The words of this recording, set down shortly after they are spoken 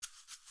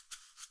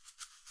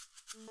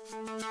I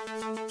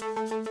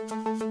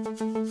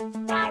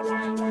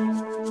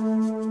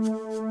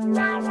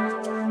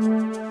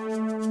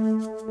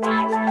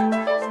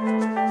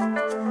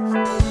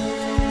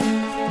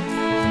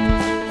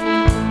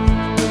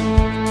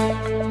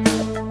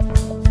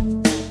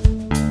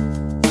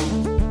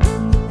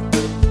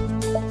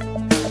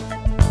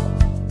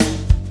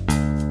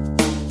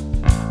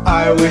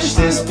wish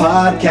this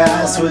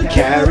podcast would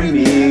carry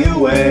me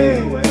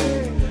away.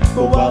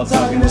 But while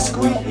talking to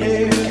Squeak,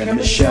 can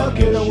Michelle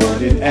get a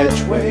word in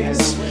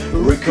edgeways?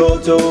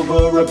 Record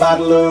over a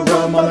bottle of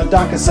rum on a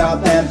dock in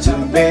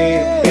Southampton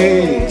Bay.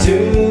 Hey,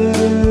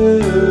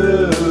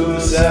 to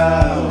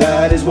South,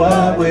 that is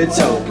what we're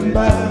talking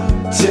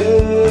about.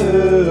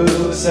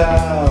 To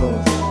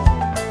South,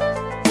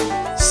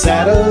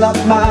 saddle up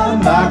my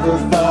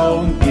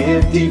microphone,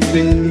 give deep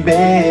in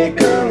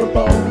Baker a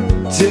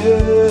bone.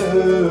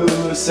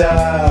 To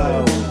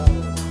South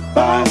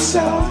by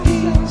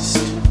Southeast.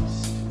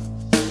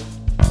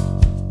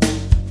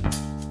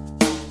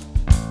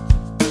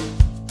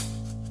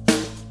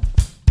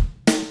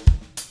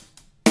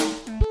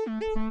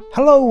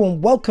 Hello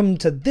and welcome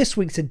to this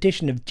week's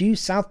edition of Due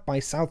South by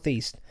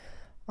Southeast.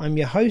 I'm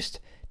your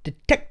host,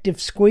 Detective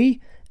Squee,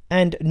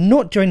 and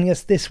not joining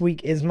us this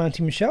week is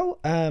Mountie Michelle,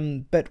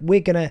 but we're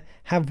going to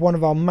have one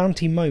of our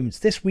Mountie moments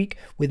this week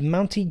with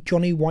Mountie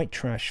Johnny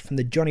Whitetrash from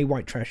the Johnny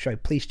Whitetrash Show.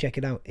 Please check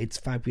it out, it's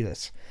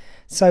fabulous.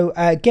 So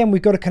again,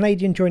 we've got a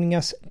Canadian joining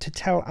us to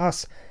tell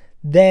us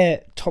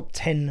their top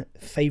 10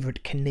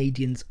 favourite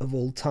Canadians of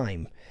all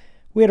time.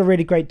 We had a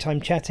really great time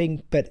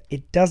chatting, but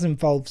it does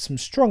involve some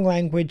strong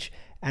language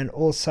and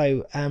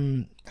also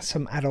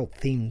some adult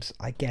themes,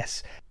 I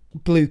guess.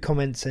 Blue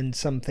comments and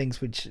some things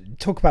which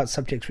talk about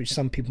subjects which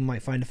some people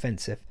might find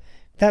offensive.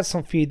 If that's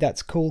not for you,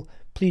 that's cool.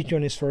 Please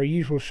join us for our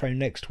usual show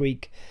next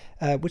week,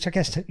 which I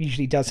guess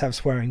usually does have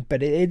swearing,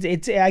 but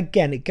it's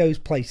again, it goes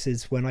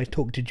places when I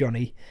talk to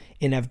Johnny,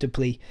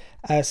 inevitably.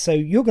 So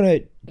you're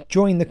going to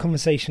join the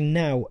conversation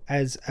now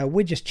as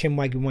we're just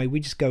chin-wagging away, we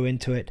just go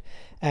into it,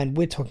 and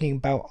we're talking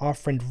about our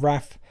friend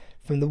Raph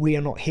from the We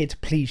Are Not Here to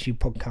Please You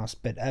podcast,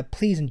 but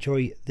please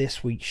enjoy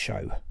this week's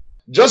show.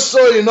 Just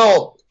so you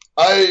know,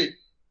 I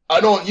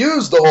don't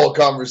use the whole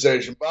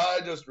conversation, but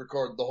I just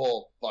record the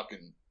whole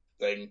fucking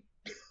thing.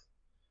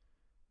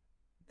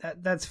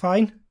 That's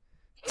fine.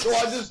 So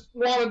I just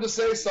wanted to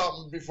say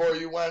something before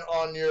you went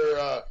on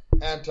your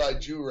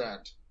anti-Jew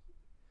rant.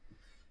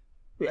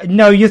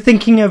 No, you're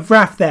thinking of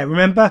Raph there,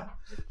 remember?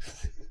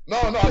 No,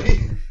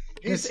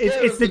 he's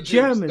it's the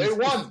Germans. They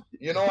won.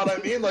 You know what I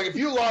mean? Like, if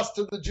you lost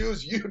to the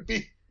Jews, you'd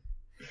be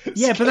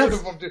yeah, but that's...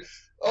 of them.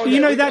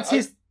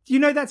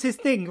 That's his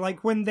thing.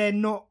 Like, when they're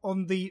not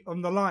on the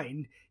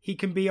line, he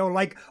can be all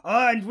like,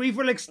 and we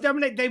will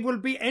exterminate, they will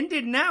be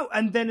ended now.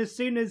 And then as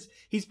soon as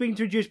he's speaking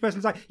to a Jewish person,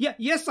 it's like,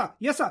 yes sir,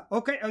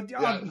 okay.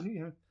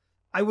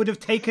 I would have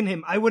taken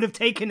him, I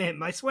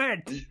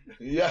swear.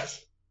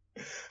 Yes.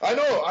 I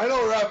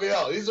know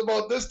Raphael. He's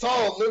about this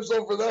tall and lives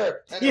over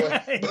there.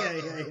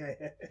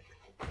 Anyway.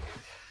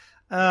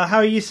 Yeah. How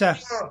are you, sir?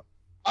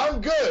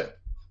 I'm good.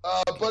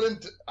 But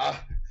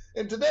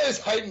in today's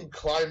heightened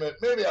climate,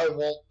 maybe I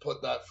won't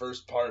put that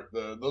first part,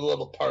 the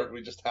little part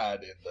we just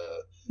had in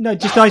the... No,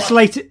 just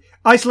isolate it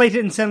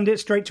and send it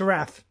straight to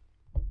Raph.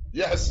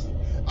 Yes.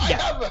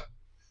 Yeah.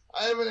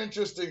 I have an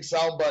interesting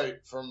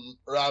soundbite from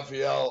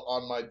Raphael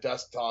on my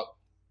desktop.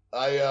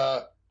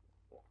 I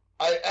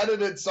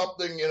edited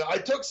something, I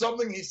took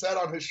something he said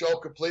on his show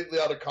completely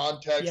out of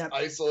context, yep.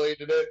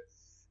 Isolated it,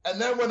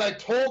 and then when I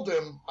told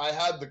him I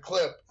had the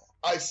clip,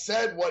 I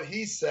said what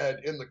he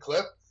said in the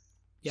clip.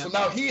 Yep. So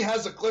now he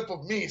has a clip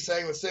of me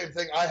saying the same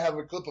thing I have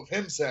a clip of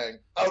him saying,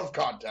 out of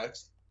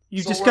context.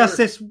 You've discussed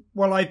this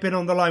while I've been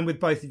on the line with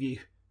both of you.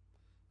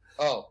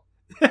 Oh.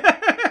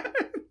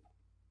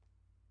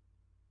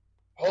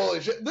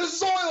 Holy shit. This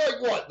is only like,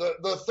 what,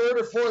 the third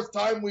or fourth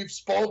time we've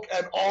spoke,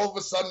 and all of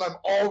a sudden I'm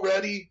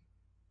already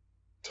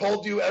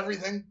told you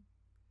everything?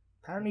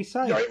 Apparently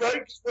so.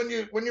 Right?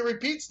 When you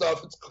repeat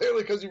stuff, it's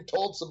clearly because you've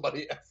told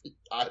somebody every...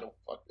 I don't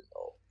fucking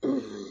know.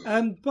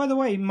 By the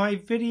way, my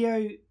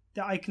video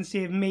that I can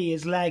see of me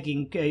is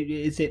lagging.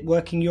 Is it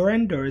working your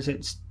end, or is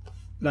it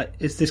like,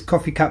 is this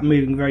coffee cup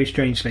moving very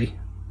strangely?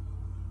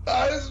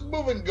 It's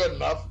moving good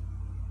enough.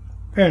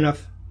 Fair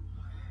enough.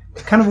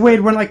 It's kind of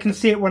weird when I can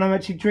see it when I'm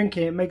actually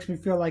drinking. It makes me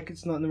feel like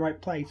it's not in the right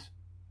place.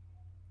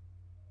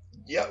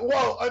 Yeah,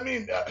 well, I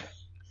mean,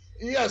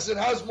 yes, it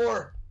has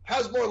more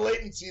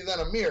latency than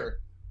a mirror,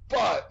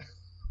 but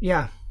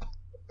yeah,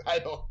 I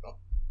don't know.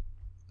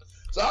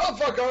 So how the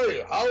fuck are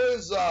you? How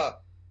is our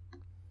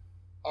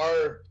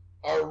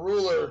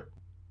ruler,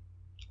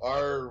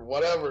 our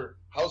whatever?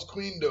 How's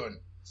Queen doing?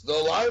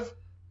 Still alive?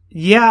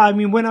 Yeah, I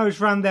mean, when I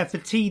was round there for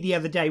tea the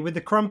other day with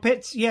the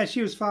crumpets, yeah,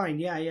 she was fine.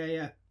 Yeah.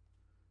 Yeah,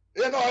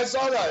 no, I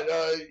saw that.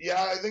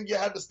 Yeah, I think you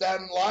had to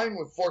stand in line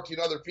with 14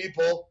 other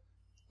people.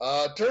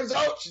 Turns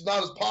out she's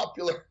not as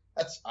popular.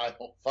 I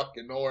don't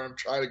fucking know where I'm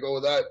trying to go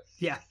with that.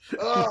 Yeah.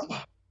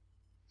 I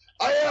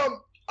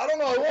don't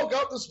know. I woke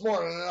up this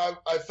morning and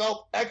I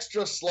felt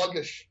extra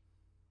sluggish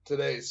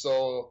today.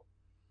 So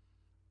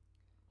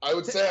I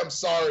would say I'm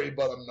sorry,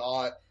 but I'm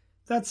not.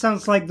 That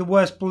sounds like the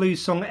worst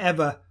blues song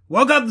ever.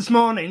 Woke up this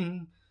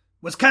morning,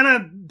 was kind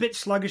of a bit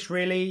sluggish,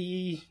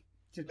 really.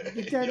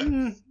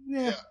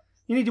 Yeah.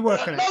 You need to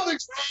work on it.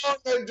 Nothing's wrong.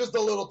 I'm just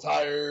a little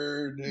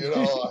tired.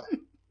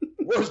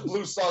 Worst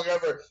blues song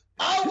ever.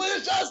 I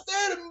wish I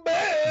stayed in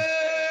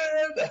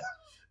bed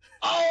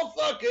all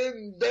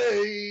fucking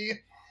day.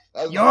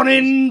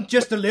 Yawning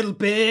just a little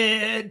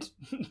bit.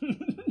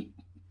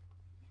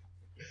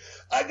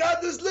 I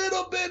got this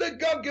little bit of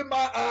gunk in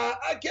my eye.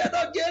 I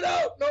cannot get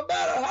out no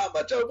matter how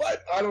much I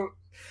wipe.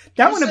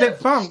 That one a bit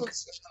funk.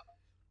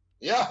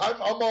 Yeah,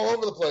 I'm all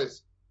over the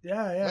place.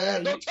 Yeah.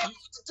 Man, don't tell me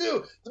what to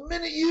do. The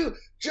minute you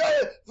try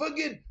to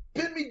fucking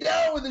pin me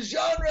down with a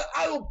genre,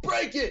 I will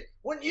break it.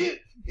 When you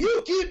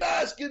keep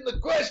asking the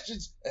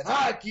questions and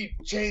I keep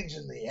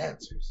changing the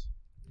answers.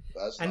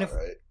 That's not right. I'm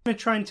going to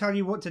try and tell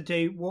you what to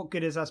do, what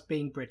good is us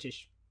being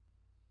British?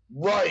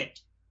 Right.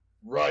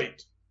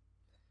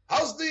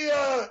 How's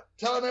the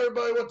telling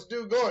everybody what to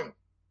do going?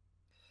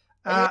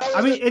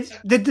 It's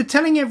the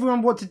telling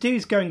everyone what to do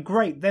is going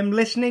great. Them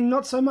listening,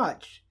 not so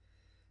much.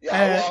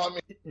 Yeah,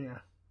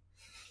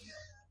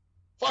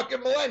 fucking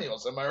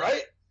millennials, am I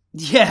right?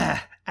 Yeah,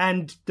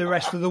 and the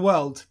rest of the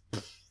world.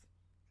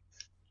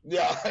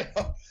 Yeah, I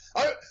know.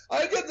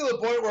 I get to the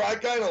point where I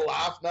kind of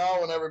laugh now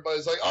when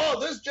everybody's like, "Oh,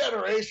 this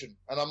generation,"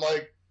 and I'm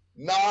like,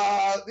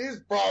 "Nah, these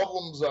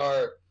problems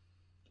are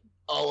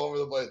all over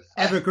the place."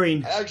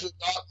 Evergreen. I actually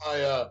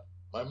got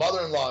my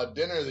mother-in-law at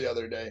dinner the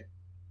other day.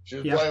 She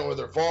was playing with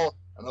her phone,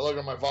 and I look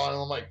at my phone,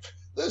 and I'm like,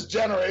 "This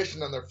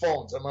generation and their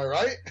phones, am I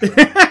right?"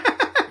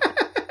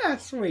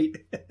 Sweet.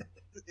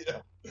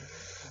 Yeah.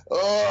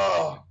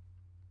 Oh,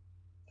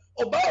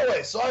 by the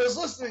way, so I was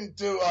listening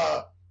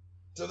to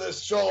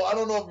this show. I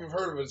don't know if you've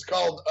heard of it. It's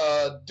called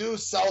Due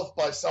South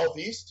by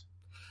Southeast.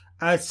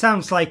 It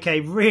sounds like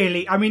a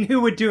really... I mean, who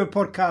would do a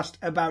podcast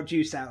about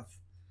Due South?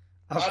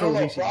 I don't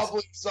know,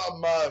 probably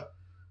some,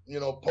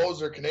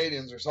 poser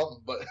Canadians or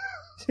something, but...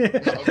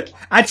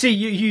 Actually,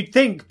 you'd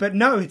think, but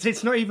no,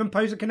 it's not even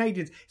poser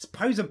Canadians. It's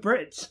poser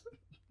Brits.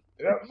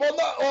 Yeah, well,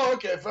 not... Oh,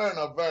 okay, fair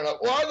enough. Well,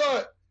 I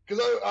thought...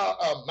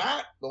 Because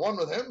Matt, the one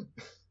with him...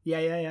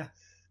 Yeah.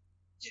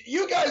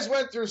 You guys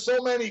went through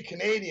so many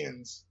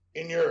Canadians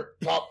in your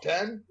top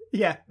 10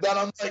 that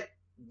I'm like,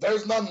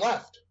 there's none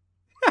left.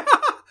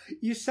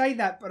 You say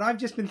that, but I've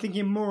just been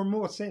thinking more and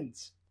more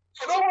since.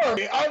 So don't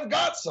worry, I've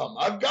got some.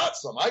 I got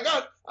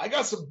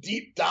some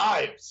deep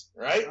dives,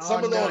 right? Oh,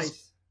 some of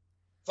nice.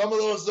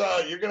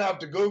 those you're gonna have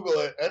to Google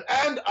it.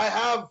 And I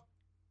have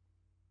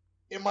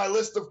in my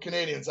list of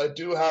Canadians, I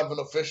do have an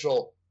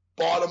official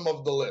bottom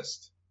of the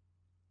list.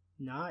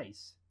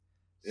 Nice.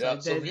 Yeah,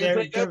 so they're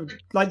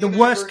like the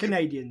worst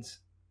Canadians.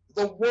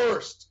 The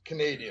worst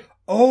Canadian.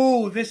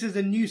 Oh, this is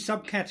a new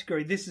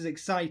subcategory. This is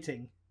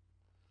exciting.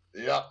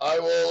 Yeah, I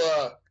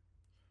will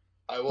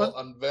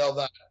unveil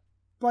that.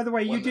 By the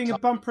way, you're doing a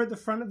bumper at the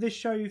front of this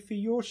show for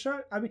your show?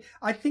 I mean,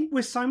 I think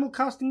we're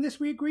simulcasting this.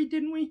 We agreed,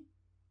 didn't we?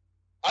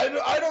 I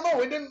don't know.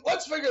 We didn't.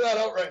 Let's figure that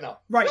out right now.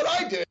 Right. What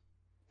I did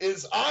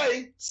is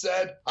I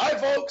said, "Hi,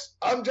 folks.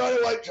 I'm Johnny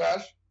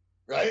Whitetrash."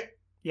 Right?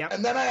 Yeah.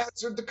 And then I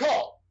answered the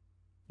call.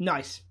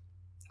 Nice.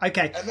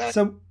 Okay. And then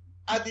so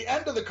at the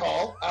end of the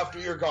call, after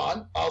you're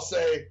gone, I'll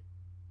say,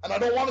 and I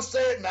don't want to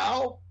say it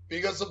now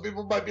because some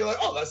people might be like,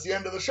 "Oh, that's the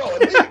end of the show,"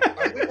 and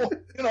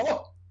leave.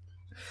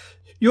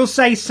 You'll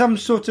say some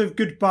sort of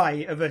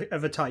goodbye of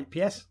a type,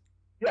 yes?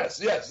 Yes.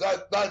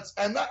 That's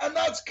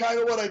kind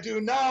of what I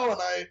do now,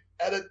 and I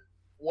edit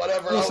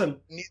whatever else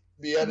needs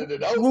to be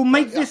edited out. We'll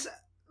make this.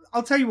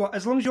 I'll tell you what.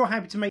 As long as you're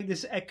happy to make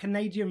this a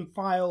Canadian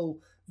file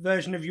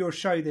version of your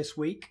show this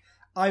week,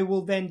 I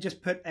will then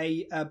just put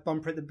a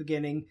bumper at the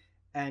beginning,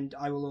 and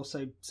I will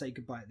also say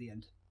goodbye at the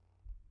end.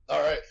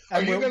 All right.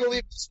 Are you going to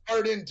leave this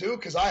part in too?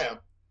 Because I am.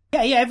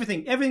 Yeah,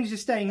 everything's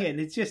just staying in.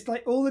 It's just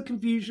like all the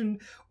confusion,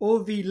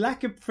 all the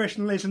lack of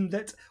professionalism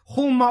that's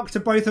hallmark to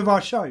both of our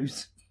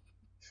shows.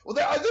 Well,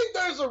 I think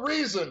there's a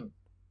reason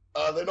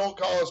they don't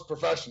call us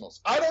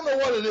professionals. I don't know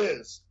what it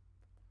is.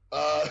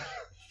 All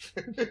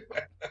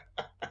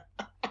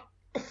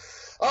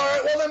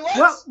right, well then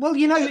let's... Well,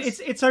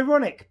 it's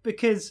ironic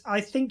because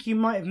I think you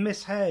might have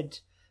misheard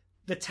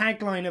the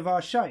tagline of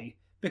our show.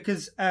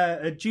 Because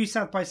Due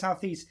South by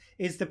Southeast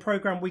is the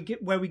program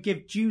where we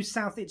give Due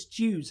South its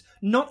dues,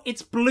 not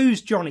its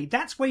blues, Johnny.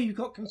 That's where you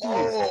got confused.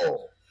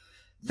 Oh,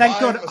 thank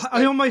God!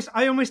 I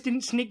almost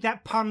didn't sneak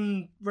that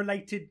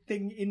pun-related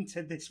thing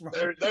into this. Right?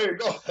 There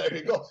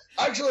you go.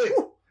 Actually,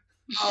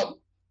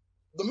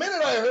 the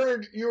minute I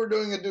heard you were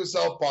doing a Due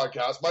South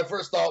podcast, my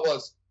first thought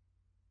was,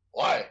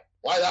 why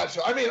that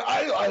show? I mean,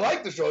 I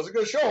like the show; it's a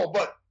good show,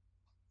 but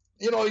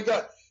you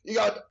got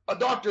a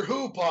Doctor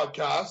Who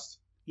podcast.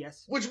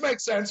 Yes. Which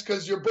makes sense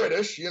because you're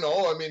British,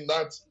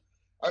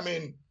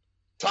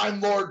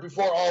 Time Lord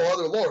before all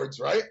other lords,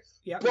 right?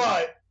 Yeah.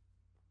 But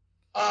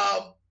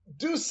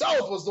Due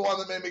South was the one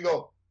that made me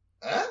go,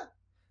 huh?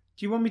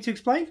 Do you want me to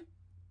explain?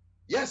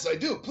 Yes, I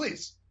do,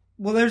 please.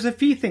 Well, there's a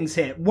few things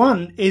here.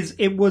 One is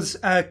it was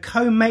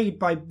co-made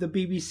by the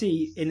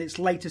BBC in its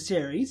later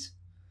series.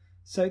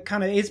 So it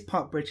kind of is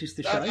part British,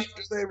 the show. That's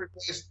after they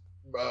replaced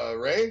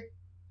Ray?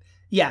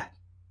 Yeah.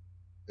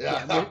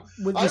 Yeah.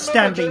 With I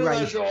Stanley remember turning Ray.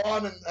 that show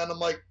on and I'm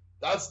like,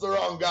 that's the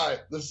wrong guy.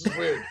 This is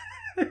weird.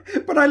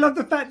 But I love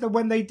the fact that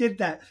when they did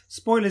that,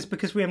 spoilers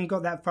because we haven't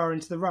got that far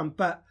into the run,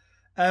 but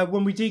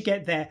when we do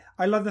get there,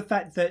 I love the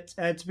fact that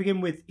to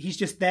begin with, he's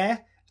just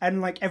there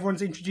and like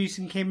everyone's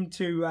introducing him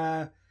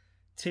to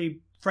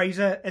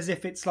Fraser as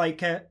if it's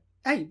like,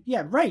 hey,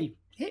 yeah, Ray,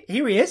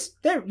 here he is.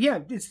 There, yeah,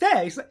 it's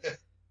there. He's like,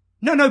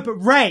 no, but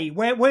Ray,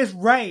 where's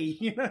Ray?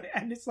 You know,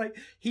 and it's like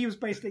he was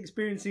basically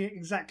experiencing it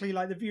exactly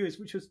like the viewers,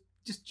 which was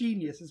just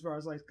genius as far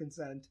as I was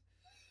concerned.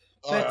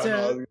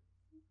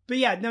 But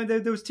yeah, no,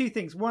 there was two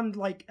things. One,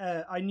 like,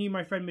 I knew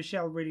my friend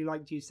Michelle really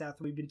liked Due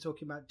South. We've been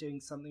talking about doing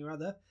something or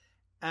other.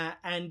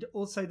 And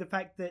also the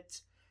fact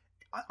that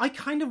I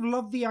kind of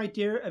love the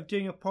idea of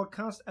doing a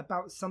podcast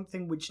about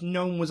something which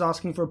no one was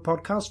asking for a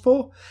podcast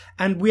for.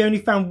 And we only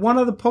found one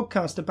other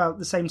podcast about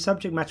the same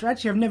subject matter.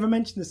 Actually, I've never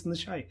mentioned this on the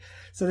show,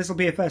 so this will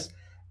be a first.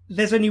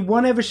 There's only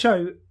one ever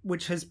show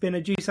which has been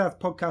a Due South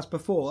podcast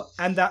before,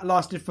 and that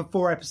lasted for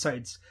 4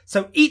 episodes.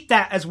 So eat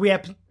that as we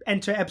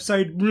enter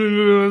episode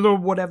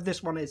whatever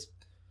this one is.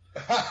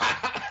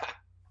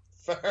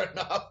 Fair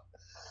enough.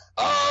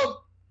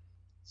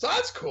 So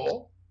that's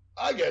cool.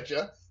 I get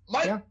you.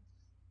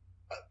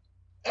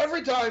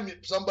 Every time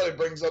somebody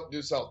brings up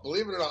Due South,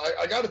 believe it or not,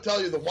 I got to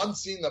tell you the one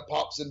scene that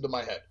pops into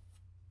my head.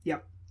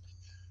 Yep.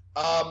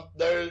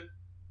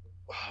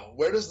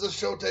 Where does this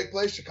show take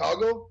place?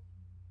 Chicago?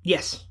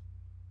 Yes.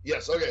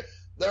 Yes, okay.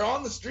 They're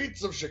on the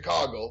streets of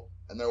Chicago,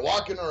 and they're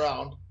walking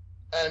around,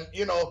 and,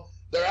 you know,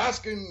 they're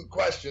asking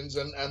questions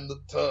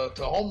to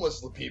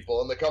homeless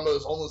people, and they come to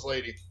this homeless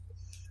lady.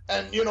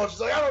 And, you know, she's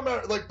like, I don't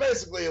remember, like,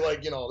 basically,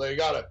 like, you know, they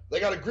gotta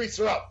grease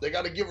her up. They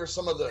gotta give her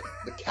some of the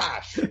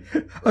cash. Right?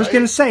 I was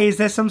going to say, is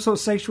there some sort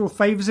of sexual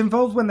favors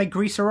involved when they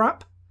grease her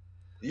up?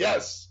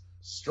 Yes.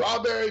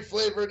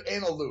 Strawberry-flavored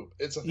anal lube.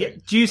 It's a thing. Yeah,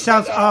 Due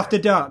South After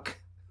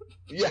Dark.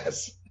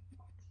 Yes.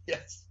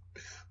 Yes.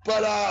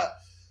 But,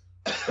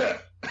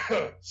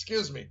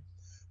 excuse me.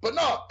 But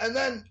no, and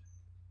then,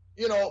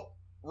 you know,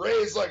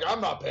 Ray's like,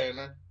 I'm not paying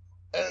her.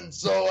 And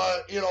so,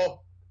 you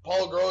know,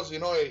 Paul Gross, you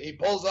know, he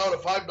pulls out a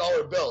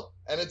 $5 bill,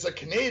 and it's a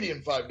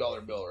Canadian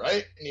 $5 bill,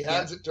 right? And he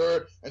hands it to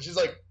her, and she's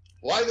like,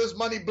 why this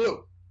money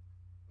blue?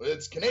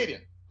 It's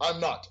Canadian. I'm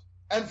not.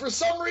 And for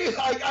some reason,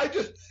 I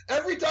just,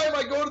 every time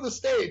I go to the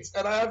States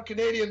and I have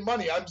Canadian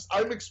money,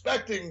 I'm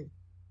expecting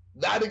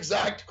that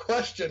exact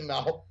question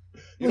now.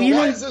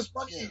 Why is this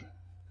money?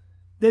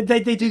 They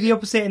do the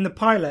opposite in the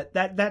pilot.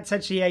 That's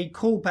actually a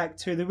callback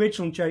to the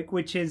original joke,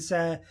 which is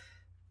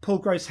Paul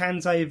Gross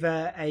hands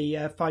over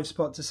a 5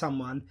 spot to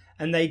someone,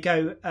 and they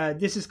go,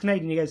 "This is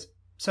Canadian." He goes,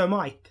 "So am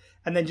I,"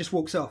 and then just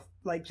walks off.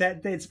 Like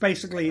that. It's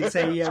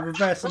a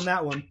reverse on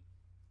that one.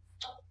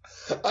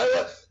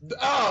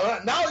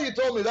 Now you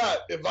told me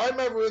that. If I'm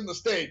ever in the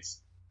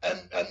States and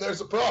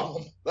there's a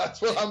problem,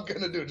 that's what I'm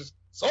gonna do. Just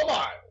so am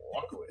I.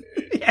 Walk away.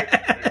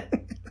 Yeah.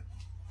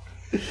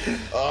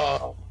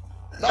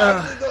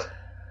 The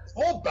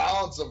whole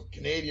balance of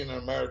Canadian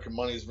and American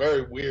money is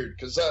very weird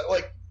because,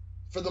 like,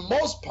 for the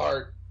most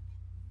part,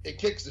 it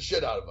kicks the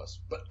shit out of us.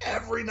 But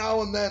every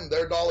now and then,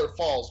 their dollar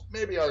falls.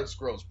 Maybe ours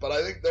grows, but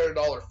I think their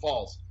dollar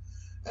falls.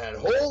 And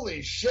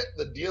holy shit,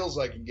 the deals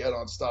I can get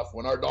on stuff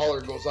when our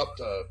dollar goes up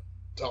to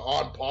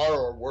on par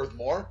or worth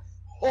more.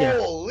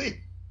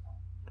 Holy.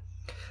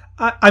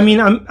 I mean,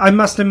 I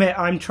must admit,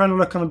 I'm trying to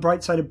look on the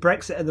bright side of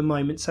Brexit at the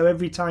moment. So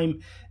every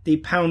time the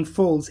pound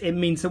falls, it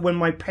means that when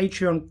my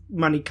Patreon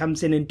money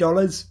comes in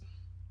dollars,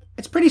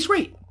 it's pretty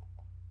sweet.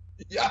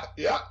 Yeah,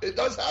 it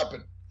does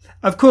happen.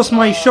 Of course,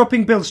 my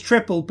shopping bills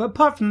triple, but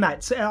apart from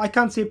that, I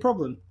can't see a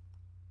problem.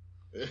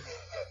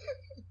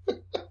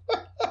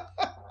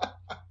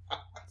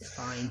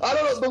 Fine. I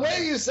don't know. The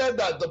way you said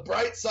that, the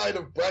bright side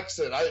of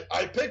Brexit,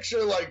 I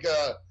picture like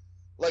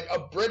a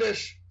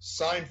British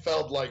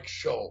Seinfeld-like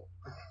show.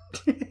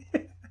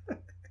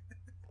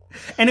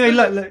 Anyway,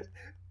 look.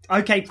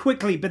 Okay,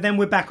 quickly, but then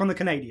we're back on the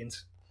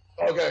Canadians.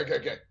 Okay.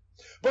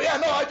 But yeah,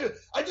 no, I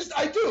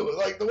do.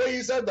 Like, the way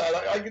you said that,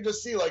 I could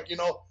just see, like, you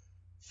know,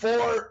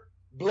 4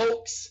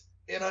 blokes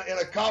in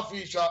a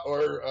coffee shop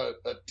or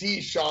a tea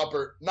shop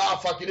or,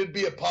 it'd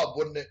be a pub,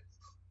 wouldn't it?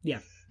 Yeah.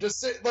 Just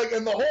sit, like,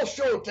 and the whole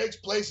show takes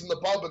place in the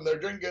pub and they're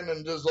drinking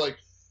and just like,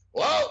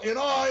 well, you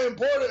know, I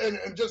imported,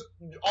 and just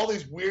all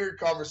these weird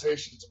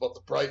conversations about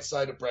the bright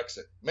side of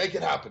Brexit. Make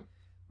it happen.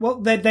 Well,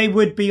 they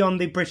would be on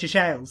the British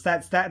Ales.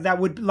 That's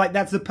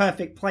the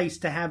perfect place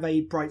to have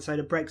a bright side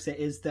of Brexit.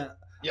 Is that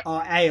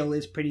our ale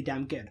is pretty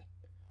damn good.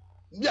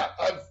 Yeah,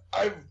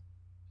 I've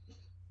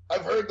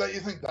heard that you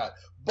think that,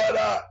 but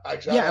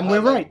actually, yeah, and we're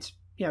right.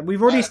 Yeah,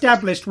 we've already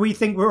established we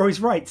think we're always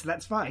right, so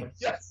that's fine.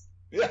 Yes.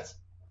 Yeah.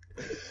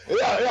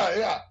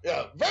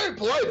 Very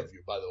polite of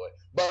you, by the way.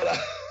 But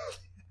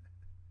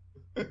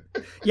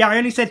yeah, I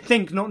only said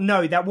think, not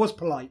no. That was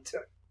polite.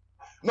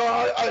 No,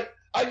 I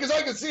because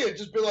I could see it.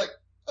 Just be like,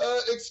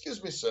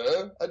 excuse me,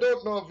 sir. I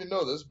don't know if you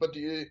know this, but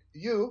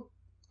you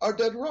are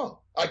dead wrong.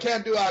 I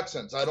can't do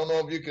accents. I don't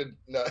know if you could,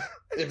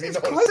 if you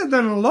It's know. closer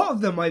than a lot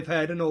of them I've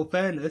heard, in all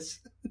fairness.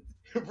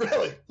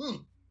 Really?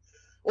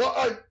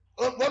 Well,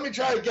 let me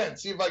try again,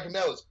 see if I can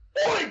nail this.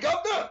 Oi,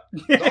 governor!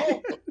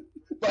 No?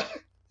 But,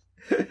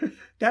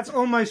 that's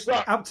almost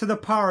up to the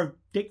par of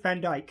Dick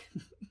Van Dyke.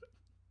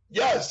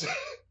 Yes.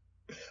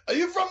 Are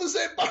you from the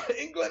same part of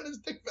England as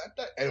Dick Van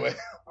Dyke? Anyway.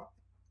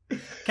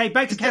 Okay,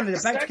 back to Canada.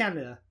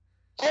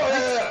 Oh,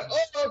 yeah.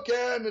 Oh,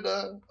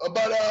 Canada.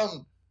 But,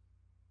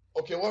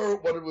 okay,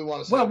 what did we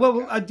want to say?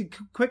 Well,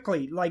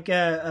 quickly, like,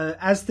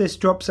 as this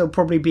drops, it'll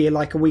probably be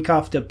like a week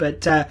after,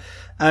 but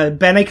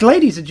Bare Naked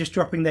Ladies are just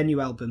dropping their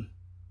new album.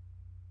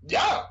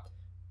 Yeah.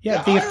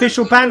 Yeah, the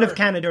official band of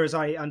Canada, as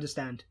I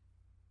understand.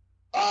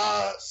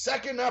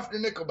 Second after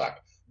Nickelback.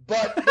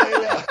 But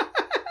they,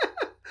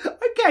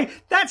 Okay,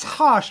 that's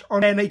harsh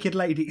on Bare Naked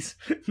Ladies.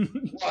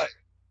 Why?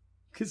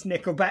 Because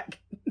Nickelback.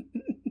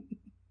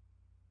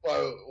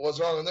 Well, what's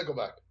wrong with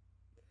Nickelback?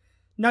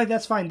 No,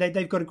 that's fine.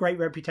 They've got a great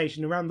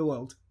reputation around the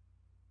world.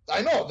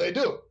 I know, they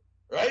do.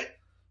 Right?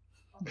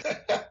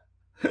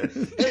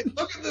 Hey,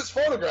 look at this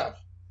photograph.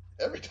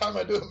 Every time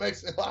I do it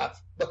makes me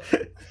laugh.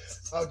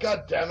 Oh,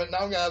 God damn it. Now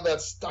I'm going to have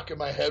that stuck in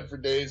my head for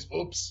days.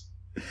 Oops.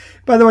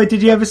 By the way,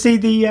 did you ever see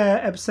the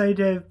episode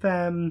of...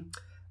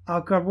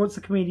 oh, God, what's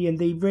the comedian?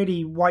 The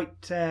really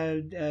white...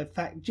 Jim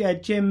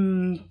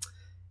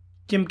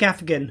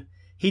Gaffigan.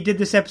 He did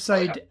this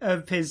episode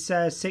of his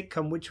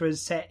sitcom, which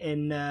was set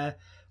in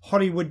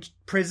Hollywood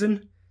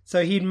prison.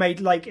 So he'd made,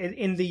 like,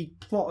 in the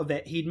plot of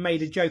it, he'd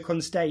made a joke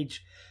on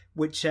stage,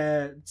 which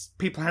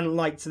people hadn't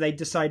liked, so they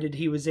decided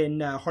he was in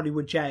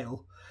Hollywood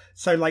jail.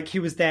 So, like, he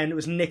was there, and it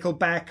was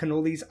Nickelback and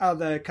all these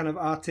other kind of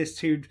artists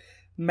who'd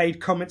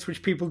made comments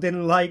which people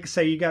didn't like.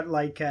 So you got,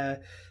 like,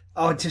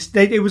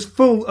 it was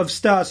full of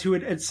stars who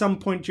had, at some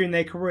point during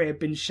their career,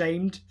 been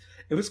shamed.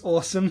 It was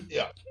awesome.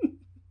 Yeah.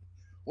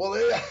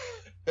 Well,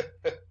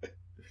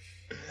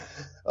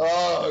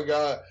 oh,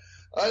 God.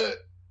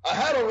 I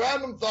had a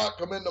random thought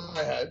come into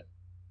my head.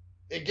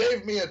 It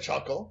gave me a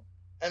chuckle.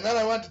 And then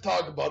I went to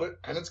talk about it,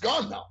 and it's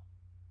gone now.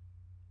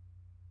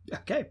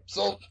 Okay.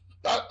 So,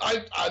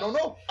 I don't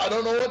know. I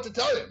don't know what to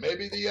tell you.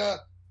 Maybe the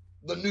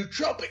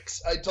nootropics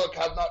I took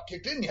have not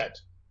kicked in yet.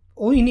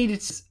 All you need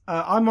is...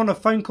 I'm on a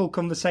phone call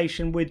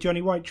conversation with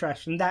Johnny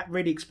Whitetrash, and that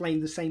really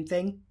explained the same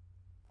thing.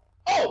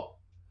 Oh!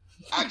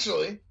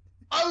 Actually,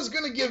 I was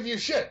going to give you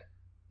shit.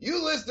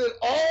 You listed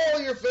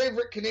all your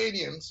favorite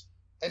Canadians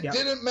and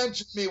didn't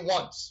mention me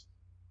once.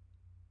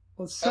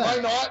 Well, sir, am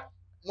I not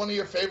one of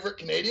your favorite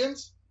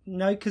Canadians?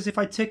 No, because if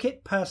I took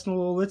it personal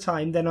all the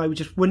time, then I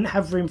just wouldn't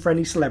have room for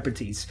any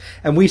celebrities.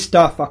 And we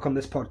starfuck on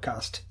this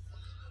podcast.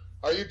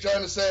 Are you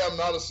trying to say I'm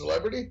not a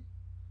celebrity?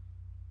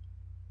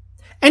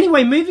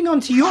 Anyway, moving on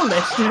to your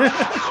list.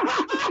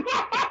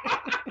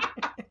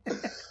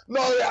 No,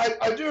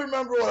 I do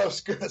remember what I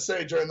was going to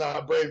say during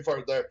that brain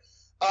fart there.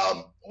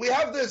 We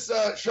have this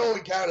show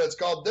in Canada. It's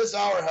called This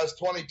Hour Has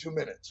 22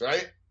 Minutes,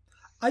 right?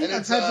 I've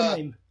heard the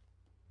name.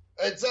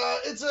 It's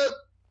a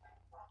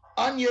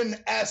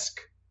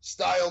Onion-esque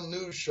style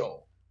news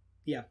show.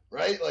 Yeah.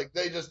 Right? Like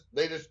they just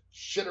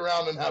shit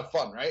around and have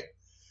fun, right?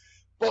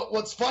 But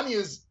what's funny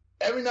is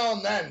every now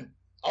and then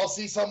I'll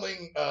see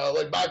something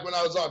like back when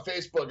I was on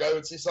Facebook, I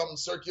would see something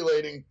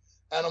circulating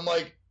and I'm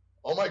like,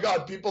 oh my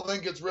God, people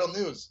think it's real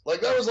news.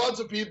 Like there was lots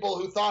of people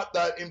who thought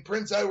that in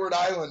Prince Edward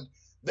Island,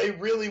 they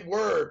really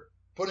were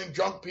putting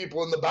drunk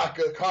people in the back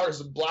of cars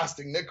and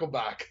blasting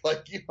Nickelback.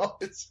 Like, you know,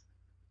 it's...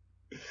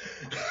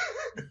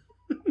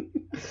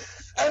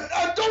 and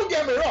don't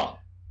get me wrong.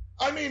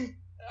 I mean,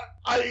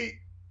 I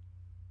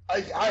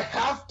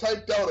half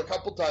typed out a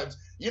couple times,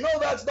 you know,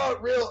 that's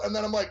not real. And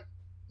then I'm like,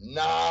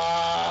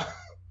 nah,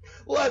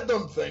 let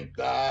them think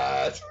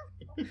that.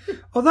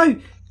 Although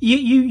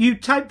you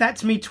typed that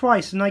to me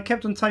twice and I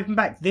kept on typing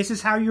back, this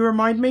is how you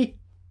remind me?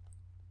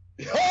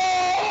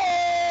 Oh!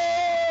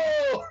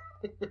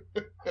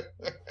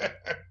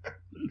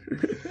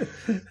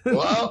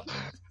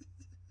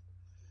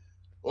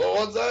 Well,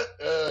 what's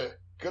that?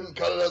 Couldn't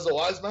cut it as a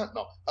wise man?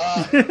 No.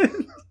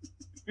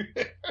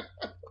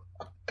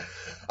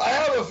 I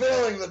have a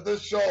feeling that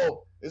this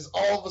show is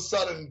all of a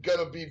sudden going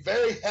to be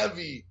very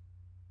heavy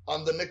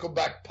on the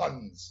Nickelback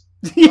puns.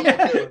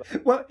 Yeah. Okay,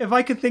 well, if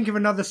I could think of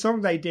another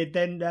song they did,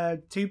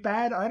 then too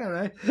bad. I don't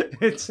know.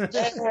 It's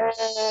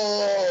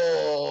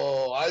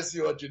Oh, I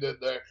see what you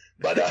did there.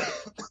 But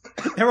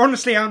there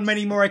honestly aren't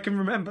many more I can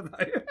remember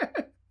though.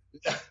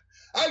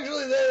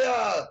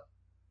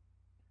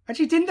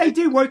 Actually, didn't they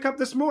do "Woke Up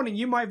This Morning"?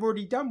 You might have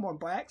already done one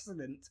by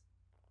accident.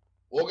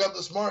 Woke Up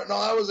This Morning. No,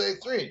 that was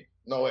A3.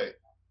 No wait.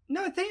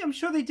 No, I'm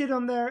sure they did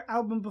on their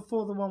album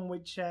before the one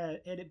which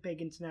hit it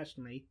big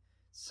internationally.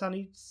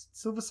 Sunny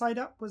Silver Side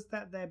Up, was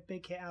that their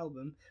big hit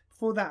album?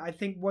 Before that, I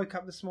think "Woke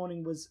Up This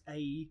Morning" was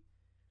a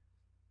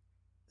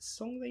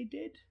song they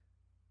did.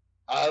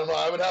 I don't know.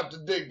 I would have to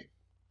dig.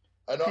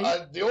 I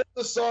know. The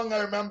oldest song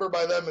I remember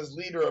by them is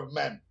 "Leader of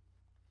Men."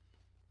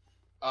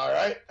 All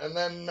right, and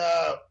then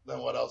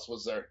what else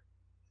was there?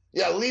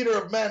 Yeah, "Leader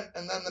of Men,"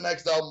 and then the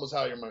next album was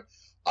 "How You Remember."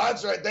 Oh,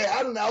 that's right. They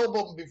had an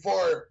album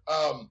before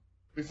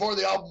before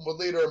the album with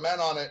Leader of Men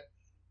on it.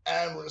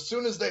 And as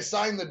soon as they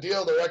signed the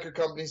deal, the record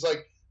company's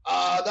like,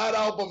 that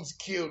album's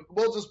cute.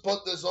 We'll just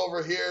put this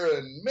over here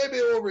and maybe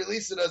we'll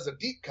release it as a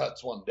deep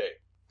cuts one day.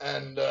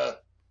 And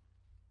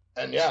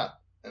yeah,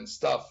 and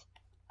stuff.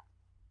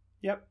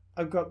 Yep.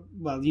 I've got,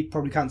 well, you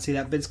probably can't see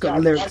that, but it's got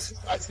lyrics.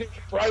 I think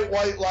Bright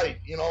White Light.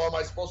 You know, am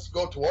I supposed to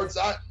go towards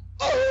that?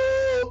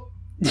 Oh!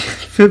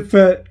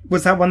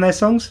 Was that one of their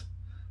songs?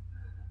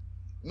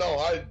 No,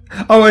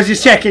 I was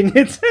just checking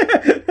it.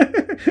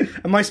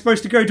 Am I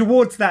supposed to go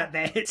towards that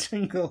there hit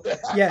single?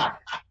 Yeah.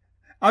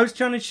 I was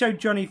trying to show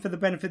Johnny, for the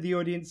benefit of the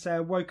audience,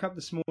 Woke Up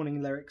This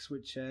Morning lyrics,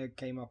 which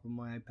came up on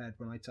my iPad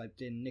when I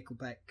typed in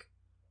Nickelback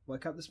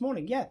Woke Up This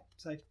Morning. Yeah,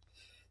 so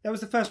that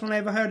was the first one I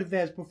ever heard of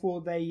theirs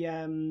before they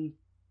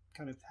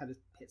kind of had a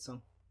hit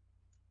song.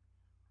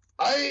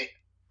 I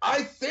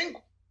think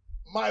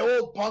my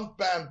old punk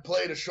band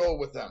played a show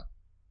with them.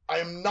 I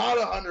am not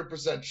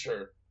 100%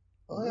 sure.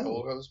 Oh yeah,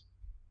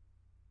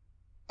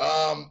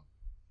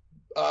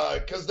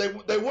 because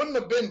they wouldn't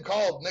have been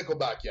called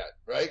Nickelback yet,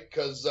 right?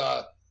 Because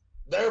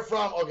they're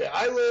from,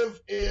 I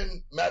live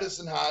in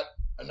Medicine Hat.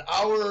 An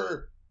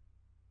hour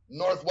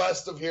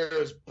northwest of here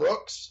is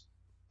Brooks,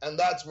 and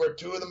that's where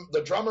two of them,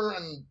 the drummer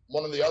and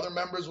one of the other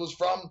members, was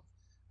from.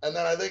 And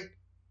then I think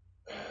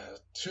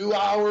 2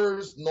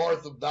 hours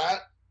north of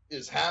that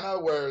is Hannah,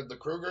 where the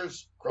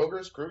Krugers,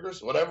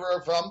 whatever,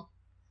 are from.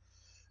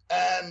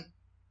 And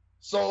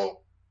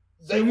so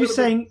you're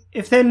saying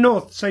if they're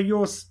north, so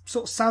you're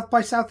sort of south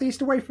by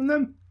southeast away from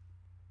them?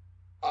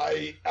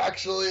 I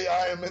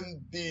am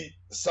in the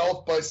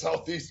south by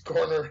southeast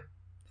corner.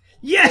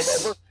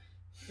 Yes!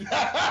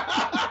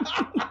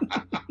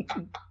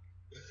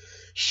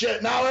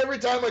 Shit, now every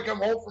time I come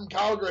home from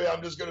Calgary,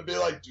 I'm just going to be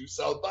like, do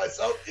south by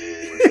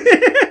southeast.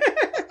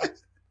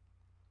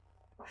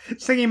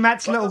 Singing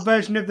Matt's little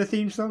version of the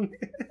theme song.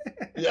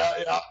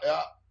 Yeah.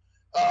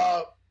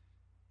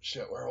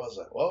 Shit, where was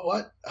I?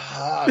 What?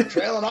 I'm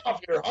trailing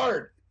off here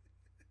hard.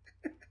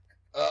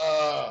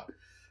 I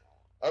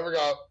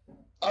forgot.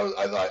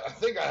 I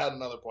think I had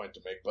another point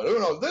to make, but who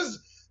knows?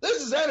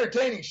 This is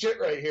entertaining shit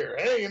right here.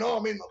 Hey,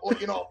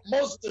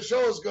 most of the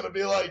show is going to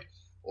be like,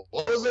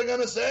 what was I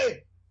going to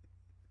say?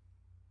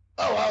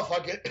 Oh, well,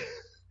 fuck it.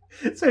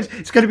 So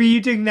it's going to be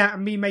you doing that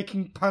and me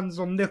making puns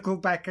on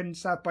Nickelback and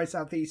South by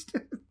Southeast.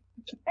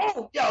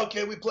 Oh, yeah,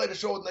 okay, we played a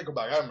show with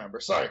Nickelback, I remember,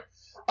 sorry.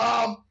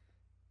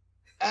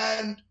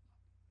 And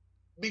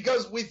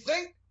because we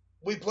think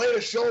we played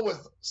a show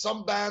with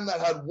some band that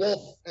had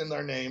Wolf in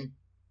their name,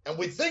 and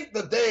we think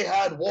that they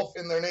had Wolf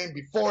in their name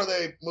before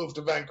they moved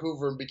to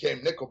Vancouver and became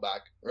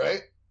Nickelback,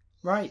 right?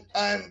 Right.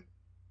 And,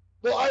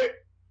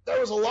 there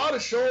was a lot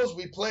of shows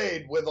we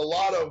played with a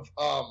lot of,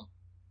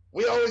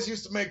 we always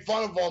used to make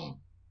fun of them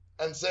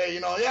and say,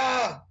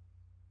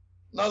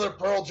 another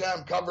Pearl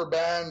Jam cover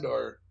band,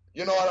 or,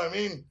 you know what I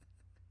mean?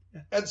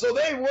 And so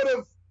they would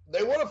have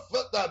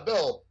fit that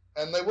bill,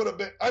 and they would have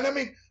been, and I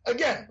mean,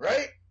 again,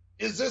 right?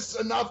 Is this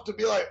enough to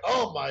be like,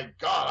 oh my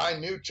God, I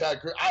knew Chad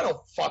Krug? I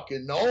don't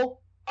fucking know.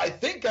 I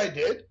think I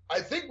did.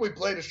 I think we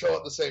played a show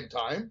at the same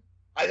time.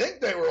 I think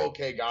they were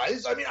okay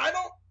guys. I mean, I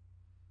don't,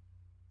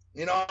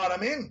 you know what I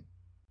mean?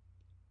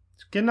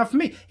 It's good enough for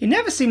me. He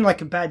never seemed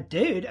like a bad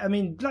dude. I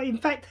mean, in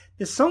fact,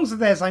 the songs of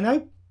theirs I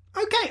know,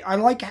 okay, I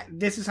like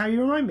This Is How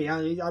You Remind Me.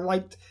 I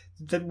liked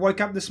that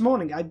Woke Up This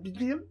Morning.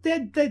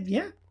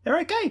 They're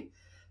okay.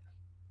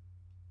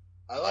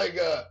 I like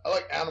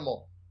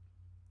Animal.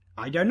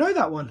 I don't know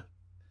that one.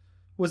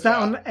 Was that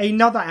on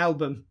another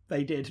album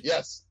they did?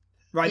 Yes.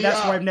 Right, that's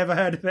why I've never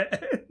heard of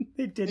it.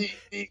 It did.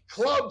 The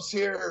clubs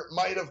here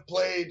might have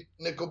played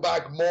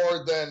Nickelback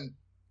more than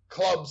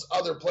clubs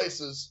other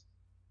places.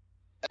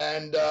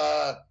 And,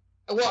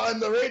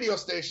 and the radio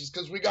stations,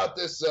 because we got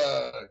this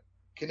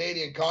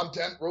Canadian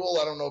content rule.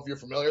 I don't know if you're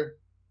familiar.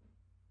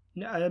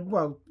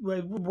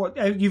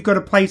 What you've got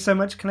to play so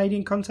much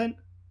Canadian content?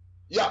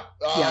 Yeah,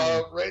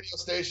 radio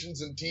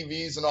stations and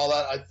TVs and all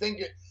that. I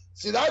think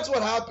that's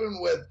what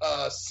happened with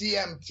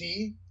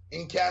CMT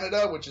in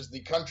Canada, which is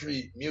the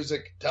country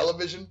music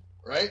television,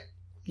 right?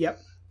 Yep.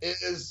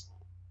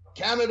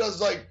 Canada's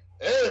like,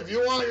 hey, if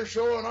you want your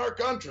show in our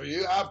country,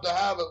 you have to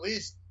have at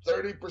least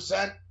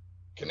 30%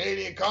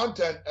 Canadian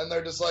content, and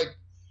they're just like,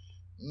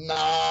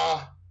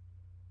 nah,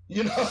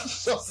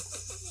 so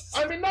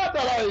I mean, not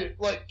that I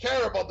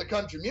care about the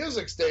country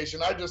music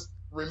station, I just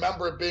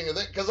remember it being a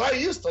thing, because I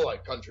used to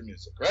like country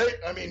music, right?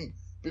 I mean,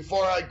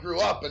 before I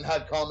grew up and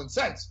had common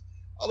sense.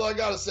 Although I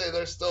gotta say,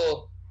 there's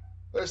still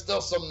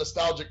some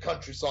nostalgic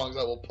country songs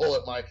that will pull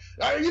at my.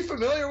 Are you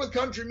familiar with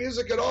country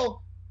music at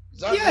all?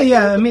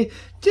 Yeah. I mean,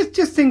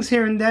 just things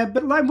here and there,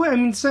 but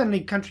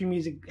certainly country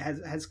music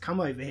has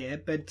come over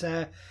here, but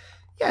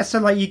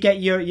so you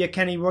get your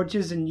Kenny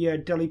Rogers and your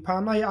Dolly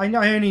Parton.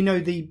 I only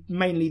know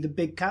mainly the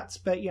big cuts,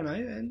 but yeah.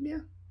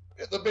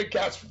 The big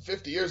cuts from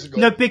 50 years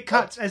ago. No, big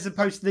cuts as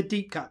opposed to the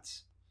deep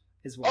cuts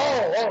as well.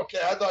 Oh, okay.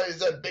 I thought you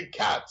said big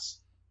cats.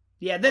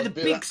 Yeah, they're the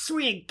big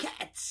swinging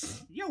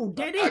cats. Yo,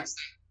 daddy.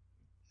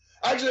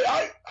 Actually,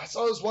 I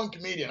saw this one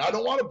comedian. I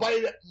don't want to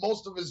bite at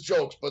most of his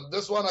jokes, but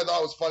this one I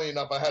thought was funny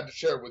enough I had to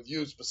share with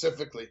you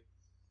specifically.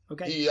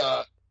 Okay.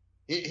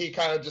 He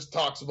kind of just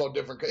talks about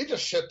he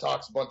just shit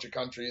talks a bunch of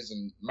countries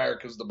and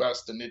America's the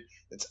best, and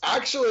it's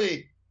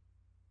actually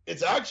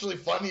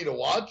funny to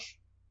watch,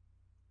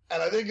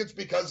 and I think it's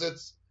because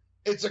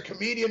it's a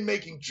comedian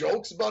making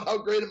jokes about how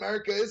great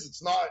America is.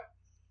 It's not,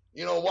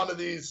 one of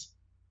these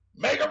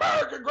 "Make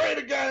America Great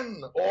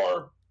Again"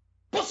 or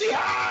 "Pussy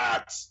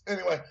Hats."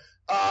 Anyway,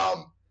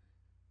 I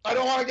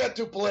don't want to get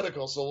too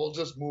political, so we'll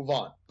just move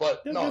on.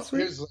 But no,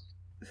 here's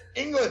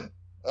England.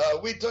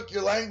 We took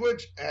your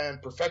language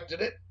and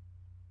perfected it.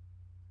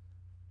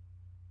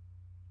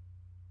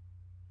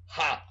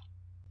 Ha.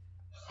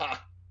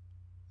 Ha.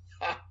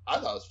 Ha. I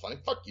thought it was funny.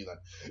 Fuck you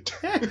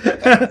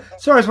then.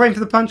 Sorry, I was waiting for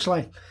the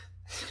punchline.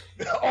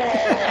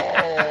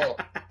 Oh!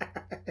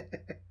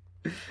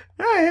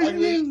 I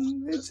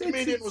mean, this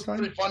comedian was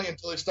pretty funny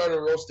until he started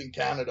roasting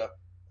Canada.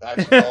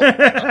 Actually,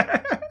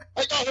 I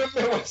gotta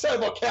admit, what I said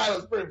about Canada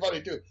was pretty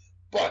funny too.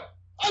 But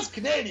us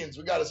Canadians,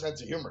 we got a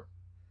sense of humor.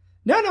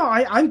 No,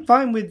 I'm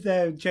fine with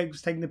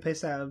jokes taking the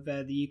piss out of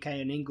the UK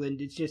and England.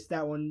 It's just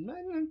that one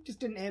just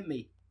didn't hit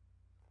me.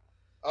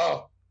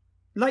 Oh.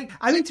 Like,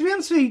 I mean, to be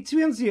honest with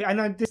you, I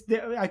know this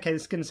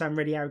is going to sound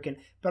really arrogant,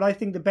 but I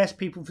think the best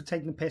people for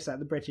taking the piss out of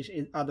the British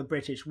are the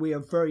British. We are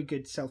very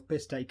good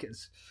self-piss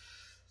takers.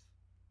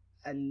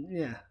 And,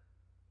 yeah.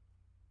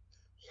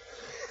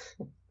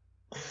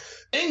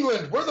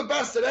 England, we're the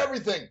best at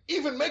everything,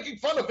 even making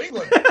fun of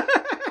England.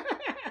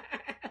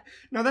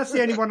 No, that's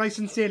the only one I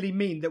sincerely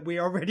mean, that we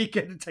are really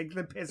good at taking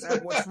the piss out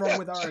of what's wrong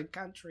with our own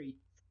country.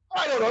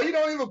 I don't know. You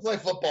don't even play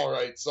football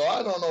right, so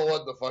I don't know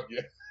what the fuck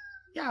you...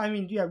 Yeah, I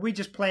mean, we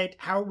just played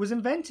how it was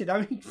invented. I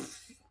mean,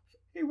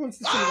 who wants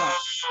to see that?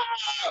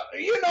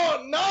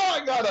 Now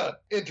I gotta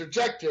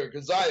interject here,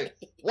 because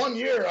one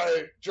year,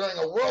 during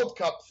a World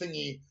Cup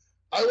thingy,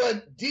 I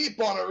went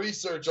deep on a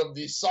research of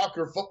the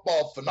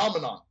soccer-football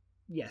phenomenon.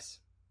 Yes.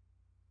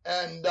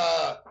 And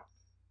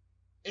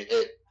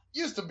it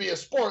used to be a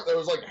sport that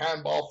was like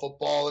handball,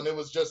 football, and it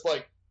was just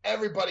like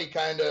everybody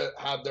kind of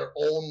had their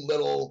own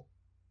little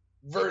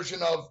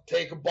version of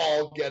take a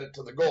ball, get it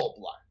to the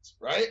goal lines,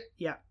 right?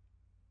 Yeah.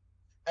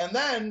 And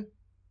then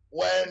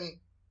when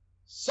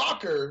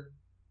soccer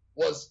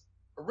was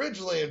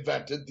originally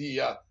invented,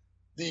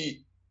 the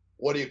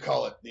what do you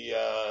call it?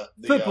 The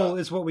football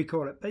is what we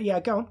call it. But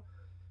yeah, go on.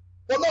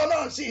 Well,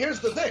 no. See,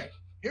 here's the thing.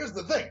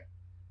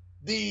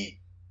 The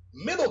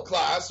middle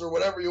class, or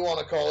whatever you want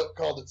to call it,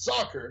 called it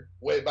soccer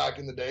way back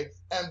in the day,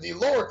 and the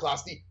lower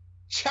class, the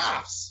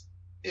chaffs,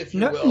 if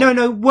you will.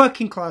 No,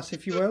 working class,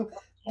 if you will.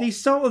 The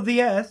salt of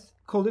the earth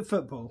called it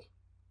football.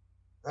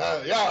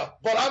 Yeah,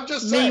 but I'm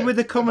just saying. Me with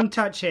a common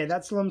touch here,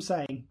 that's what I'm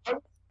saying. I'm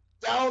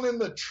down in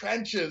the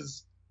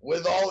trenches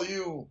with all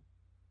you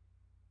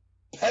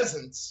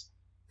peasants.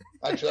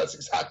 Actually, that's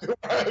exactly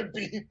where I would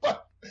be.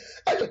 But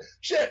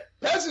shit,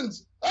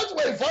 peasants, that's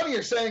way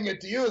funnier saying it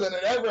to you than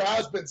it ever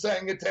has been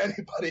saying it to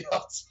anybody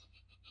else.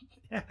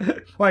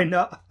 Why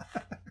not?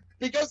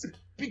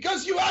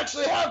 Because you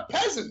actually have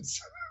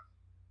peasants.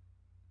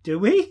 Do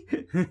we?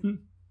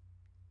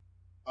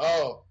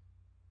 Oh.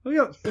 We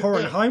got poor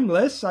and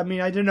homeless. I mean,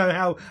 I don't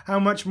know how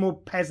much more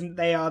peasant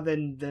they are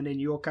than in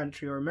your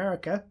country or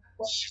America.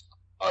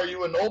 Are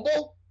you a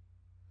noble?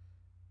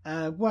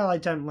 Well, I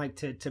don't like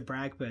to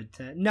brag, but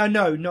no,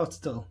 not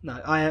still. No,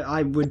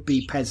 I would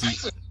be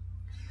peasant.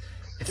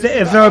 If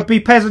there would be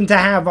peasant to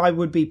have, I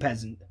would be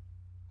peasant.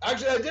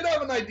 Actually, I did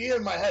have an idea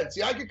in my head.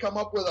 See, I could come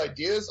up with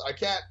ideas. I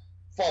can't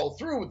follow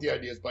through with the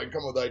ideas, but I can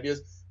come up with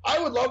ideas. I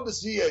would love to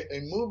see a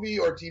movie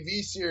or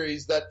TV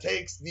series that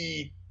takes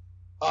the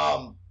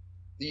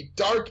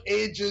Dark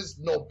Ages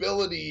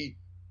nobility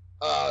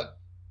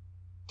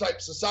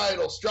type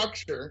societal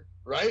structure,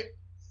 right?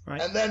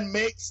 And then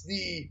makes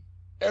the,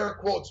 air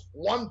quotes,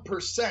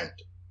 1%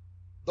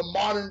 the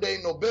modern day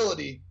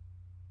nobility,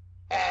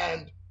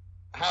 and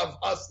have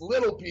us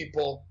little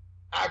people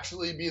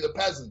actually be the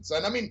peasants.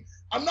 And I mean,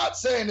 I'm not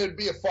saying it'd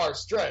be a far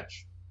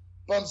stretch,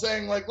 but I'm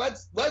saying, like,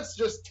 let's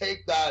just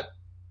take that,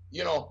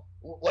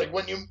 like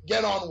when you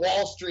get on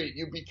Wall Street,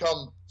 you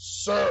become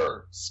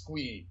Sir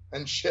Squee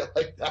and shit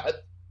like that.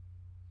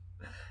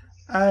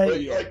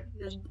 Like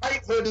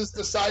knighthood is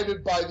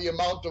decided by the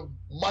amount of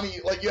money.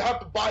 Like, you have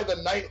to buy the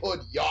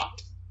knighthood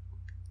yacht.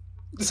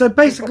 So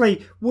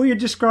basically, what you're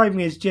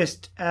describing is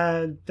just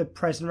the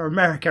president of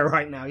America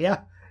right now,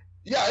 yeah?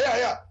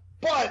 Yeah.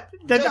 But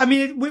I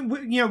mean,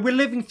 we're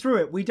living through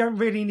it. We don't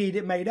really need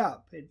it made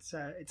up. It's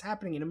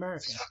happening in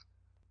America.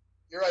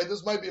 You're right.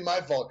 This might be my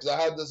fault, because I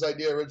had this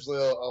idea originally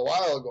a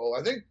while ago.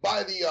 I think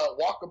by the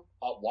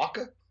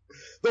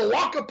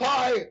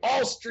Wakapai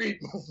All Street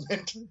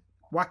movement.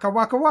 Waka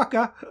waka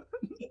waka.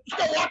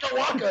 Waka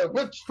waka.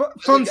 Which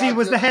Fonzie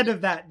was the head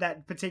of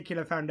that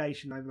particular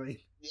foundation, I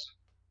believe.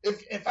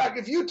 In fact,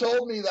 if you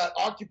told me that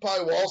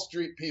Occupy Wall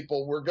Street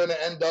people were going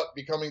to end up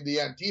becoming the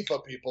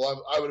Antifa people,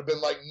 I would have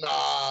been like,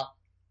 nah.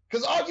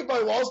 Because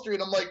Occupy Wall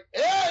Street, I'm like,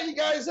 yeah, you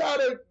guys had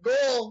a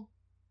goal.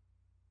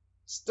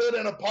 Stood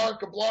in a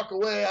park a block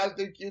away. I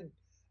think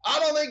I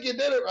don't think you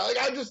did it right.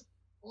 Like,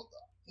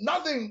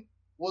 nothing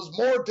was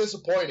more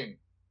disappointing.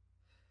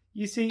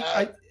 You see,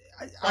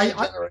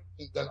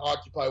 than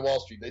Occupy Wall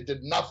Street. They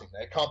did nothing.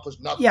 They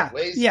accomplished nothing.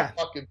 Yeah.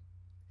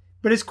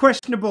 But it's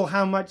questionable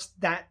how much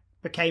that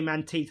became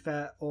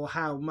Antifa or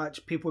how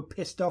much people were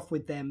pissed off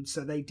with them,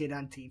 so they did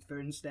Antifa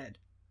instead.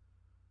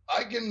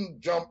 I can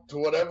jump to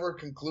whatever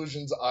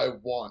conclusions I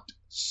want,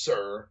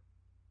 sir.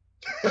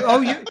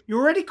 Oh,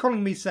 you're already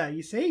calling me sir,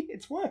 you see?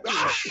 It's working.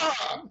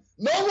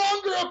 No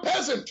longer a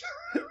peasant.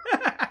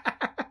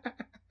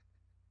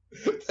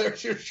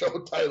 There's your show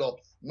title.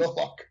 No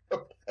longer a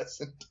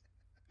peasant.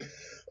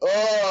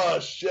 Oh,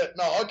 shit.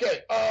 No,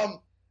 okay.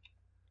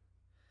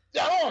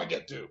 Yeah, I don't want to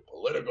get too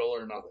political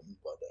or nothing,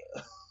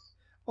 but...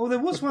 Oh, there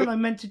was one I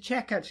meant to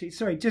check, actually.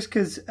 Sorry, just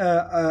because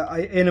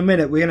in a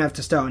minute we're going to have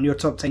to start on your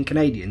top 10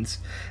 Canadians.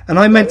 And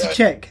I meant to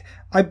check.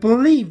 I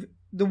believe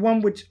the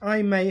one which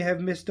I may have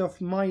missed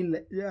off my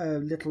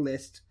little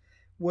list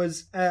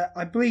was,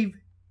 I believe,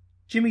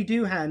 Jimmy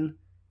Doohan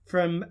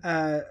from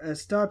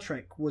Star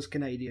Trek was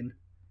Canadian.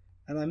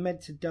 And I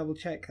meant to double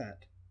check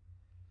that.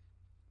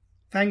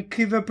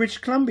 Vancouver, British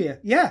Columbia.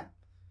 Yeah.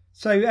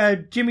 So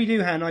Jimmy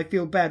Doohan, I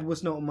feel bad,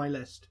 was not on my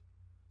list.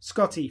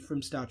 Scotty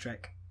from Star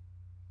Trek.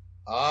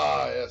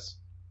 Ah, yes.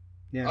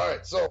 Yeah. All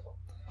right, so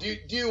do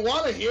you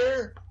want to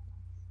hear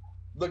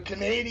the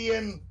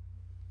Canadian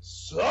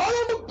son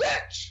of a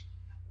bitch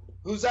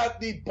who's at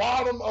the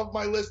bottom of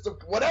my list of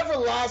whatever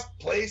last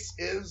place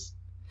is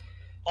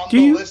on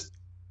list?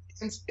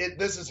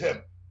 This is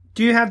him.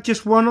 Do you have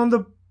just one on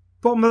the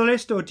bottom of the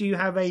list, or do you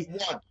have a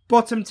one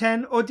bottom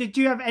 10, or did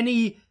you have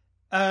any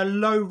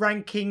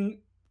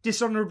low-ranking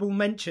dishonorable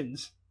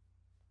mentions?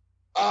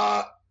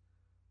 I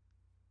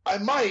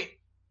might.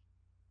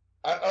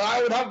 I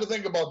would have to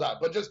think about that.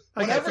 But just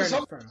whenever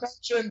someone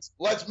mentions,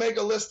 let's make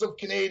a list of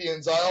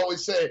Canadians, I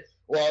always say,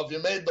 well, if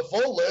you made the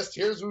full list,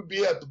 here's who'd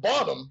be at the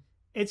bottom.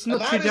 It's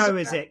not Trudeau,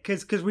 is it?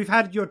 Because we've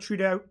had your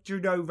Trudeau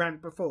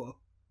rant before.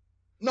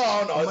 No,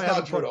 it's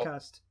not Trudeau.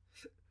 Podcast.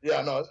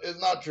 Yeah, no, it's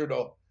not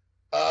Trudeau.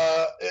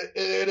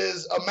 It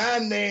is a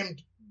man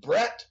named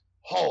Brett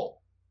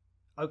Hull.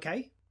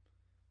 Okay.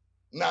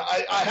 Now,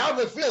 I have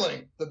a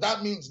feeling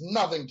that means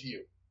nothing to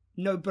you.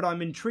 No, but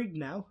I'm intrigued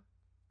now.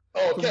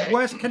 Okay. The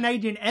worst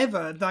Canadian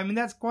ever. I mean,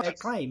 that's quite a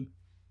claim.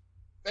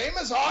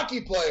 Famous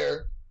hockey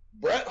player,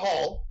 Brett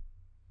Hull,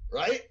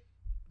 right?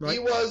 He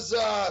was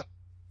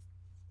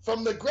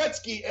from the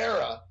Gretzky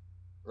era,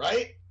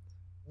 right?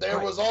 There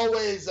was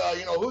always,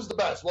 who's the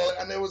best? Well,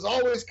 and there was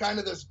always kind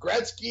of this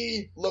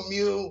Gretzky,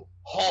 Lemieux,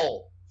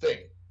 Hull thing,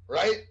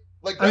 right?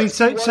 Like, I mean,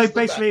 so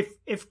basically,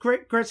 if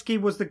Gretzky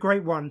was the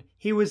great one,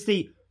 he's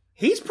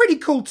pretty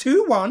cool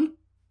too one.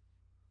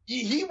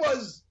 He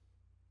was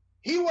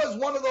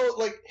one of those,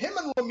 like, him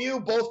and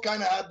Lemieux both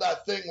kind of had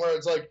that thing where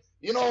it's like,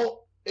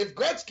 if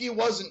Gretzky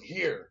wasn't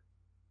here,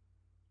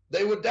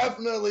 they would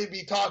definitely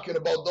be talking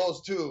about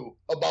those two,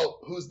 about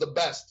who's the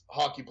best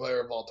hockey player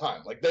of all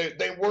time. Like,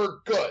 they were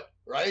good,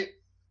 right?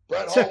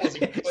 Brett Hull was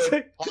a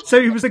good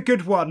so he was a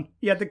good one.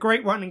 Yeah, the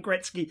great one in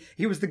Gretzky.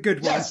 He was the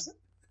good one. Yes,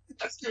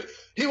 that's good.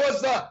 He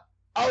was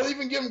I'll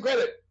even give him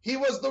credit. He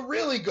was the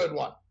really good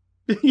one.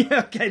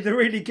 Yeah, okay, the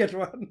really good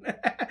one.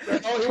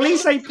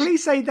 Please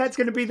say that's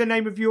going to be the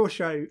name of your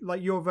show,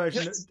 like your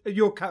version,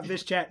 your cut of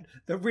this chat.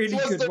 The really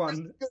good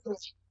one.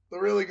 The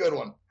really good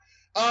one.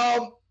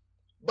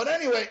 But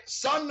anyway,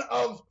 son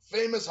of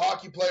famous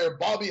hockey player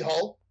Bobby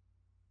Hull,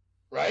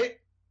 right?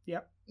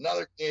 Yep.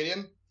 Another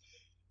Canadian.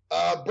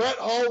 Brett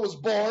Hull was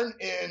born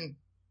in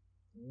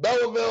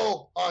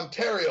Belleville,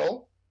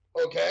 Ontario.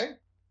 Okay.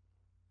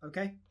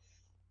 Okay.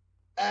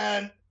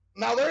 And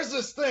now there's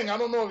this thing, I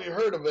don't know if you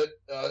heard of it,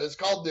 it's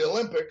called the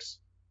Olympics.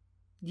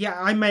 Yeah,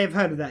 I may have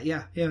heard of that,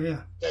 yeah. Okay.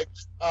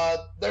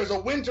 There's a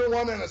winter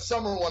one and a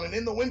summer one, and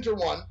in the winter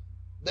one,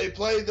 they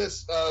play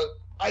this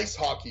ice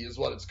hockey is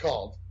what it's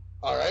called,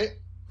 all right?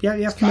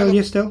 Yeah,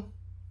 familiar still.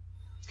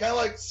 It's kind of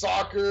like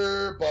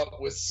soccer, but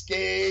with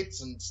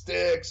skates and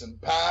sticks and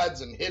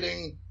pads and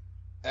hitting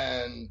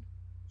and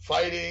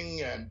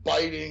fighting and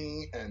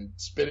biting and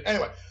spitting.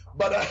 Anyway,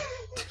 but...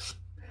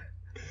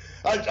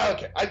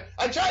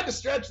 I tried to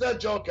stretch that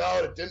joke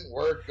out. It didn't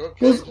work.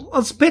 Okay.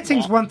 Well,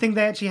 spitting's one thing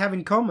they actually have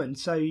in common,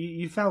 so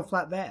you fell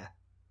flat there.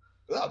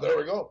 Oh, there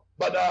we go.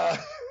 But,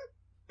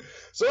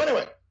 so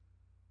anyway,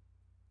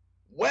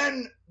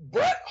 when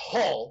Brett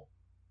Hull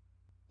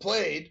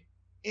played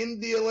in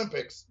the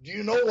Olympics, do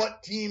you know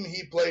what team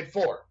he played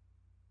for?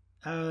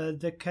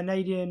 The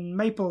Canadian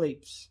Maple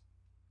Leafs.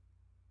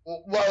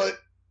 Well,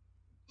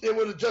 it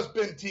would have just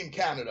been Team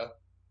Canada.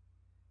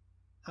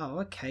 Oh,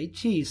 okay.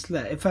 Jeez,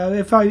 look,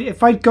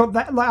 if I got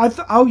that, like,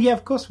 yeah,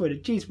 of course would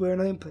have. Jeez, we're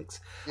in Olympics.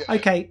 Yeah.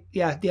 Okay,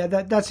 yeah,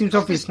 that seems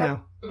obvious now.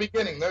 At the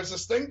beginning, there's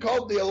this thing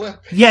called the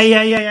Olympics. Yeah.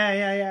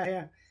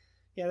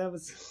 Yeah, that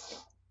was.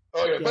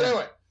 Okay, yeah. But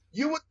anyway,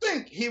 you would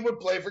think he would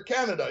play for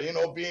Canada.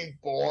 Being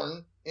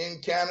born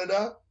in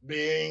Canada,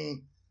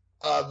 being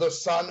the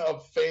son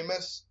of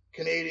famous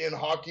Canadian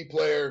hockey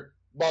player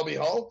Bobby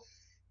Hull,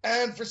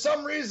 and for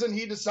some reason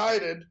he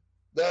decided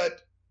that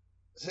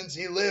since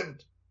he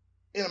lived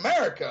in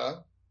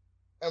America,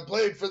 and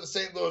played for the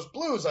St. Louis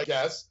Blues, I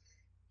guess.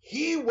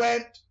 He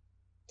went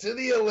to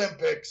the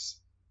Olympics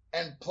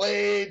and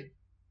played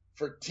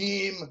for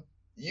Team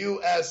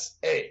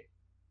USA.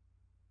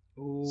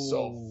 Ooh.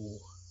 So,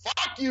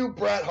 fuck you,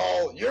 Brett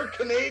Hull. Your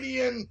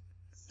Canadian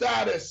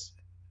status.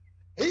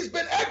 He's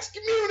been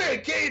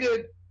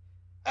excommunicated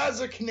as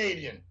a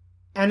Canadian.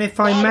 And if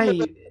I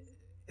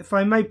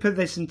may put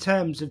this in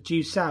terms of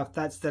Due South,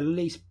 that's the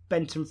least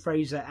Benton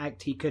Fraser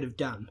act he could have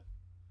done.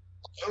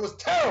 It was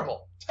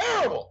terrible.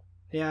 Terrible.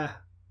 Yeah.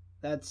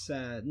 That's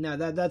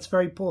that's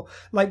very poor.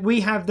 Like, we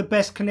have the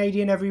best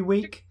Canadian every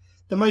week.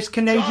 The most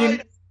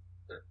Canadian.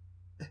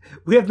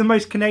 We have the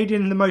most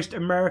Canadian and the most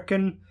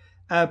American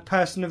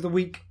person of the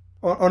week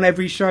on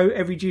every show,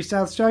 every Due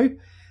South show.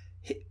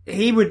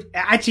 He would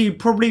actually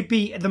probably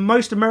be the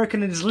most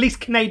American and his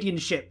least Canadian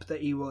ship that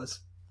he was.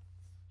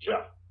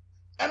 Yeah.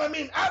 And I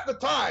mean, at the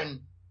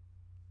time,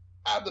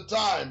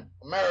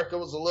 America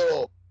was a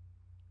little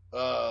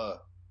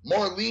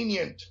more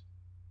lenient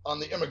on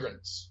the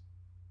immigrants.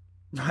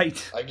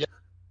 Right. I guess.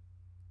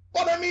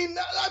 But I mean,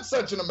 that's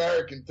such an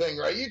American thing,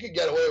 right? You can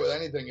get away with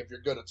anything if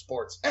you're good at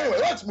sports. Anyway,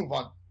 let's move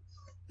on.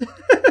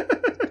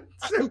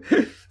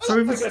 So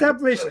we've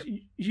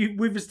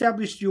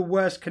established your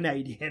worst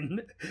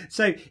Canadian.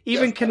 So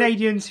even Yes,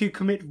 Canadians who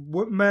commit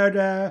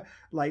murder,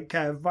 like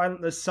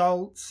violent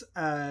assaults,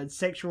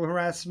 sexual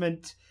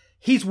harassment,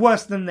 he's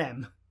worse than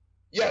them.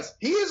 Yes,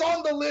 he is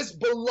on the list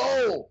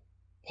below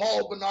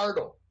Paul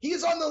Bernardo.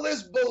 He's on the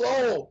list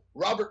below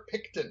Robert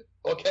Picton.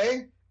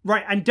 Okay.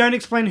 Right, and don't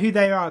explain who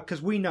they are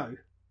because we know.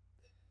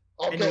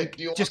 Okay. Anyway,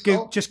 Do you just want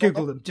to know? just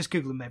Google them. Just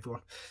Google them,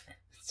 everyone.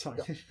 It's fine.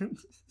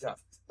 Yeah.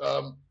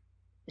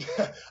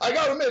 I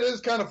gotta admit, it is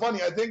kind of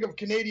funny. I think of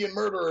Canadian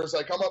murderers,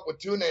 I come up with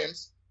two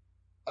names.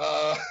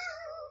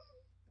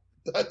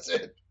 That's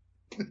it.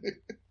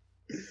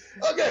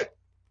 Okay.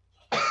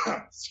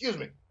 Excuse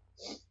me.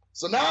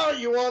 So now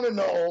you want to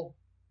know,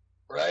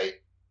 right?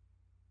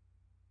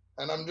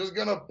 And I'm just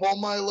gonna pull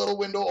my little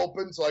window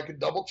open so I can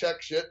double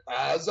check shit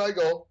as I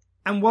go.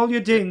 And while you're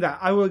doing that,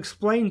 I will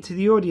explain to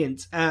the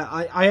audience.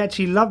 I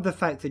actually love the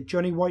fact that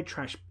Johnny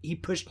Whitetrash, he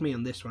pushed me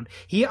on this one.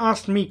 He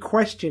asked me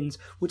questions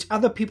which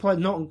other people had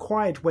not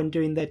inquired when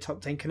doing their top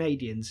 10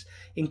 Canadians,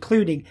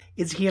 including,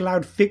 is he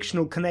allowed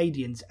fictional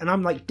Canadians? And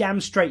I'm like,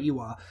 damn straight you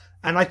are.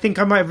 And I think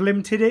I might have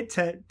limited it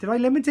to... Did I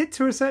limit it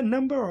to a certain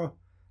number? Or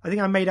I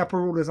think I made up a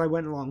rule as I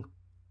went along.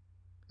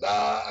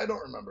 I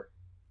don't remember.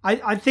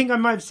 I think I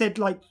might have said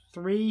like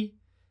three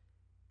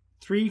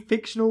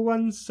fictional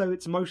ones, so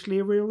it's mostly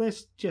a real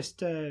list, just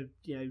to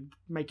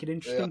make it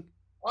interesting.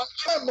 Yeah.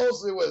 I'm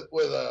mostly with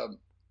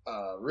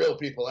real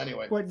people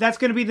anyway. Well, that's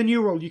going to be the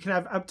new rule. You can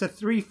have up to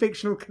 3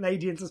 fictional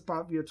Canadians as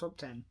part of your top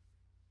 10.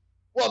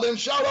 Well, then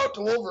shout out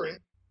to Wolverine.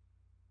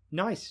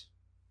 Nice.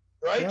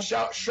 Right?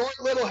 Yeah. Short,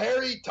 little,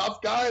 hairy,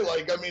 tough guy.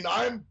 Like, I mean,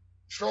 I'm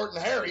short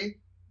and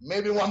hairy.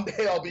 Maybe one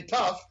day I'll be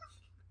tough.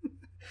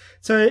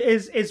 So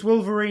is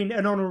Wolverine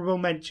an honorable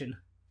mention?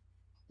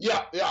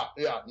 Yeah.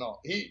 No,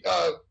 he.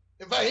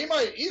 In fact,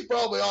 he's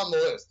probably on the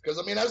list because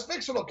I mean, as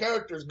fictional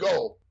characters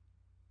go,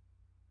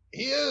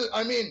 he is.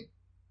 I mean,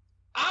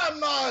 I don't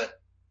know.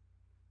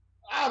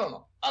 I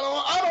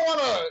don't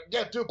want to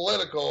get too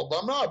political, but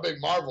I'm not a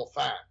big Marvel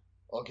fan.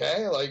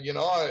 Okay, like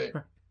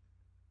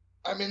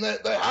I mean, they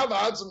have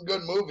had some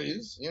good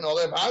movies.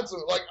 They've had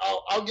some. Like,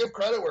 I'll give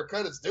credit where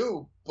credit's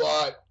due,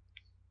 but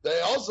they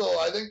also,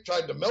 I think,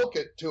 tried to milk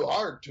it too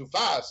hard, too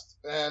fast,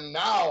 and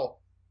now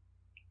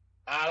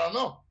I don't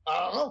know.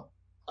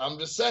 I'm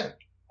just saying.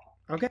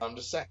 Okay. I'm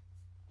just saying.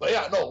 But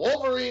yeah, no,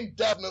 Wolverine,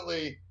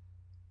 definitely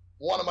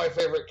one of my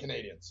favorite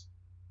Canadians.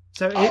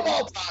 So of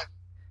all time.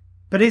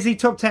 But is he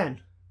top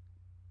 10?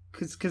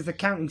 Because the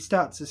counting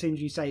starts as soon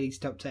as you say he's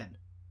top 10.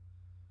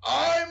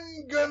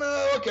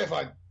 Okay,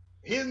 fine.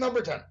 He's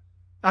number 10.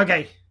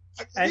 Okay.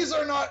 These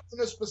are not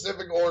in a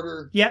specific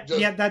order.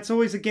 Yeah, that's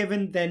always a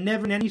given. They're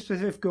never in any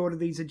specific order.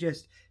 These are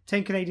just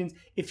 10 Canadians.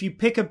 If you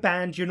pick a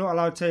band, you're not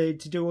allowed to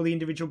do all the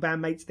individual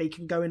bandmates. They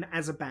can go in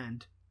as a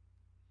band.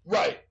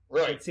 Right.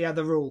 It's the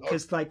other rule,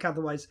 because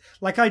otherwise,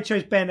 I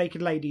chose Bare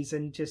Naked Ladies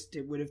and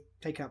it would have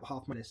taken up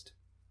half my list.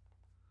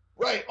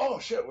 Right. Oh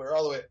shit, we're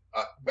all the way.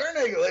 Bare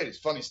Naked Ladies.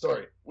 Funny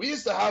story. We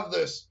used to have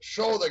this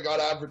show that got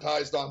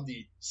advertised on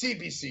the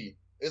CBC.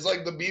 It's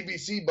like the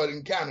BBC, but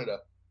in Canada.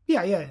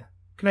 Yeah.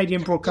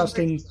 Canadian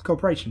Broadcasting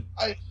Corporation.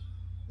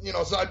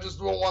 So I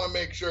just want to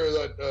make sure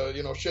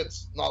that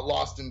shit's not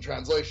lost in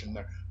translation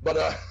there.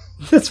 But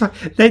that's fine.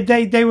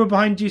 They were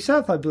behind Due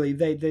South, I believe.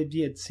 They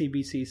did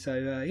CBC.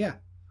 So yeah.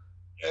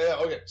 Yeah,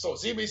 okay. So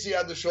CBC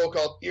had the show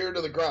called Ear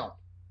to the Ground.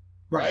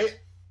 Right?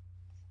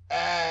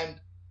 And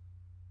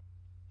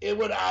it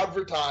would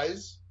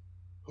advertise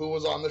who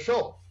was on the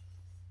show.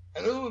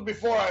 And this was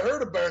before I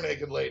heard of Bare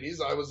Naked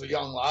Ladies. I was a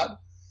young lad.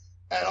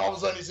 And all of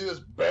a sudden you see this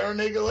Bare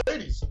Naked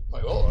Ladies. I'm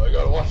like, oh, I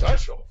got to watch that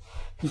show.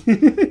 Or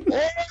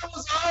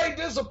was I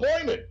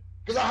disappointed?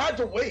 Because I had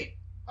to wait.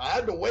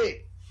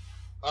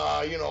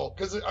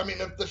 Because, I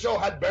mean, if the show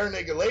had Bare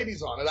Naked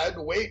Ladies on it, I had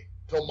to wait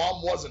till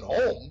Mom wasn't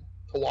home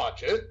to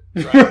watch it,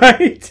 right?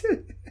 Right.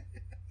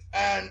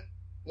 And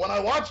when I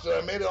watched it,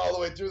 I made it all the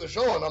way through the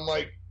show, and I'm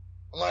like,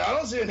 I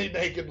don't see any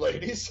naked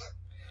ladies.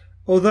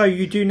 Although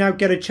you do now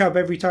get a chub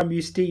every time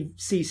you see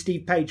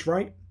Steve Page,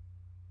 right?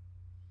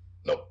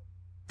 Nope.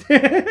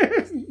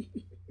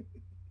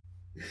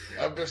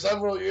 After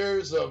several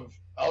years of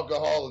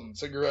alcohol and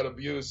cigarette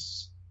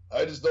abuse,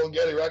 I just don't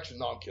get erection.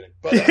 No, I'm kidding.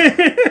 But,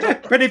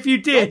 but if you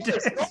did,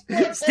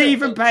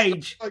 Stephen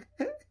Page.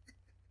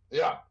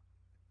 Yeah.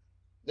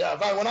 Yeah, in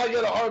fact, when I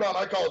get a hard-on,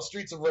 I call it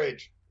Streets of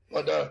Rage.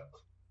 But,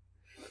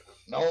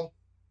 no?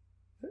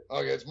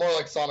 Okay, it's more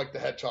like Sonic the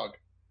Hedgehog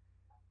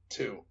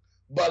 2.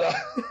 But,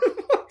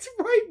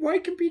 Why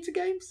computer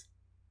games?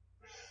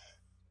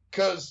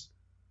 Because,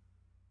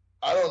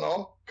 I don't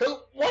know. Because,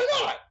 why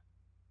not?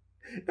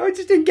 No, I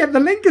just didn't get the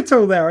link at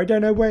all there. I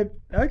don't know where.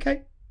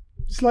 Okay.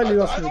 Slightly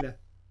lost me there.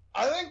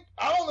 I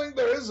don't think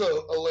there is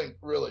a link,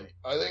 really.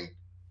 I think,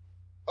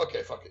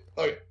 okay, fuck it.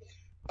 Okay.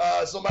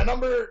 So my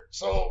number,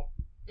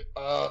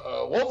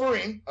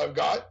 Wolverine, I've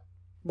got.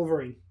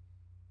 Wolverine.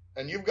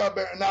 And you've got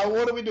Bare. Now,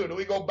 what do we do? Do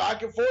we go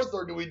back and forth,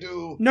 or do we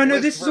do? No,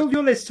 this is all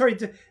your list. Sorry,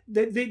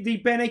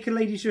 the Bare Naked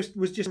Ladies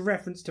was just a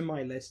reference to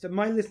my list. And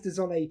my list is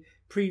on a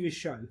previous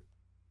show.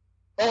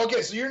 Oh,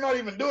 okay. So you're not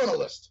even doing a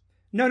list.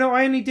 No.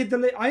 I only did the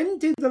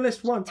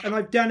list once, and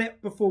I've done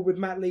it before with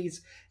Matt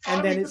Lee's,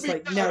 and then it's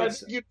like no.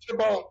 You did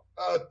about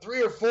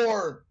 3 or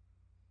 4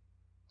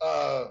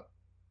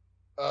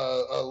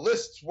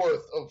 lists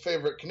worth of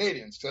favorite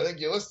Canadians, because I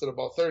think you listed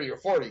about 30 or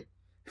 40.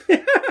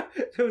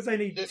 There was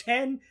only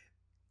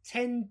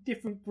 10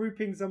 different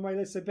groupings on my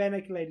list. So Bare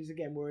Naked Ladies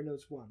again were in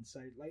those one. So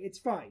like it's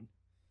fine.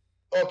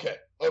 Okay.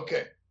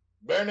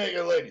 Bare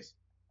Naked Ladies.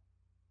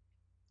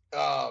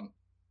 Are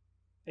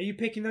you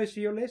picking those for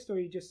your list, or are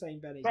you just saying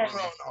Bare Naked?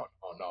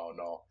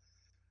 No.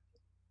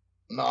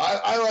 No,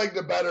 I liked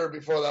it better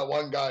before that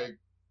one guy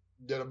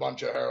did a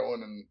bunch of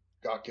heroin and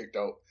got kicked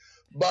out.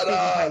 But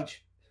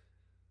Page.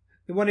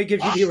 The one who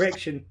gives you the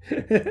erection.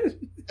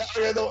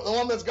 Yeah, the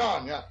one that's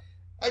gone. Yeah,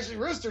 actually,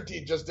 Rooster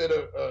Teeth just did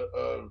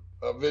a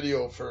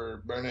video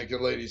for Bare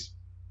Naked Ladies.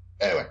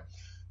 Anyway,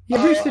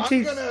 yeah, Rooster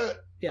Teeth.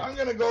 I'm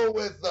gonna go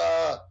with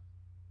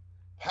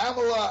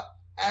Pamela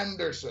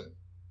Anderson.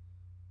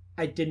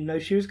 I didn't know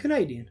she was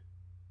Canadian.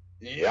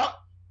 Yeah.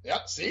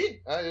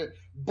 See,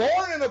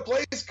 born in a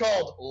place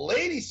called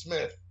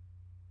Ladysmith.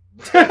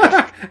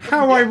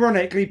 How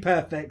ironically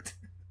perfect.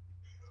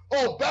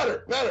 Oh,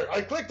 better.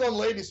 I clicked on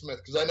Ladysmith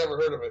because I never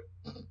heard of it.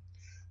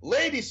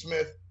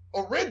 Ladysmith,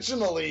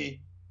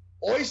 originally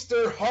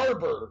Oyster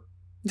Harbor.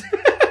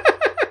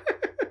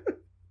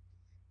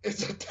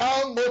 It's a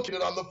town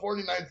located on the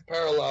 49th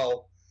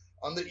parallel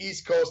on the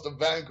east coast of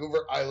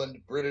Vancouver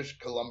Island, British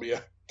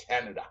Columbia,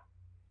 Canada.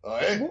 All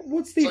right.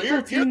 What's the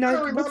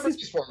 49th? What's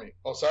this for me?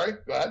 Oh, sorry.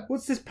 Go ahead.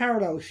 What's this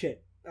parallel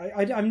shit?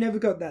 I've never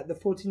got that. The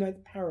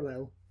 49th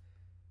parallel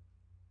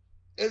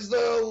is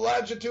the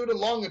latitude and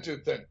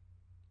longitude thing.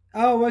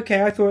 Oh,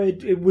 okay. I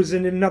thought it was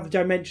in another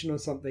dimension or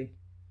something.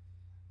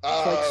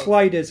 It's like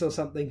sliders or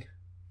something.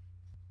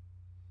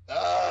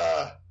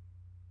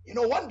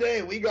 One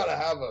day we gotta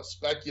have a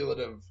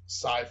speculative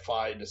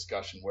sci-fi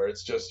discussion where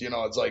it's just,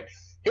 it's like,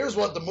 here's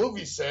what the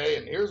movies say,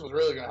 and here's what's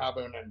really going to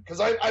happen. And because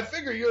I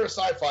figure you're a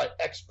sci-fi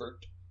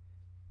expert.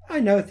 I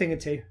know a thing or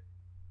two.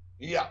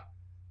 Yeah.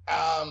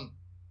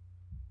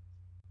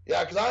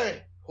 Because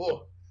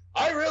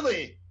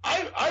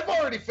I've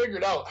already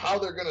figured out how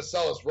they're going to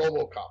sell us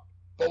RoboCop,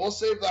 but we'll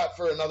save that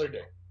for another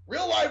day.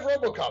 Real live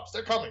RoboCops,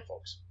 they're coming,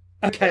 folks.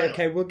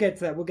 Okay, we'll get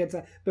to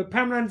that. But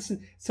Pamela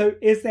Anderson, so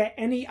is there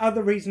any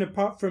other reason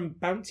apart from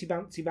bouncy?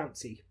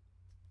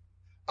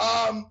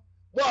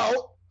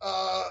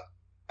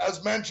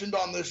 As mentioned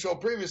on this show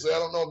previously, I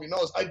don't know if you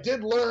know this, I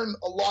did learn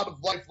a lot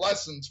of life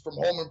lessons from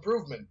Home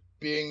Improvement,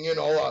 being,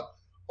 a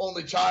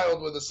only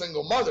child with a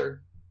single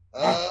mother.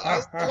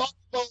 I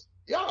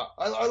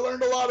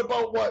learned a lot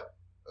about what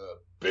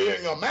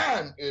being a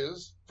man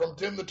is from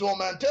Tim the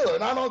Toolman Taylor.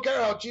 And I don't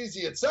care how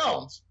cheesy it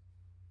sounds.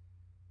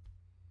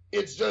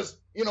 It's just,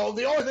 the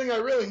only thing I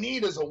really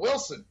need is a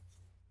Wilson.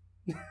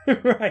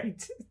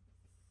 Right.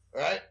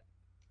 Right?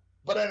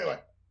 But anyway,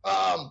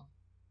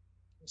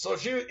 so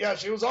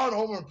she was on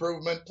Home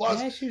Improvement.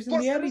 Plus, yeah, she was in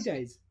the early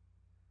days.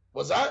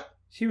 Was that?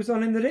 She was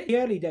on in the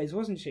early days,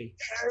 wasn't she?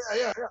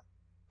 Yeah.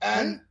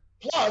 And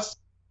plus,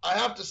 I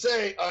have to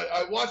say,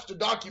 I watched a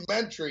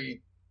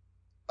documentary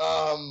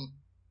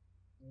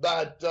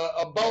that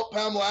about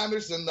Pamela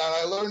Anderson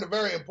that I learned a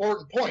very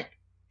important point.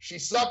 She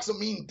sucks a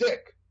mean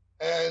dick,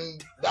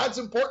 and that's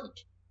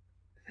important.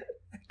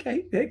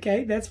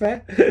 Okay, that's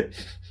fair.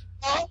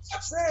 I'm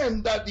not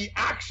saying that the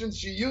actions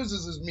she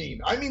uses is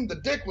mean. I mean, the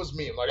dick was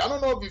mean. Like, I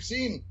don't know if you've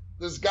seen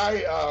this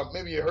guy.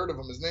 Maybe you heard of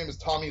him. His name is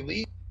Tommy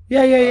Lee.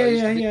 Yeah.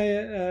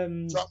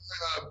 From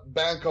a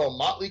band called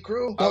Motley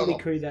Crue. Motley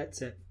Crue,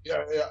 that's it.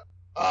 Yeah.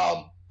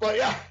 But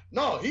yeah,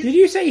 no. Did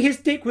you say his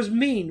dick was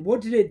mean?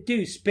 What did it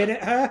do? Spit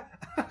at her?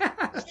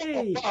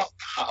 Hey.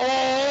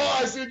 Oh,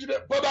 I see what you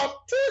did. But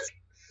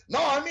no,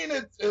 I mean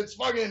it's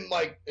fucking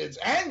like it's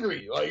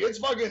angry. Like it's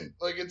fucking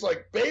like it's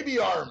like baby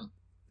arm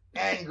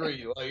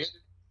angry. Like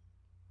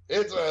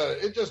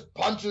it just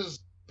punches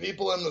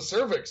people in the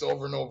cervix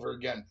over and over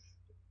again.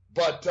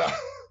 But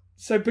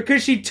so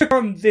because she took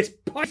on this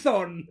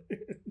python.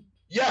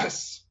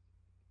 Yes.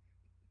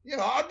 You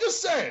know, I'm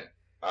just saying.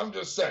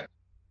 Okay.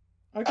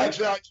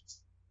 Actually,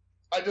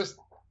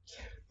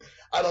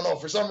 I don't know.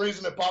 For some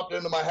reason, it popped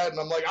into my head, and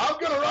I'm like, I'm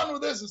going to run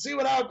with this and see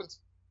what happens.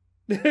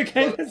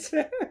 Okay, that's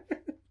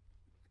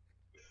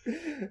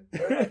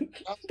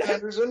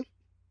Anderson.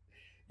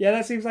 Yeah,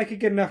 that seems like a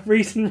good enough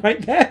reason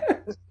right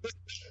there.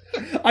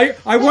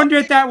 I wonder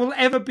if that will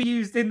ever be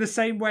used in the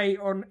same way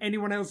on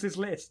anyone else's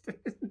list.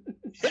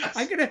 Yes.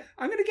 I'm gonna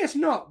guess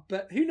not,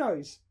 but who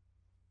knows?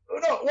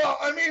 No, well,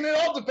 I mean, it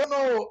all depends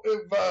on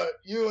if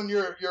you and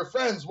your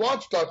friends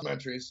watch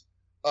documentaries,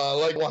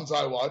 like ones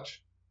I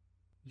watch.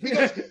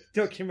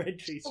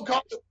 Documentaries. People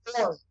call it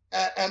porn,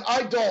 and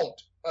I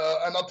don't.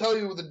 And I'll tell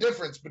you the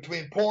difference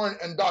between porn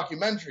and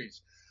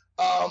documentaries.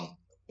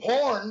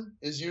 Porn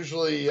is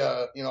usually,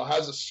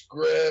 has a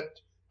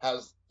script,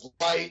 has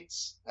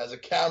lights, has a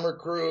camera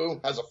crew,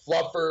 has a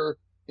fluffer.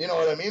 You know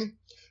what I mean?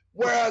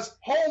 Whereas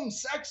home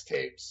sex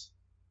tapes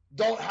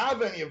don't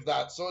have any of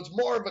that, so it's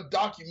more of a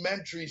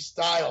documentary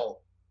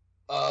style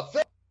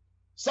film.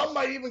 Some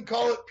might even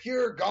call it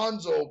pure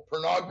gonzo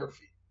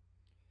pornography.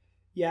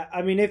 Yeah,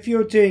 I mean, if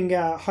you're doing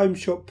home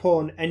shot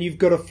porn and you've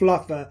got a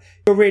fluffer,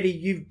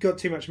 you've got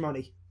too much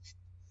money.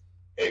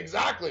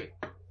 Exactly.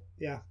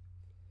 Yeah.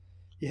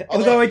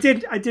 Although I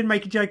did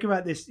make a joke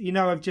about this. You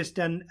know, I've just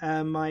done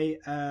my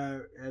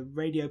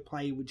radio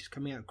play, which is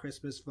coming out at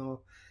Christmas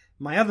for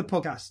my other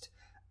podcast.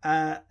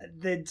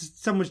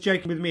 Someone's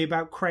joking with me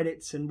about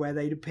credits and where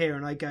they'd appear,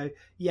 and I go,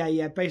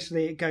 yeah.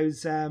 Basically, it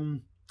goes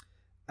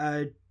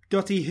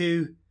Dottie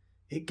Who.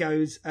 It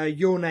goes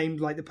your name,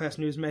 like the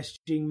person who's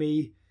messaging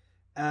me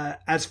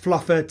as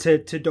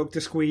Fluffer to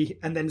Dr. Squee,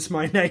 and then it's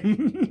my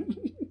name.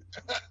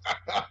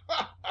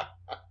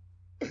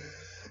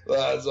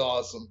 That's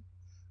awesome.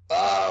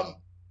 I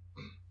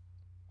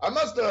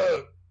must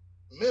have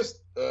missed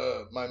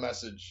my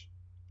message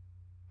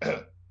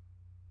to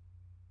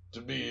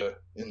be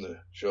in the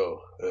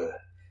show.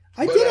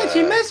 I did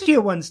actually message you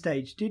at one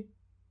stage. Did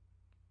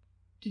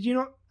you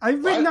not?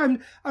 I've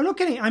written. I'm not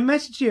kidding. I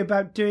messaged you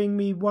about doing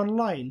me one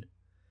line.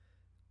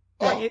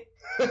 Oh.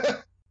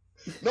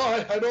 No,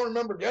 I don't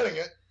remember getting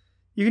it.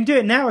 You can do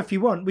it now if you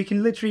want. We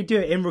can literally do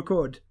it in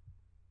record.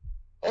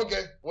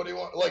 Okay. What do you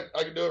want? Like,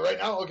 I can do it right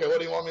now? Okay, what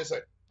do you want me to say?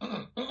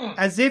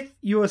 As if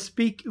you're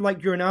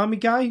like you're an army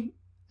guy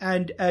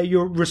and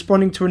you're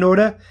responding to an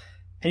order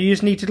and you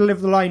just need to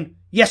deliver the line,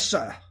 "Yes,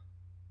 sir."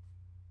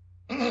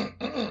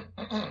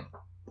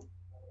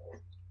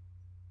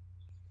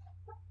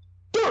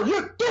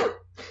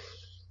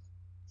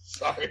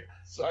 Sorry.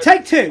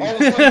 Take two. All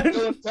of a sudden,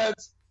 Bill and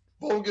Ted's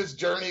bogus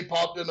journey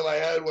popped into my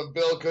head when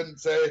Bill couldn't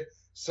say,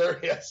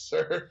 "Sir, yes,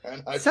 sir."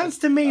 And sounds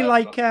to me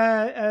like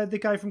the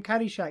guy from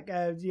Caddyshack,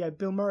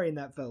 Bill Murray in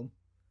that film.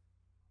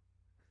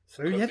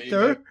 Sir, yes,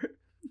 sir.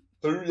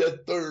 Sir, yes,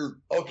 sir.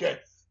 Okay.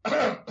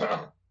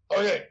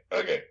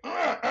 Okay.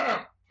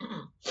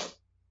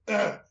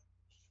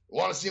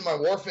 Want to see my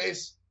war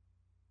face?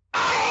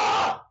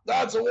 Ah!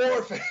 That's a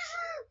war face.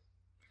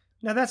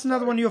 Now, that's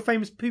another one of your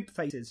famous poop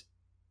faces.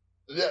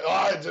 Yeah,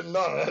 I didn't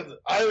know.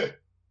 I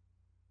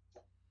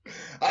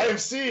have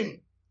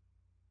seen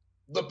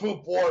the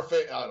poop war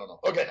face. I don't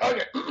know. Okay.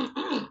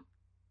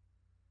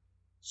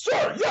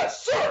 Sir,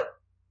 yes, sir.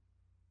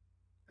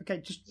 Okay,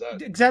 just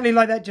exactly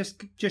like that.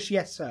 Just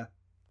yes, sir.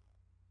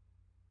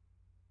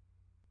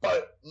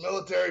 But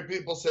military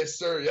people say,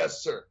 "Sir,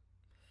 yes, sir."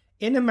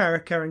 In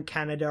America and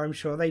Canada, I'm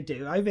sure they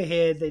do. Over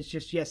here, there's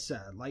just yes,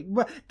 sir. Like,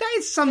 well, that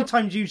is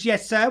sometimes used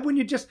yes, sir when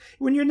you're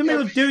in the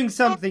middle of doing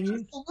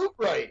something.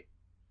 Right.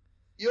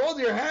 You hold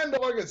your hand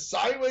up fucking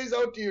sideways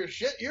out to your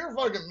shit. Your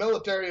fucking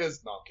military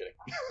is... No, I'm kidding.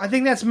 I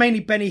think that's mainly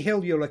Benny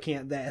Hill you're looking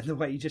at there, the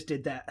way you just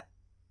did that.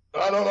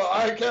 I don't know.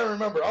 I can't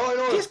remember. All I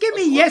know just give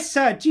me yes,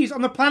 sir. Jeez,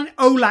 on the planet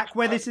Olak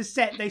where this is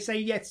set, they say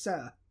yes,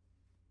 sir.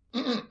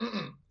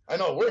 I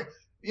know.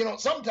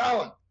 Some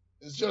talent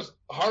is just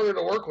harder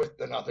to work with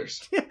than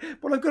others.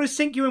 Well, I've got to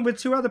sync you in with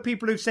two other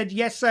people who've said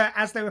yes, sir,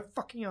 as they were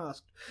fucking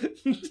asked.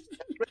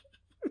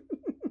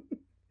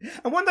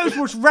 And one of those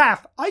was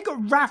Raph. I got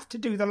Raph to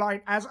do the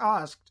line as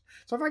asked.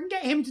 So if I can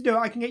get him to do it,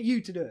 I can get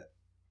you to do it.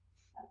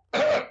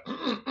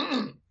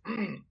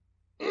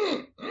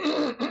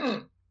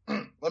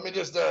 Let me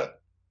just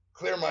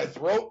clear my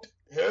throat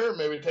here.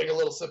 Maybe take a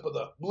little sip of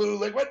the blue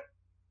liquid.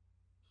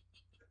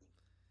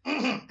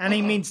 And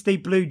he means the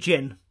blue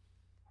gin.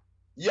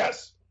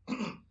 Yes.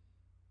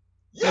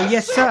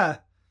 Yes, sir.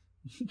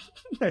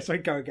 No, sorry,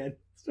 go again.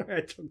 Sorry,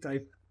 I took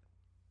time.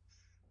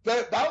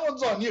 That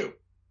one's on you.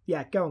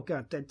 Yeah, go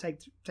on.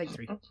 Take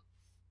three.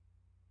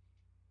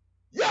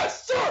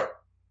 Yes, sir.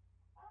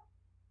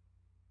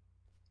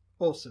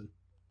 Awesome.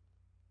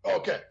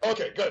 Okay,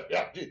 good.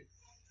 Yeah. Gee.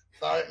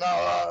 All right,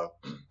 now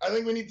I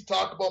think we need to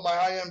talk about my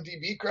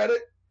IMDb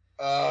credit.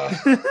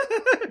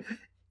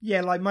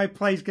 Yeah, like my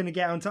play's going to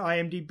get onto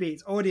IMDb.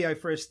 It's audio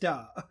for a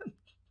start.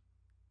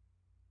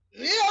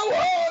 Yeah,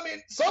 well, I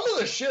mean, some of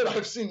the shit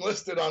I've seen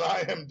listed on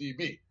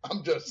IMDb.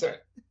 I'm just saying.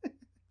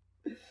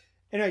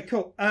 Anyway,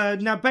 cool.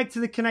 Now back to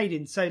the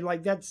Canadians. So,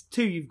 like, that's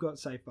 2 you've got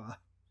so far.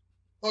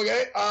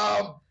 Okay.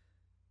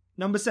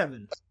 Number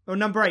 7 or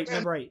number 8.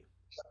 Number 8.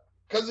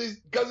 Because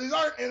these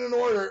aren't in an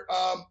order.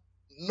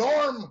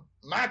 Norm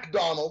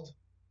Macdonald.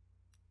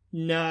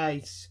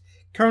 Nice.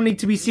 Currently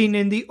to be seen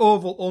in the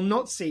Orville, or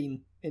not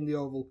seen in the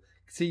Orville,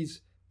 because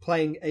he's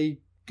playing a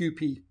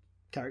goopy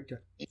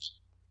character.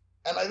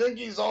 And I think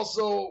he's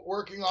also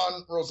working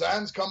on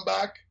Roseanne's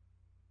comeback.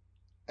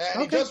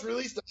 And he just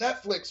released a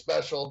Netflix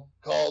special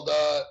called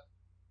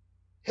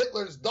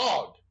Hitler's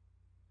Dog.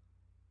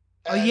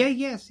 And,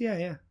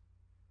 yeah.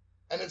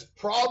 And it's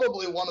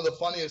probably one of the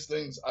funniest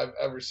things I've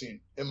ever seen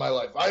in my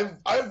life.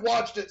 I've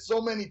watched it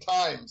so many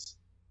times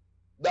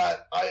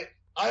that I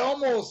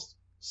almost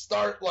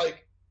start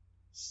like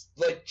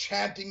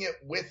chanting it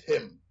with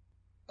him.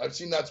 I've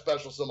seen that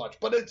special so much.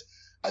 But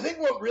I think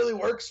what really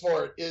works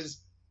for it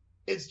is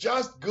it's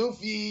just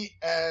goofy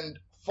and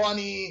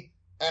funny,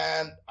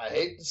 and I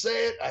hate to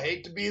say it, I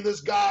hate to be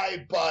this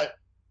guy, but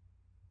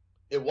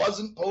it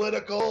wasn't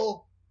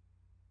political.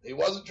 He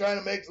wasn't trying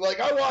to make, like,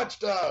 I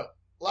watched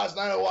last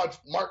night I watched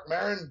Mark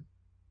Maron,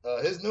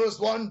 his newest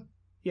one.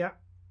 Yeah.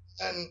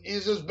 And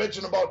he's just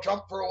bitching about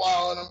Trump for a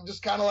while, and I'm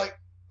just kind of like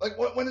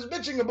when he's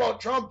bitching about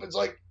Trump, it's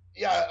like,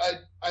 yeah,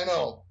 I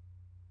know.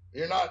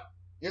 You're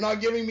not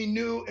giving me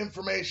new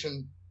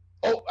information.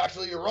 Oh,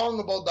 actually, you're wrong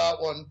about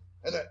that one.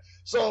 And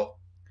so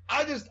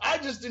I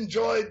just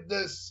enjoyed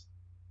this,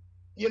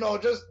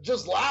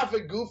 just laugh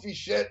at goofy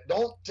shit.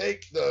 Don't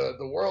take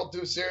the world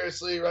too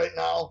seriously right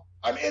now.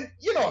 I mean,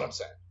 you know what I'm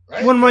saying,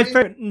 right? One of my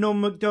favorite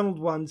Norm Macdonald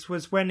ones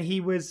was when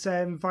he was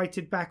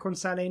invited back on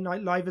Saturday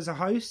Night Live as a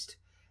host,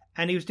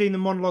 and he was doing the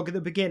monologue at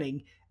the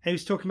beginning, and he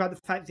was talking about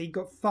the fact that he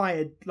got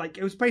fired. Like,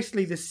 it was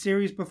basically the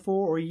series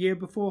before or a year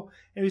before,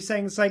 and he was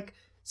saying, it's like,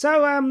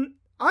 so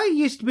I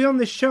used to be on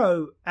the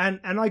show, and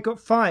I got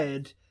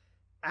fired,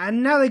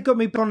 and now they got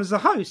me on as a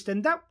host,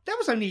 and that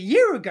was only a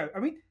year ago. I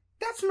mean,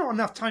 that's not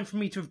enough time for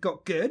me to have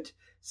got good.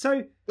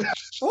 So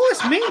all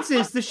this means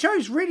is the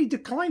show's really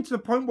declined to the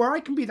point where I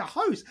can be the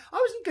host.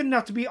 I wasn't good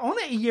enough to be on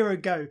it a year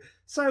ago.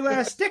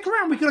 So stick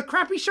around. We've got a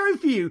crappy show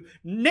for you.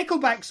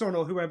 Nickelback's on,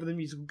 or whoever the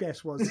musical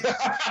guest was.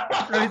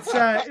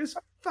 It was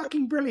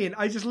fucking brilliant.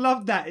 I just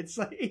loved that. It's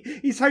like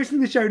he's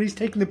hosting the show and he's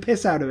taking the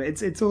piss out of it.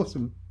 It's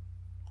awesome.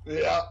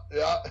 Yeah.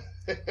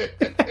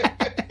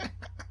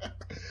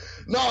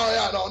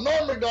 No.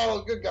 Norm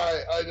Macdonald, good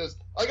guy.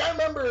 I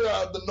remember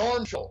the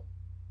Norm Show.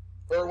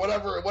 Or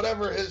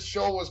whatever his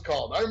show was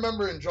called. I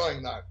remember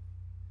enjoying that.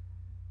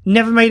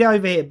 Never made it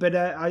over here, but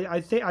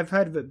I think I've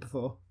heard of it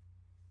before.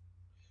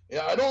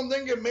 Yeah, I don't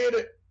think it made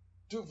it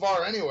too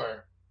far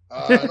anywhere.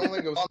 I don't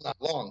think it was on that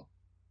long.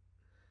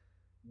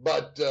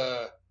 But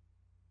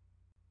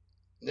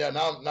yeah,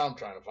 now I'm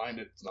trying to find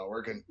it. It's not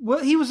working. Well,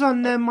 he was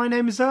on My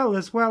Name Is Earl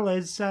as well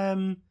as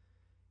oh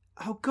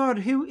God,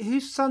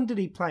 whose son did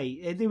he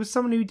play? There was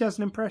someone who does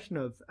an impression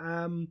of.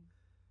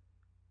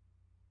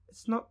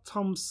 It's not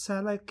Tom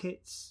Selleck,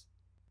 it's...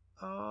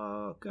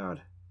 Oh,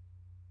 God.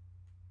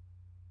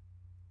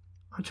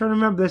 I'm trying to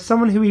remember. There's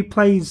someone who he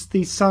plays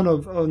the son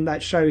of on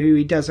that show who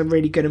he does a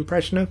really good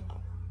impression of.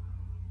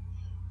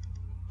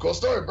 Cool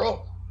story,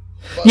 bro.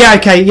 But... Yeah,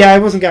 okay. Yeah, I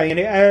wasn't going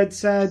anywhere.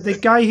 It's the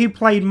guy who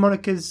played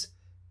Monica's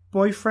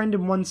boyfriend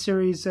in one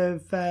series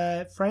of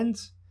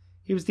Friends.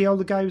 He was the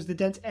older guy who was the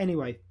dentist.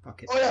 Anyway,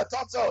 fuck it. Oh, yeah,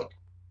 Tom Selleck.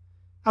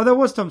 Oh, that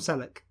was Tom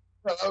Selleck.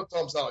 Yeah, that was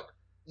Tom Selleck.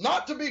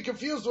 Not to be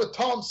confused with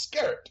Tom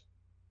Skerritt.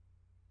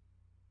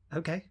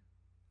 Okay.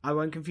 I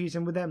won't confuse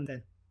him with them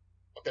then.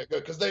 Okay,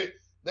 good. Because they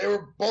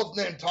were both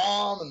named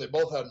Tom, and they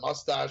both had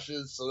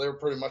mustaches, so they were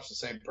pretty much the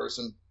same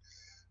person.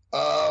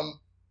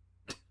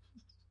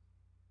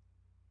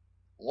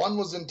 One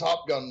was in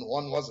Top Gun,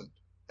 one wasn't.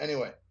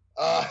 Anyway.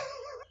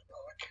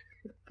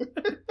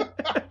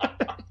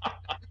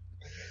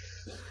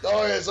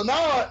 Okay, so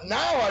now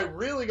I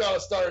really got to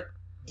start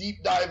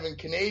deep diving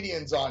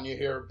Canadians on you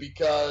here,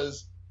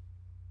 because...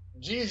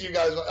 Geez, you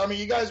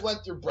guys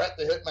went through Bret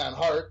the Hitman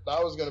Hart.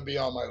 That was going to be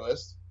on my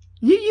list.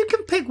 You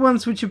can pick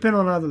ones which have been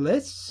on other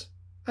lists.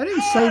 I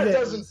didn't say that. It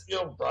doesn't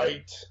feel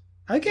right.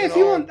 Okay, if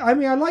you want. I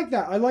mean, I like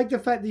that. I like the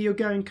fact that you're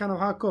going kind of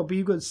hardcore, but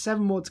you've got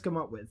 7 more to come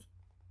up with.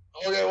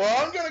 Okay,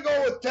 well, I'm going to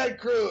go with Ted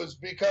Cruz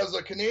because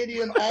a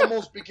Canadian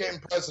almost became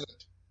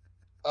president.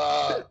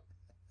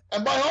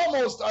 And by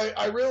almost,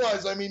 I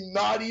realize, I mean,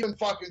 not even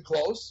fucking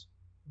close.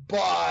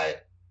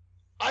 But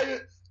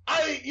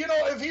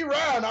if he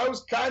ran, I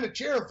was kind of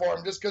cheering for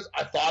him just because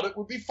I thought it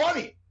would be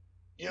funny.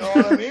 You know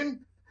what I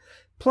mean?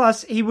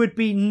 Plus, he would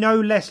be no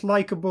less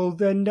likable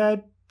than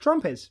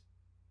Trump is.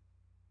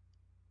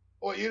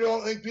 Well, you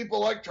don't think people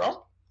like Trump?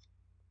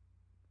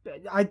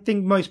 I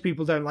think most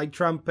people don't like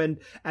Trump, and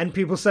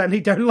people certainly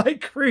don't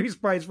like Cruz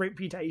by his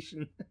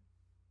reputation.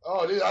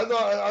 Oh, dude, I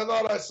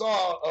thought I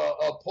saw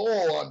a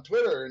poll on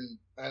Twitter,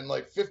 and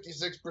like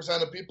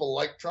 56% of people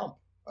like Trump.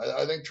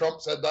 I think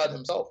Trump said that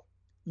himself.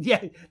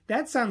 Yeah,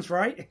 that sounds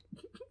right.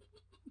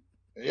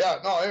 Yeah,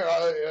 no, here,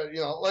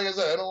 like I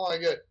said, I don't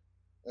want to get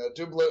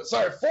too blue.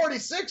 Sorry,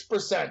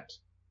 46%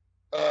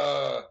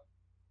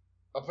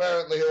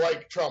 apparently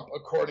like Trump,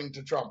 according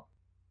to Trump.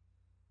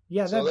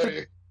 Yeah, so there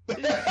you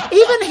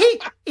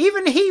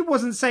even he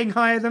wasn't saying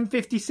higher than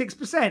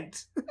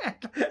 56%.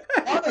 Honestly,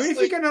 I mean, if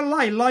you're gonna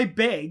lie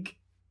big.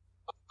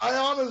 I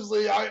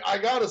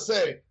gotta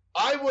say,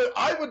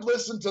 I would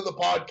listen to the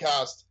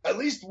podcast at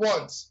least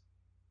once,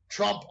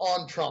 Trump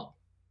on Trump.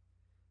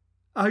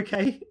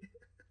 Okay.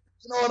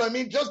 You know what I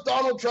mean? Just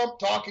Donald Trump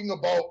talking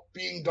about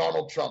being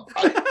Donald Trump.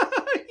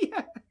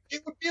 Yeah.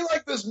 It would be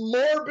like this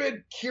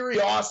morbid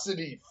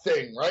curiosity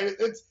thing, right?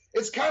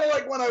 It's kind of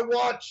like when I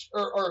watch,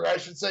 or I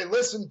should say,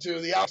 listen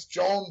to the Alex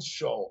Jones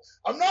show.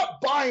 I'm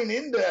not buying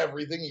into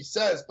everything he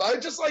says, but I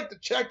just like to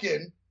check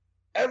in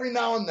every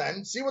now and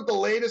then, see what the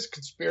latest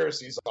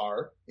conspiracies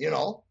are. You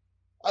know,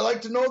 I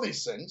like to know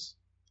these things.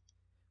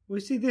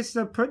 Well, see, this is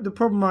the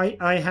problem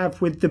I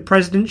have with the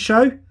President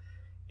show.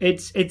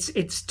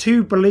 It's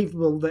too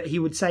believable that he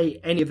would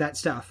say any of that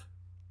stuff.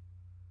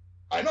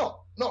 I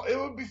know. No, it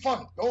would be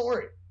fun. Don't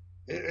worry.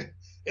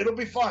 It'll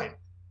be fine.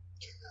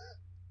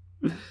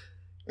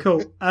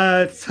 Cool.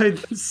 So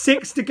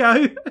 6 to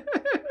go.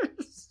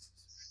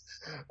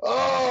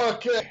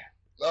 Okay.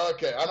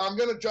 And I'm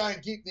going to try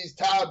and keep these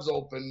tabs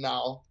open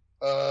now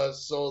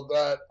so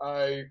that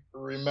I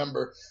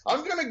remember.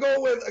 I'm going to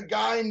go with a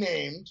guy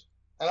named,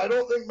 and I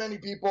don't think many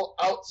people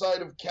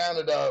outside of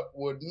Canada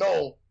would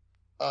know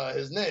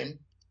his name.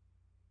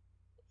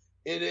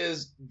 It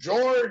is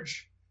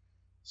George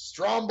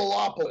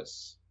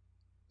Stroumboulopoulos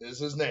is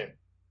his name.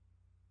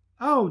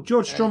 Oh,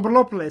 George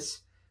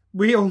Stroumboulopoulos.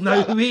 We all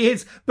know who he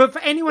is. But for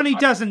anyone who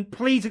doesn't,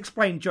 please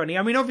explain, Johnny.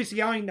 I mean,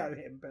 obviously I know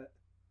him, but...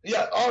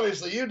 Yeah,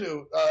 obviously you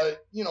do.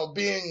 You know,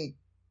 being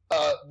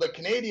the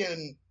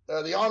Canadian,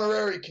 the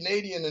honorary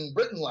Canadian in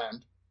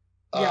Britainland.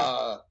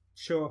 Yeah,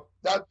 sure.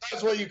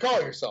 That's what you call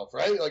yourself,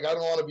 right? Like, I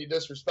don't want to be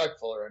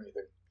disrespectful or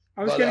anything.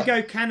 I was going to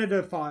go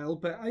Canada file,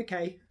 but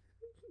okay.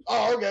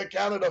 Oh, okay,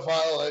 Canada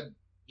file.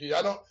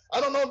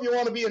 I don't know if you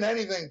want to be in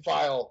anything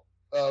file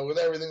with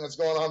everything that's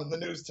going on in the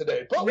news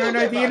today. But no,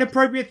 the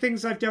inappropriate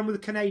things I've done with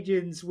the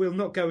Canadians we'll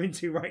not go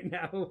into right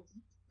now.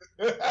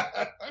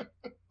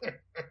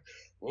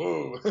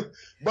 Ooh.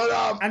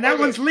 But and that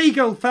one's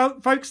legal,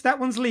 folks. That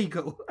one's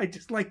legal. I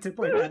just like to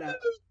point that out.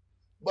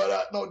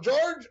 But no,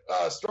 George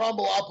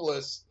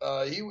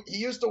Stroumboulopoulos, he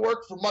used to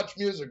work for Much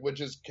Music,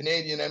 which is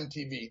Canadian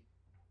MTV,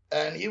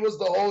 and he was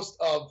the host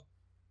of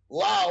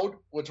Loud,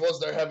 which was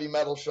their heavy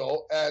metal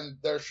show, and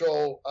their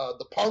show,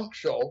 The Punk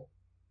Show,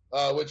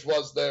 which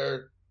was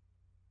their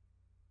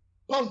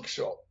punk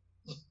show.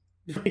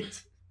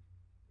 Right.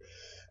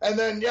 And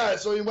then, yeah,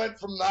 so he went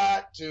from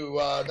that to...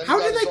 How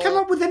did they come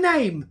up with the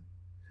name?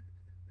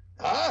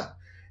 Huh?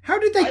 How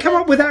did they come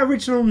up with that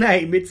original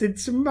name?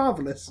 It's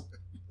marvellous.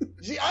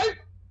 See,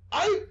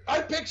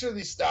 I picture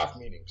these staff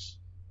meetings,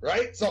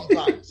 right?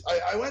 Sometimes.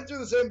 I went through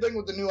the same thing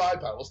with the new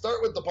iPad. We'll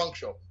start with The Punk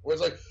Show, where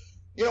it's like,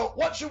 you know,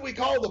 what should we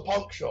call The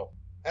Punk Show?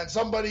 And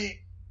somebody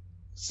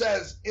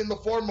says in the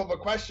form of a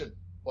question,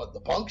 what,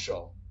 The Punk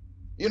Show?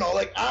 You know,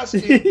 like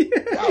asking,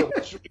 yeah,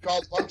 what should we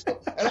call The Punk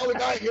Show? And all the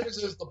guy hears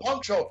is The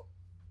Punk Show.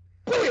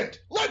 Brilliant!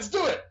 Let's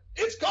do it!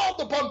 It's called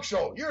The Punk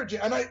Show. You're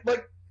a and I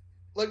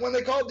like when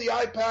they called the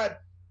iPad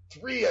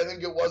 3, I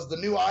think it was, the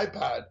new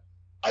iPad,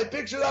 I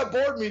picture that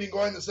board meeting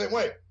going the same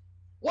way.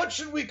 What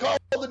should we call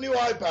the new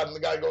iPad? And the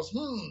guy goes,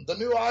 the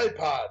new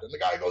iPad. And the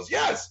guy goes,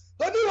 yes,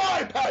 the new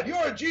iPad.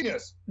 You're a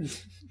genius.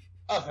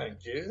 Oh,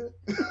 thank you.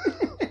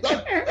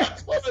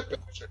 That's what I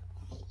pictured.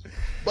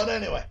 But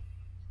anyway.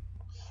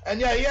 And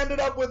yeah, he ended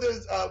up with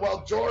his,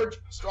 George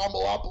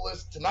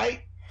Stroumboulopoulos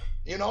tonight.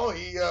 You know,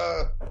 he,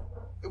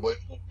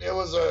 it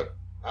was a,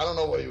 I don't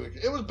know what he would,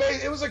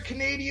 it was a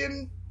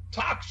Canadian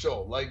talk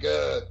show, like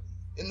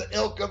in the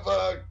ilk of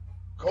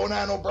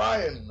Conan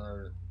O'Brien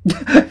or...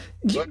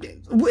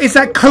 Is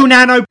that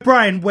Conan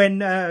O'Brien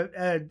when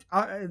Arnold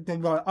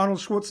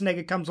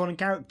Schwarzenegger comes on in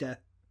character?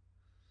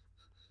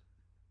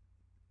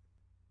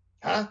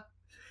 Huh?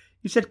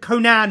 You said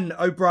Conan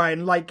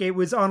O'Brien like it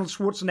was Arnold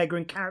Schwarzenegger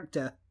in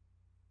character.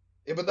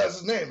 Yeah, but that's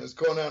his name, is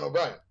Conan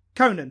O'Brien.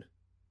 Conan.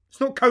 It's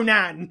not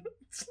Conan.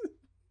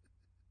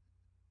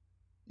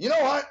 You know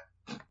what?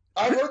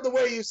 I've heard the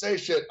way you say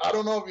shit. I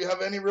don't know if you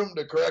have any room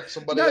to correct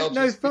somebody else.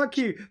 No, fuck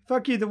you.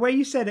 Fuck you. The way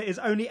you said it is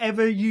only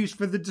ever used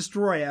for the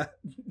Destroyer.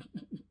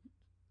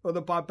 Or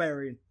the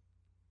Barbarian.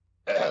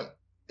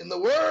 In the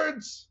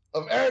words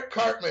of Eric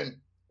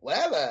Cartman,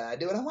 well, I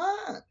do what I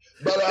want.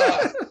 But,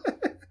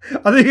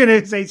 are they going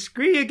to say,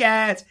 screw you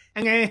guys,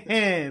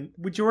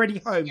 which you're already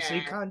home, so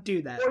you can't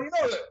do that. Well, you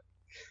know that.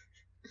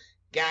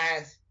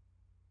 Guys,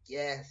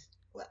 guess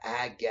what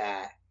I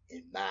got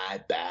in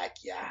my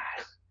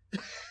backyard?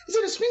 Is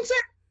it a swing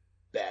set?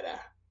 Better.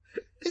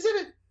 Is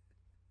it a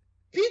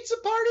pizza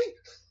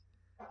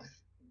party?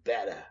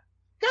 Better.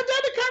 God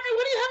damn it, Cartman,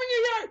 what do you have in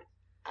your yard?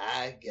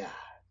 I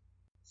got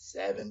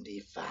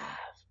 75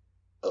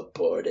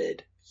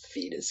 aborted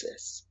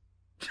fetuses.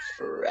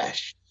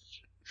 Fresh.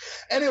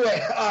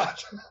 Anyway,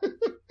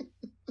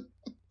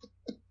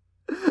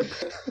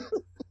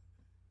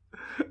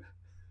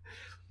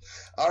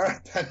 all right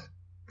then.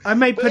 I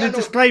may put a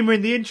disclaimer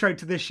in the intro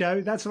to this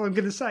show. That's what I'm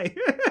going to say.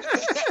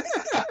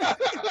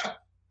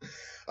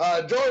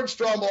 George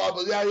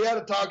Stroumboulopoulos, yeah, he had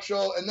a talk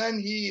show, and then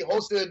he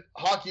hosted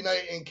Hockey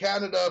Night in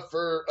Canada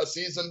for a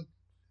season,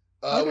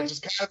 which is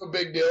kind of a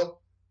big deal.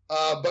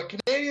 But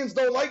Canadians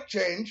don't like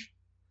change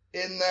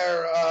in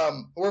their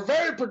we're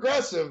very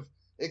progressive,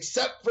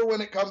 except for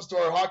when it comes to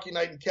our Hockey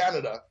Night in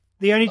Canada.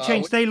 The only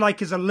change they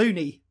like is a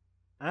loony.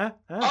 We prefer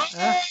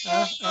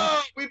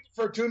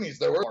toonies.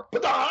 There were more.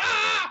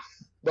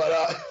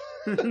 But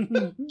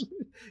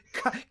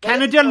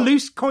Canada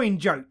loose coin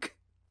joke.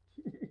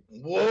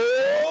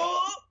 Whoa!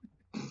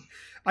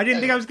 I didn't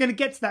think I was going to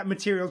get to that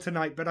material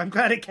tonight, but I'm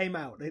glad it came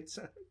out. It's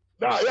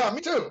yeah,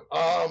 me too.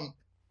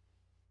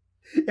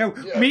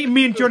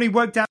 Me and Johnny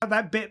worked out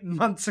that bit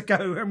months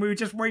ago, and we were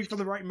just waiting for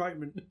the right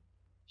moment.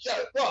 Yeah,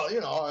 well,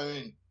 I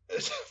mean,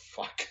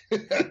 fuck.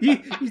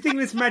 you think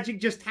this magic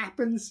just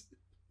happens?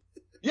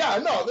 Yeah,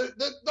 no, that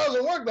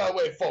doesn't work that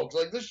way, folks.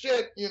 Like, this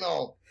shit,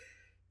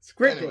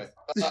 Scripted. Anyway,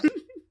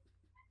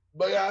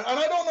 but yeah, and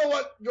I don't know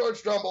what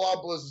George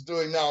Stroumboulopoulos is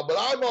doing now, but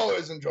I've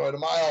always enjoyed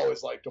him. I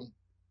always liked him.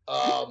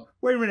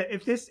 Wait a minute.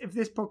 If this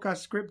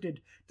podcast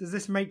scripted, does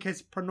this make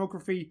his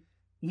pornography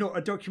not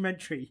a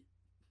documentary?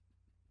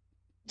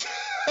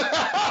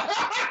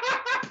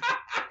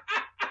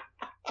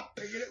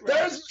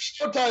 There's the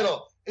show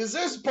title. Is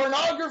this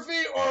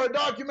pornography or a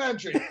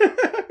documentary?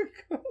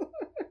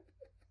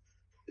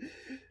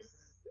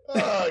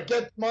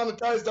 Get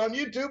monetized on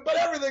YouTube, but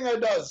everything I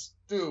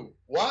do.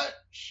 What?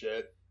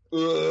 Shit.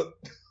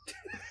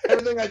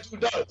 Everything I do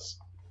does.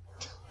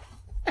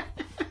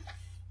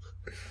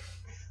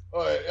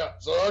 All right, yeah.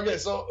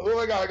 So who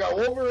I got? I got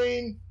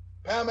Wolverine,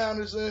 Pam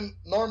Anderson,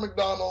 Norm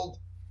Macdonald,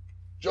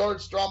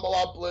 George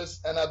Stroumboulopoulos,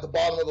 and at the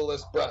bottom of the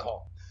list, Brett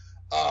Hall.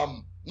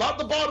 Not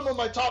the bottom of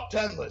my top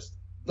 10 list.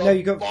 No,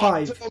 you got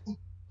 5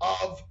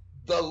 of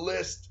the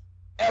list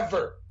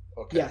ever.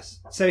 Okay. Yes.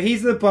 So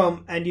he's the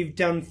bum, and you've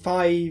done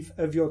 5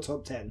 of your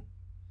top 10.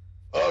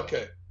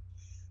 Okay.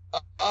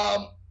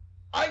 I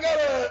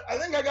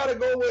think I gotta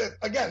go with,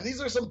 again,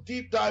 these are some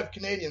deep dive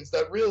Canadians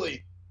that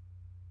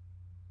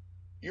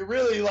you're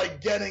really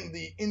like getting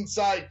the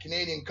inside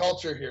Canadian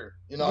culture here.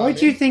 Why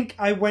do you think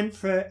I went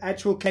for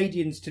actual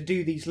Canadians to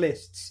do these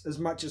lists as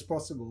much as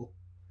possible?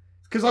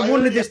 Because I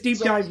wanted this deep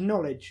dive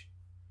knowledge.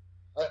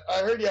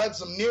 I heard you had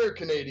some near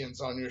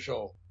Canadians on your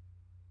show,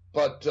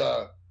 but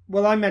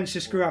well, I managed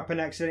to screw up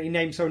and accidentally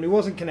name someone who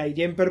wasn't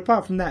Canadian, but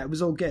apart from that, it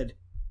was all good.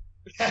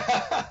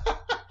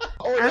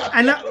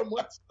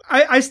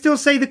 I still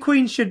say the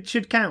Queen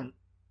should count.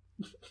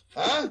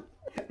 Huh?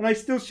 And I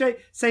still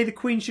say the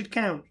Queen should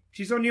count.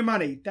 She's on your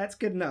money. That's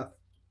good enough.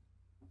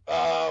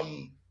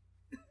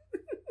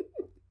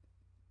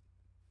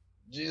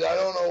 Geez, I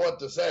don't know what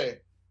to say.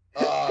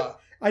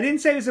 I didn't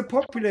say it was a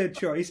popular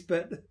choice,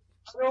 but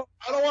I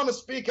don't want to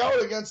speak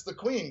out against the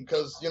Queen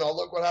because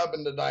look what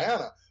happened to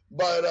Diana.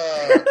 But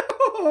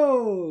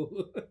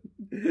oh,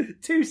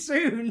 too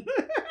soon.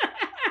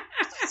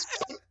 He's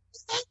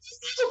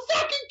a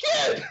fucking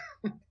kid.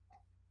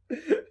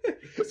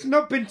 It's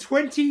not been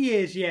 20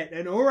 years yet,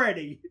 and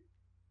already.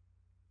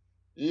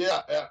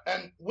 Yeah.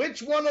 And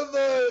which one of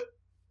the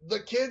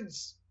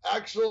kids'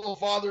 actual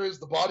father is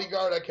the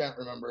bodyguard? I can't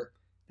remember.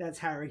 That's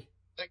Harry.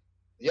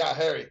 Yeah,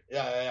 Harry.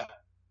 Yeah.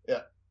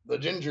 The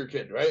ginger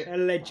kid, right?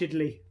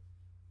 Allegedly.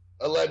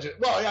 Alleged.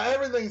 Well, yeah,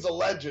 everything's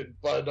alleged,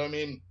 but I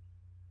mean,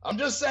 I'm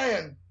just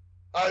saying,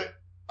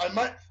 I'm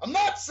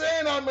not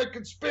saying I'm a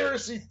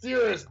conspiracy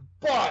theorist,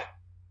 but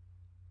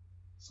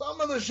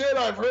some of the shit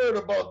I've heard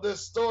about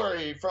this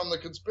story from the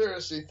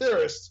conspiracy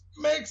theorists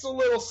makes a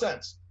little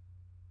sense.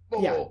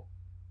 Yeah.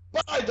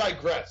 But I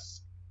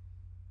digress.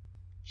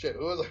 Shit,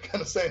 what was I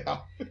going to say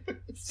now?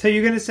 So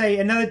you're going to say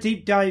another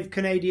deep dive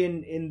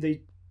Canadian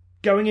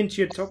going into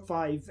your top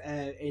 5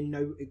 in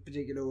no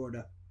particular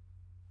order.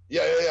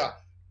 Yeah.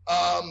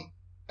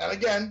 And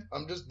again,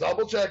 I'm just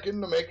double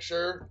checking to make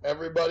sure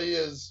everybody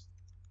is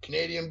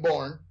Canadian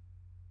born.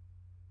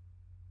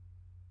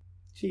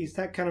 Jeez,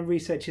 that kind of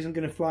research isn't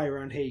going to fly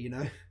around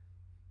here,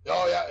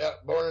 Oh, yeah.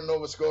 Born in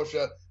Nova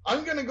Scotia.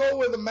 I'm going to go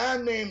with a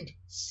man named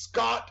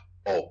Scott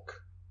Oak.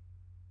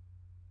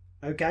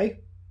 Okay.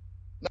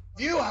 Now,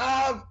 if you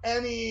have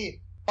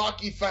any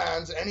hockey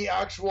fans, any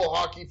actual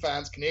hockey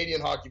fans,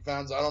 Canadian hockey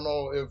fans, I don't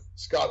know if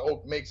Scott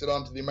Oak makes it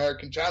onto the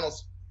American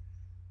channels.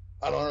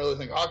 I don't really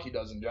think hockey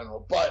does in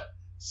general. But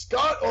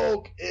Scott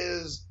Oak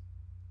is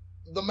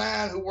the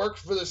man who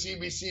works for the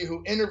CBC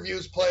who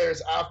interviews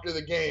players after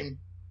the game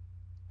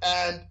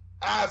and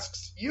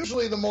asks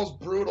usually the most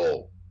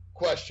brutal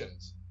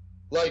questions.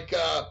 Like,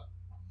 the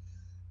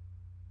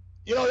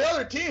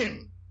other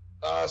team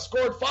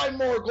scored 5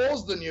 more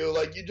goals than you.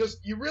 Like,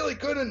 you really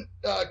couldn't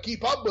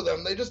keep up with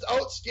them. They just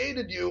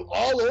outskated you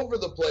all over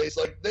the place.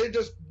 Like, they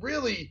just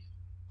really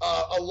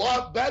a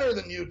lot better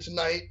than you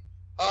tonight.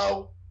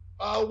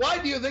 Why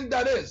do you think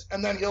that is?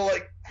 And then he'll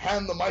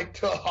hand the mic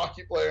to a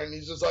hockey player, and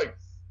he's just like,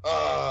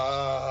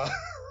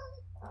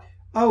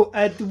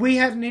 we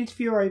had an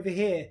interviewer over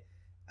here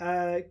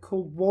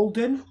called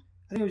Walden.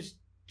 I think it was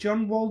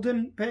John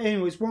Walden, but anyway,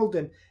 it was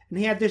Walden, and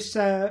he had this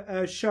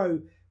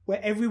show where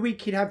every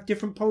week he'd have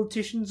different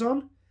politicians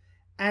on,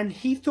 and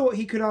he thought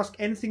he could ask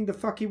anything the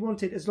fuck he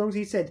wanted as long as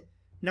he said,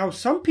 "Now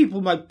some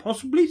people might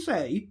possibly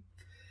say,"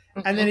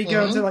 and then he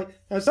goes to like,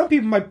 "Now some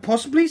people might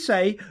possibly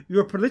say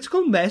you're a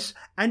political mess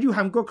and you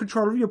haven't got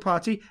control of your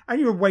party and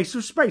you're a waste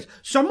of space.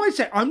 Some might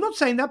say, I'm not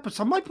saying that, but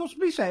some might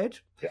possibly say it."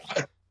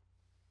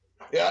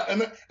 Yeah,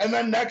 and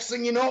then next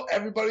thing you know,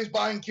 everybody's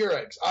buying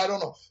Keurigs. I don't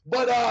know,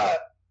 but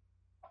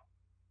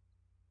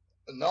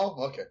no,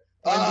 okay.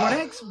 What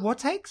eggs?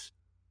 What eggs?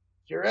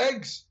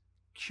 Keurigs.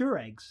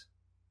 Keurigs.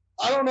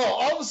 I don't know.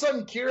 All of a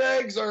sudden,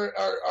 Keurigs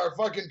are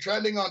fucking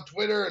trending on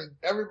Twitter, and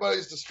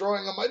everybody's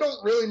destroying them. I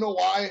don't really know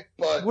why,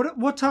 but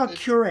what are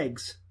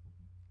Keurigs?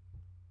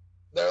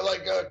 They're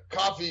like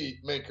coffee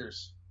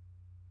makers.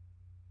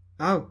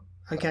 Oh,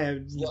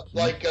 okay.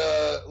 Like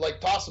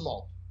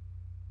Tossimo.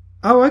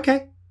 Oh,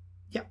 okay.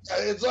 Yeah.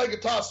 It's like a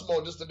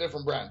Tossimo, just a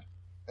different brand,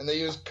 and they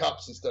use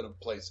cups instead of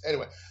plates.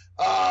 Anyway,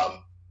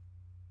 but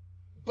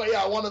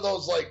yeah, one of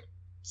those like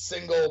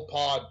single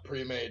pod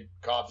pre-made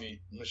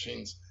coffee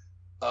machines.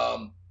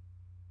 All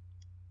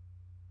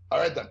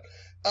right then.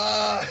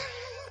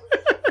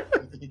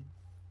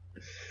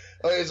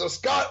 Okay, so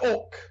Scott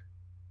Oak.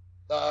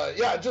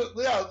 Just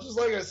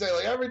like I say,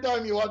 like every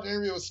time you watch an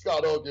interview with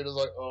Scott Oak, you're just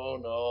like, oh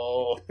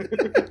no.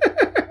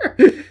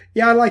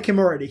 Yeah, I like him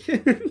already.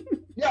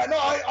 Yeah, no,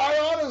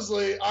 I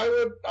honestly, I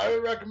would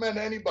recommend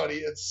anybody.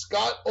 It's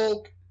Scott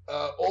Oak,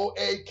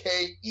 Oake.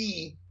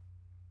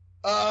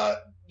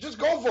 Just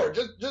go for it.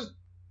 Just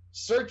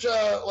search,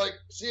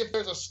 see if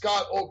there's a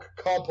Scott Oak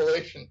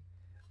compilation.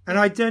 And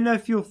I don't know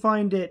if you'll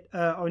find it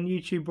on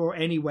YouTube or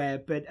anywhere,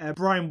 but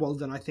Brian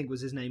Walden, I think,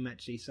 was his name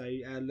actually. So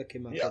look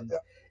him up.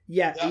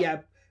 Yeah.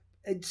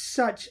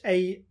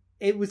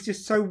 It was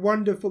just so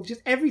wonderful.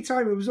 Just every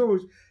time it was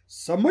always,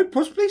 some might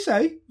possibly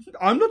say,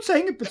 I'm not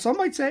saying it, but some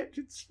might say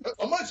it.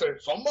 Some might say.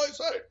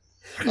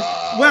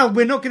 Well,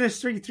 we're not going to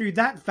streak through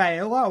that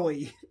fail, are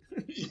we?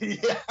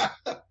 Yeah.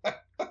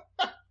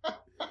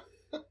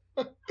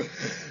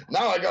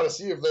 Now I got to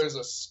see if there's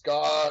a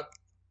Scott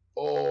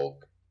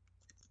Oak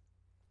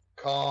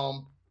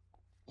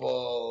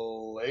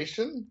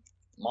compilation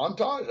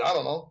montage. I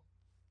don't know.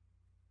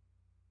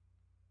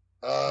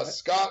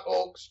 Scott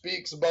Oak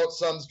speaks about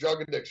son's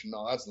drug addiction.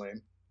 No, that's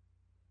lame.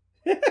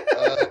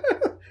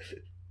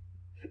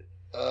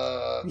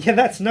 Yeah,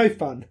 that's no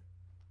fun.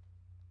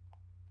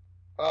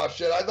 Oh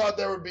shit! I thought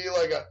there would be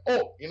like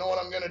you know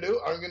what I'm gonna do?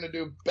 I'm gonna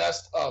do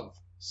best of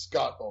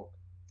Scott Oak.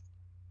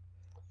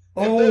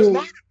 If there's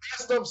not a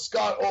best of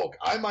Scott Oak,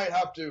 I might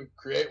have to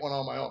create one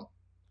on my own.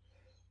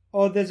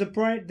 Oh, there's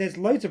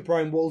loads of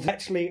Brian Walls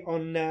actually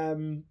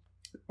on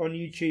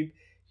YouTube,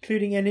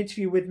 including an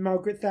interview with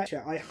Margaret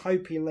Thatcher. I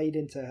hope he laid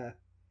into her.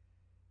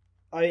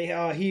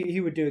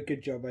 He would do a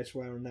good job, I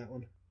swear, on that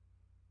one.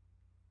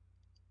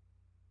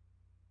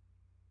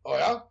 Oh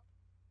yeah.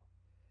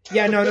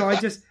 Yeah, no. I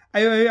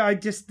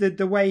just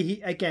the way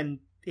he,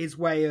 again, his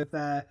way of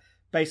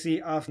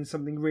basically asking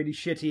something really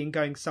shitty and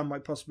going, some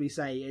might possibly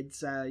say, it's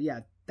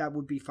that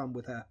would be fun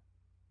with her.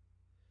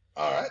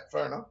 All right,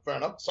 fair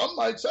enough. Some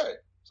might say.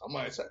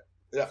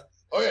 Yeah.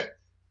 Okay.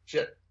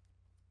 Shit.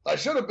 I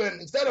should have been,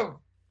 instead of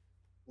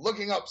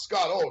looking up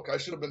Scott Oak, I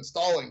should have been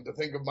stalling to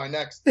think of my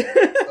next.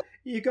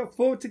 You got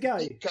 4 to go.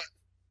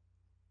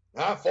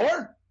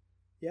 4?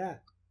 Yeah.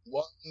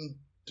 1,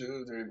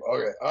 2, 3.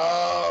 Okay.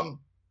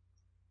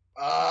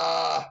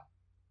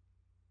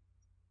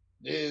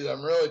 Geez,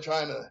 I'm really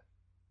trying to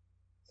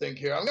think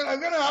here. I'm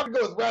gonna have to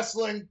go with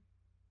wrestling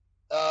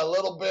a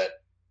little bit.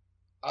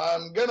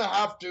 I'm gonna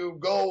have to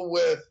go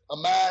with a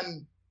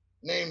man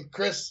named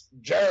Chris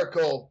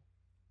Jericho.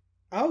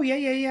 Oh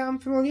yeah, I'm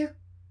familiar.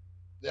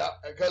 Yeah,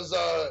 because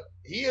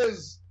he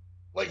is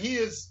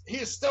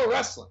still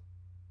wrestling.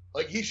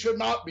 Like, he should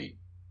not be.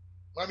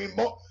 I mean,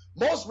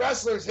 most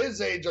wrestlers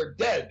his age are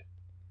dead,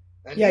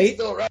 and he's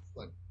still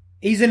wrestling.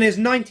 He's in his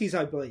 90s,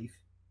 I believe.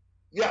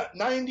 Yeah,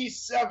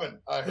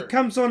 97. I heard. He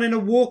comes on in a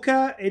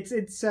walker.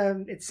 It's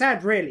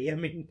sad, really. I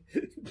mean,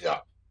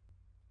 yeah.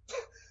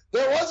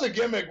 There was a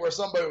gimmick where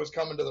somebody was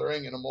coming to the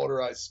ring in a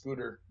motorized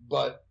scooter,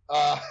 but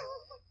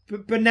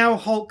but now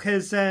Hulk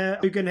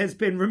Hogan has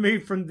been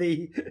removed from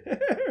the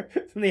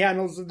from the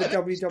annals of the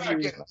WWE. I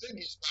think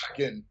he's back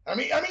in. I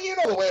mean, you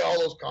know the way all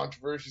those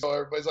controversies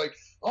are. Everybody's like,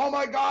 "Oh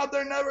my God,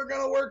 they're never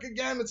gonna work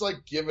again." It's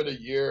like, give it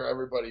a year,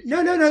 everybody.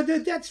 No.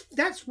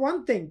 That's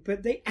one thing,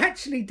 but they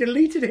actually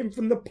deleted him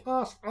from the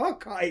past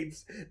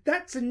archives.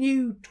 That's a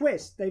new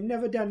twist. They've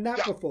never done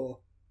that before.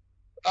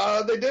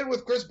 They did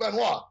with Chris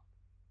Benoit,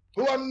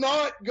 who I'm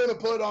not gonna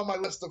put on my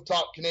list of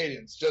top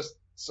Canadians, just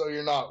so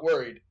you're not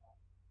worried.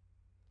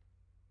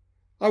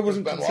 I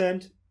wasn't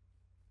concerned.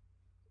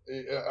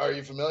 Are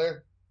you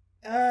familiar?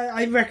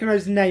 I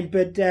recognise the name,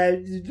 but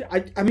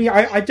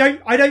I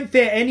don't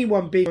fear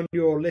anyone being on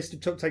your list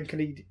of top 10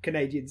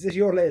 Canadians. It's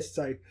your list,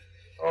 so.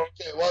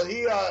 Okay, well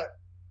he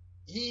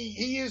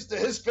used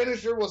his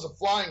finisher was a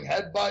flying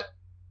headbutt.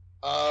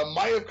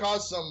 Might have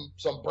caused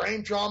some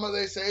brain trauma,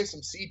 they say,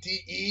 some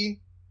CTE,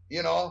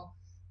 you know.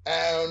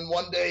 And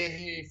one day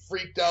he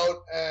freaked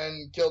out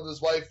and killed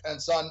his wife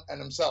and son and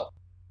himself.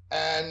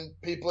 And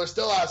people are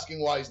still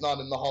asking why he's not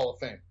in the Hall of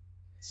Fame.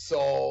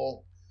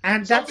 So,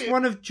 and that's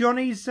one of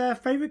Johnny's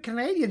favourite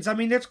Canadians. I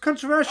mean, it's a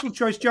controversial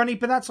choice, Johnny,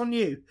 but that's on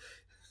you.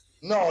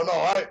 No,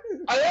 I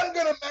am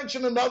going to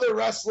mention another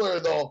wrestler,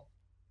 though.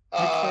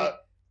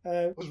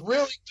 Was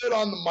really good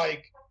on the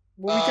mic.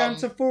 Well, we down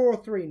to 4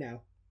 or 3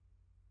 now?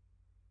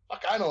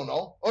 Fuck, I don't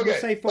know. Okay, we'll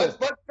say 4.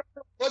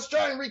 Let's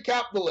try and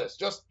recap the list,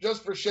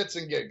 just for shits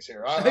and gigs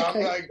here. I'm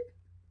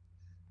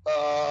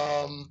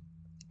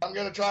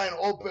going to try and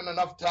open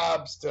enough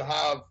tabs to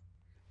have...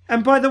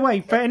 And by the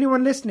way, for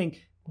anyone listening,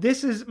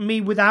 this is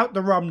me without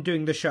the rum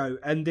doing the show,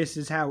 and this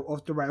is how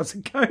off the rails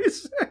it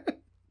goes.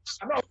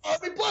 I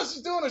mean, plus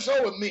he's doing a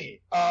show with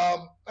me.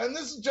 And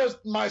this is just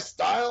my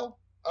style.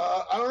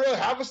 I don't really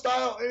have a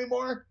style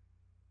anymore.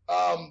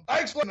 I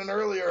explained in an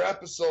earlier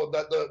episode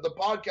that the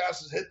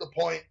podcast has hit the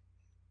point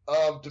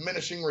of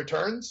diminishing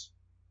returns.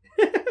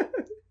 You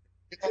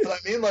know what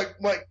I mean?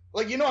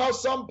 Like you know how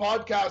some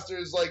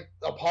podcasters like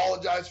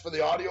apologize for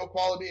the audio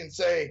quality and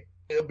say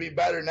it'll be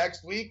better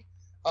next week?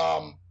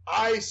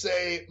 I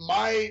say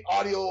my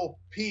audio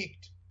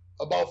peaked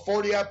about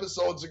 40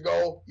 episodes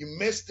ago. You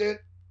missed it.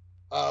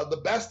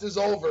 The best is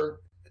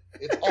over.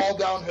 It's all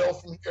downhill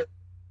from here.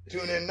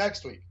 Tune in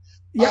next week.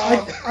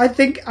 Yeah, I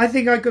think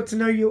I got to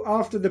know you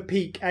after the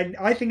peak, and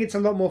I think it's a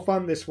lot more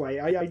fun this way.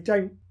 I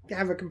don't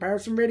have a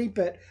comparison really,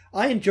 but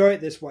I enjoy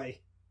it this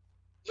way.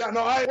 Yeah,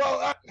 no,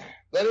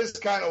 that is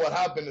kind of what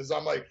happened. Is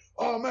I'm like,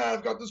 oh man,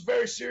 I've got this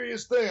very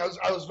serious thing.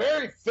 I was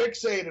very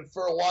fixated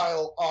for a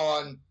while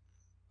on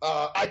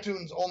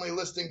iTunes only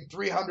listing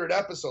 300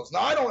 episodes.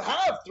 Now I don't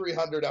have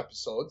 300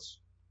 episodes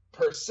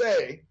per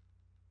se,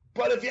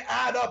 but if you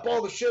add up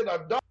all the shit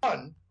I've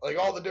done, like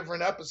all the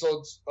different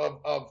episodes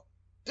of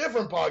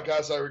different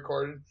podcasts I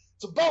recorded,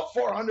 it's about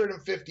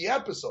 450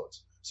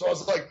 episodes. So I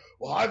was like,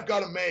 well, I've got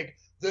to make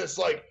this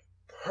like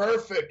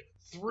perfect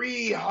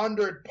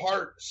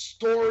 300-part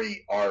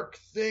story arc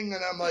thing,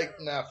 and I'm like,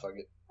 nah, fuck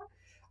it.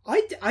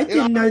 I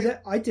didn't know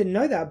that. I didn't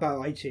know that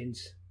about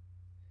iTunes.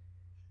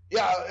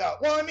 Yeah.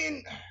 Well, I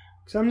mean,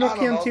 so I'm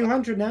knocking on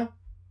 200 now.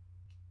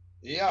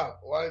 Yeah,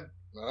 well,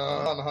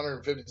 on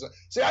 150.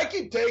 See, I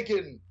keep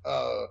taking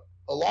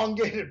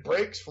elongated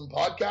breaks from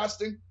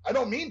podcasting. I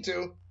don't mean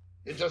to.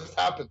 It just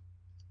happened.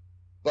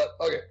 But,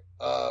 okay,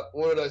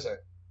 what did I say?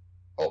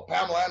 Oh,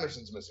 Pamela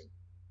Anderson's missing.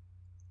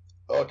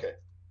 Okay.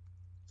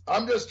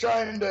 I'm just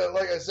trying to,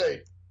 like I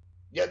say,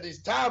 get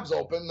these tabs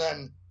open,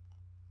 then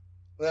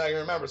I can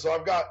remember. So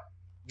I've got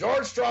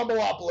George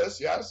Stroumboulopoulos,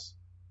 yes.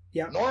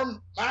 Yeah.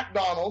 Norm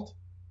MacDonald.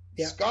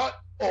 Yeah. Scott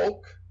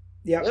Oak.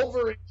 Yeah.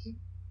 Wolverine.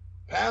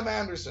 Pam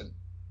Anderson.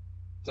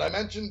 Did I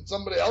mention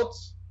somebody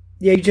else?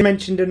 Yeah, you just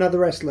mentioned another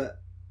wrestler.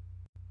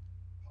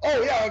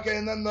 Oh, yeah, okay,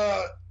 and then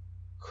the...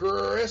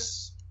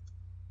 Chris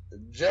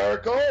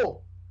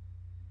Jericho.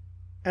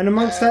 And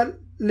amongst that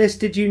list,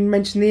 did you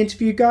mention the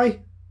interview guy?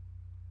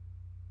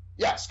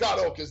 Yeah, Scott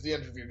Oak is the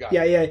interview guy.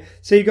 Yeah.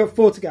 So you got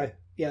 4 to go.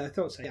 Yeah, I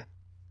thought so, yeah.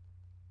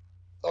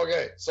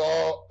 Okay,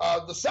 so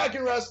the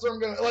second wrestler I'm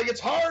going to... Like,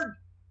 it's hard.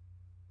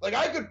 Like,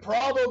 I could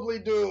probably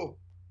do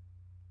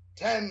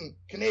 10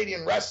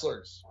 Canadian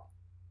wrestlers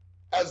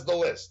as the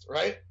list,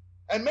 right?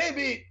 And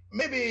maybe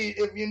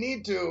if you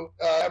need to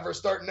ever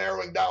start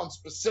narrowing down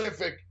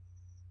specific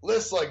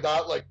lists like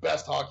that, like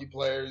best hockey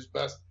players,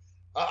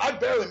 I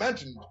barely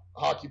mentioned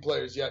hockey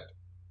players yet.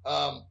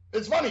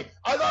 It's funny.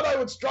 I thought I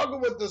would struggle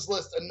with this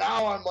list, and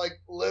now I'm like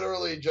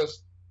literally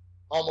just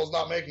almost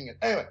not making it.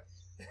 Anyway,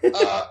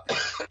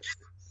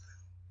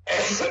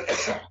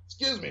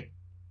 excuse me.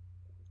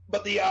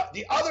 But the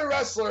other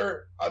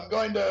wrestler I'm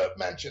going to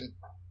mention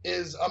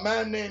is a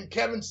man named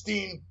Kevin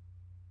Steen,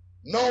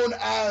 known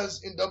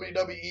as in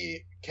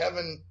WWE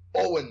Kevin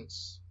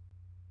Owens.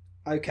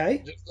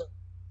 Okay. Just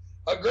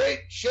a great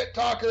shit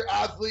talker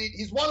athlete.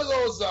 He's one of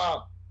those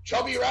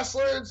chubby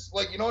wrestlers.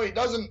 Like, you know,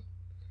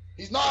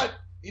 he's not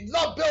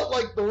built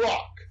like The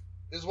Rock,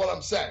 is what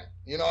I'm saying.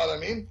 You know what I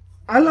mean?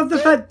 I love the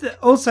fact that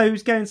also he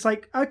was going, it's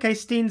like, okay,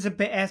 Steen's a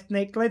bit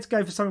ethnic. Let's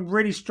go for something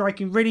really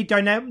striking, really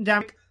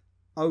dynamic.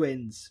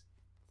 Owens.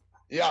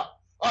 Yeah.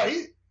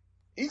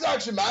 He's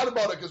actually mad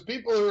about it because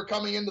people who are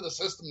coming into the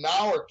system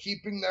now are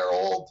keeping their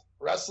old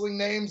wrestling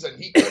names,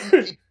 and he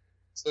couldn't keep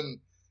and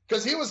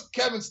because he was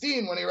Kevin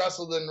Steen when he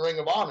wrestled in Ring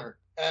of Honor.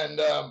 And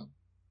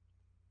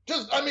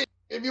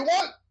if you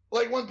want,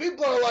 like, when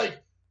people are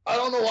like, I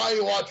don't know why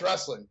you watch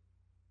wrestling,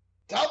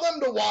 tell them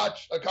to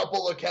watch a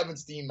couple of Kevin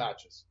Steen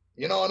matches.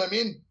 You know what I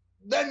mean?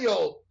 Then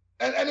you'll,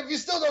 and if you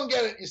still don't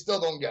get it, you still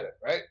don't get it,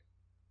 right?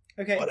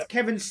 Okay, it's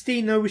Kevin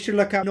Steen, though, we should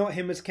look up, not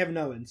him as Kevin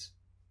Owens.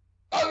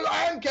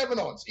 I am Kevin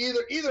Owens,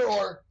 either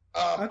or.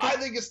 Okay. I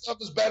think his stuff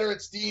is better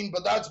at Steen,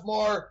 but that's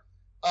more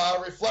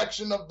a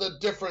reflection of the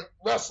different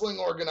wrestling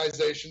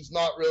organizations,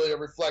 not really a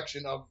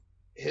reflection of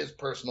his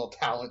personal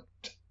talent.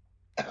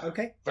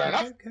 Okay. Fair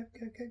enough.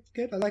 Okay,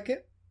 good. I like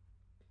it.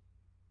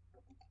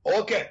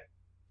 Okay.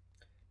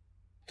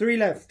 3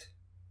 left.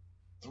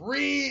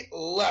 3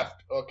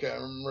 left. Okay,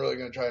 I'm really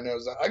going to try and narrow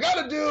this down. I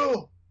got to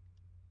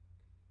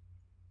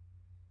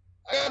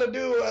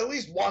do at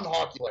least one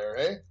hockey player,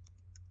 eh?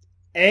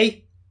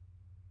 Eh?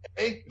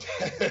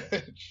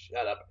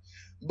 Shut up.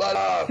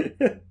 But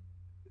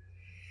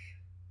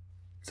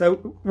So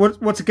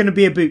what's it going to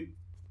be about?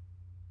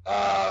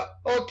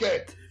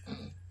 Okay.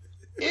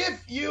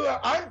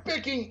 I'm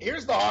picking,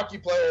 here's the hockey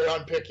player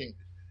I'm picking,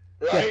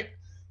 right?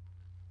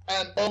 Yeah.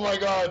 And oh my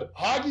God,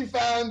 hockey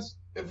fans,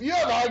 if you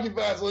have hockey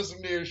fans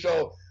listening to your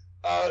show,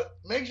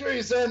 make sure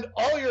you send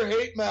all your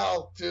hate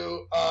mail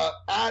to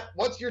at,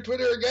 what's your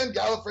Twitter again?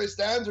 Gallifrey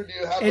Stands, or do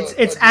you have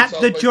it's at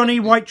the Johnny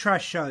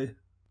Whitetrash Show.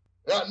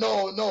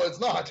 No, it's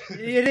not. It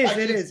is.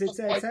 Actually, it is. It's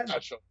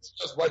Whitetrash Show. It's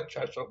just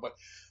Whitetrash Show. But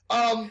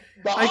the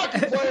hockey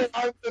player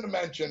I'm going to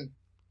mention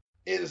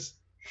is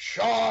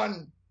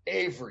Sean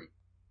Avery.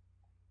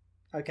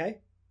 Okay.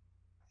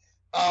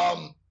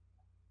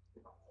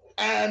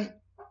 And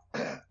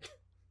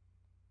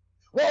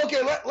well,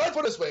 okay. Let's put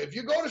it this way: if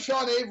you go to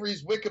Sean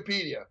Avery's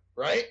Wikipedia,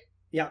 right?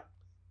 Yeah.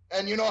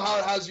 And you know how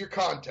it has your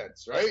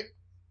contents, right?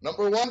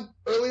 Number 1,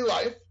 early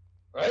life,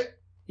 right?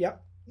 Yeah.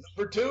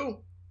 Number 2,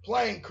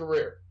 playing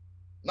career.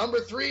 Number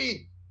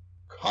 3,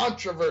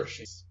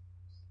 controversies.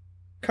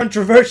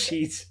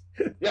 Controversies.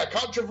 Yeah,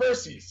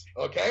 controversies.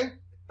 Okay.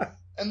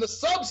 And the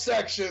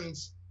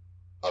subsections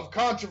of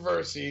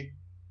controversy,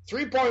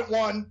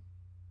 3.1.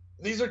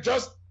 These are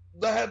just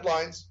the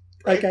headlines.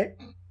 Right? Okay.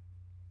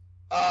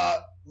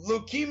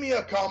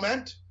 Leukemia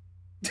comment.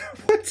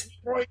 What?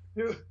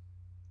 3.2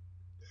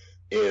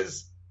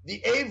 is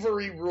the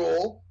Avery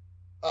rule,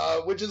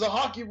 which is a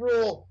hockey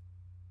rule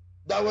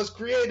that was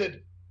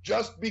created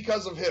just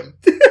because of him.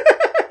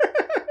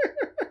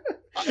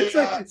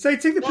 So he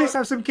took the piss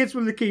out of some kids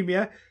with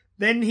leukemia.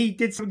 Then he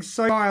did something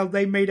so wild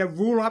they made a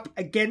rule up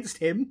against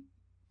him.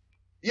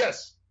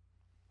 Yes.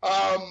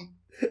 What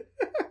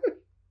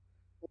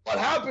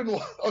happened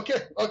was,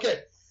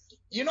 okay.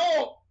 You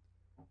know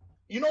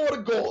what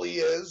a goalie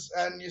is,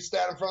 and you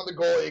stand in front of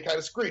the goalie, you kind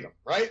of screen him,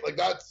 right? Like,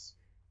 that's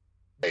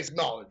basic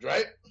knowledge,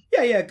 right?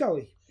 Yeah,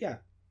 goalie, yeah.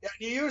 Yeah,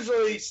 you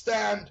usually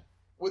stand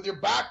with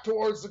your back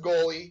towards the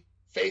goalie,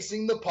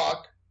 facing the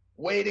puck,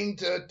 waiting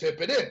to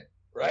tip it in,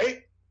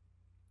 right?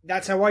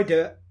 That's how I do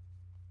it.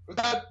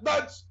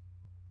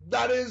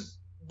 That is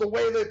the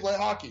way they play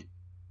hockey.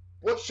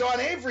 What Sean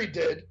Avery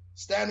did,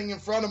 standing in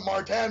front of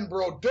Martin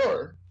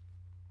Brodeur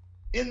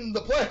in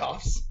the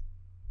playoffs,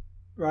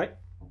 right,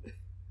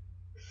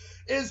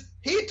 is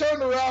he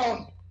turned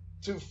around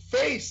to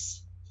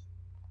face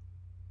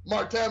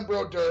Martin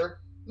Brodeur,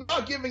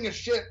 not giving a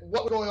shit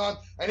what was going on,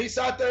 and he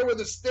sat there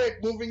with a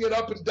stick, moving it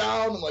up and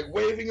down, and like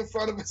waving in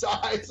front of his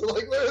eyes,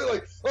 like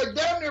literally, like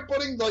damn near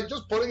putting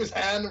his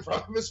hand in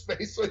front of his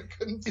face so he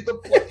couldn't see the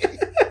play.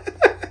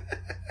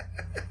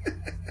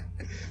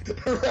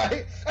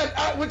 Right,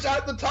 and which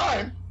at the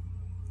time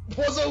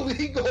was a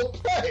legal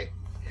play.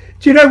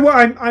 Do you know what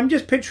I'm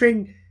just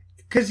picturing?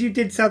 Because you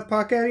did South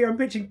Park earlier, I'm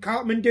picturing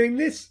Cartman doing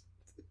this.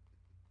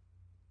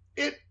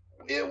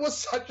 It was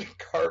such a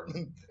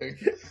Cartman thing.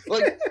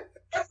 Like,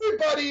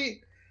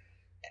 everybody,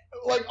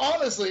 like,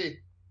 honestly,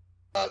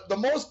 the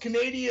most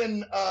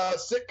Canadian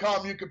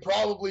sitcom you could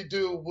probably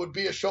do would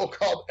be a show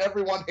called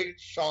Everyone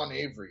Hates Sean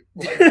Avery.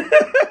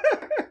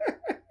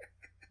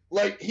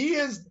 Like, he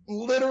is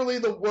literally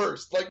the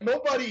worst. Like,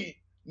 nobody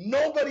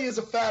is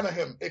a fan of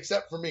him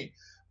except for me.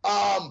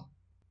 And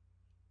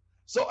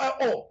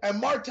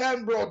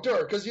Martin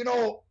Brodeur, because,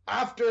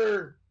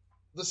 after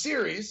the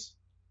series,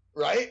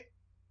 right,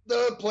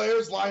 the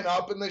players line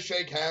up and they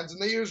shake hands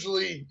and they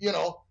usually,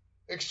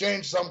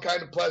 exchange some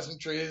kind of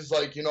pleasantries,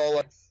 like,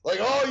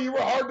 oh, you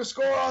were hard to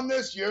score on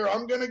this year,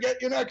 I'm going to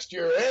get you next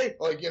year, eh?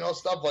 Like,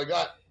 stuff like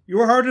that. You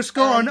were hard to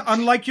score on,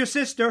 unlike your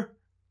sister.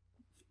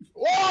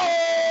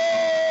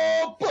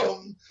 Whoa!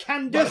 Boom!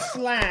 Candace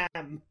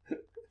Slam!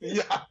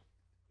 Yeah.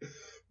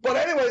 But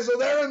anyway, so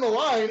they're in the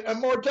line, and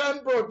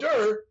Martin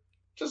Brodeur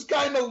just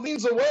kind of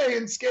leans away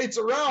and skates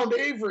around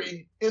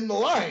Avery in the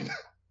line.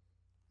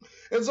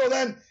 And so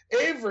then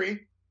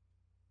Avery,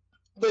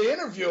 they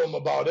interview him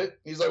about it.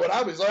 He's like, what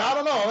happened? He's like, I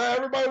don't know.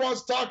 Everybody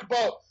wants to talk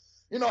about,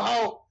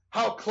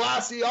 how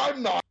classy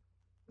I'm not.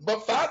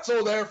 But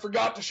Fatso there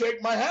forgot to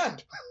shake my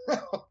hand.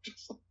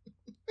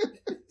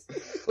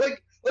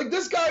 Like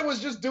this guy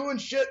was just doing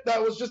shit that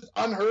was just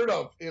unheard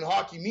of in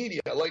hockey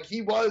media. Like,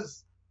 he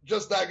was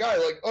just that guy.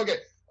 Like, okay,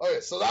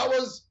 so that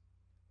was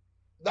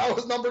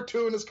number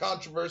 2 in his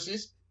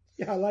controversies.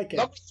 Yeah, I like it.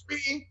 Number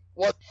 3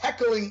 was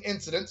heckling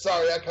incident.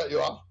 Sorry, I cut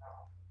you off.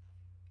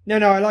 No,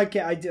 I like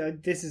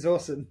it. This is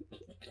awesome.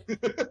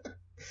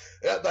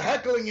 Yeah, the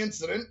heckling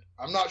incident.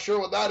 I'm not sure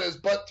what that is,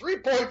 but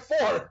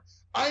 3.4.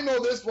 I know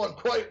this one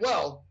quite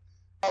well.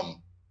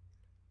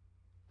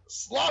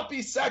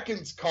 Sloppy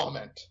seconds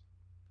comment.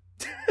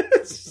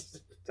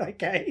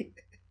 Okay.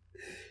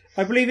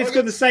 I believe it's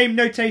got the same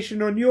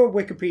notation on your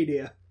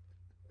Wikipedia.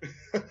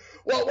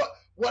 Well,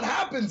 what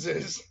happens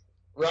is,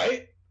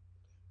 right?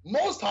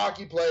 Most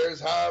hockey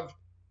players have,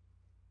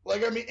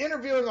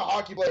 interviewing a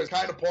hockey player is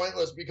kind of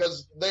pointless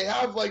because they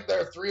have,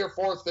 their 3 or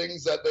 4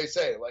 things that they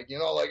say.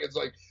 It's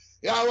like,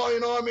 yeah, well,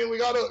 we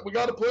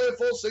gotta play a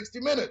full 60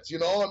 minutes,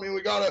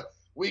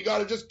 we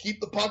gotta just keep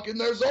the puck in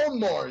their zone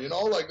more,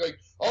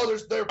 oh,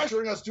 they're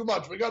pressuring us too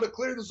much. We gotta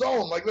clear the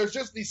zone. There's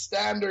just these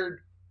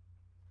standard,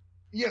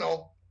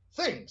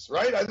 things,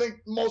 right? I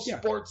think most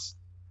sports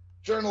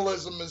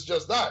journalism is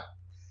just that.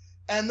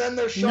 And then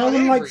there's Sean No one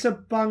Avery. likes a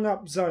bung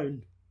up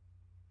zone.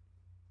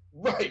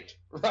 Right.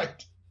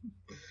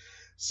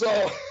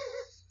 So,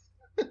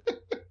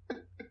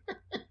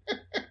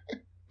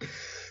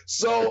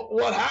 so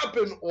what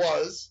happened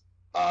was,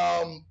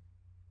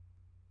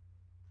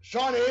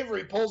 Sean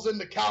Avery pulls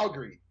into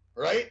Calgary,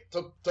 right?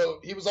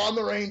 He was on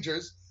the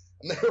Rangers,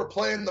 and they were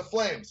playing the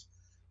Flames.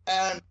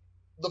 And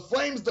the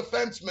Flames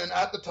defenseman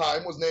at the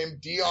time was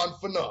named Dion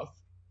Phaneuf,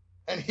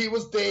 and he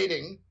was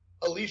dating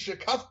Alicia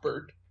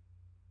Cuthbert,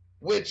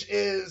 which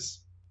is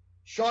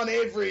Sean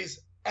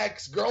Avery's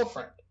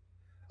ex-girlfriend.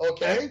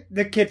 Okay?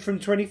 The kid from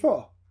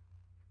 24.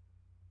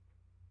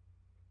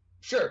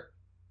 Sure.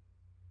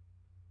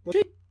 Was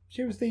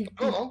she was the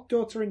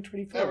daughter in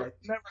 24.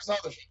 Never saw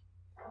the show.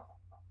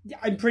 Yeah,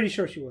 I'm pretty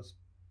sure she was.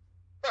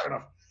 Fair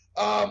enough.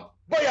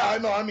 But yeah, I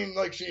know. I mean,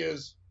 like, she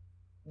is,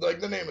 like,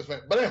 the name is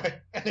meant.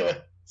 But anyway,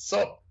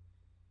 so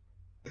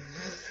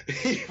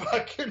he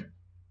fucking.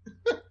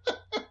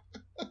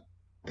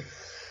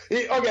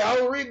 Okay,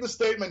 I'll read the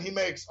statement he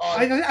makes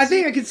on. I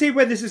think I can see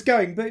where this is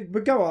going,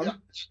 but go on. Yeah.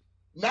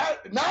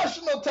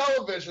 National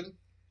television,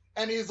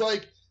 and he's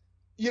like,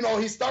 you know,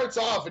 he starts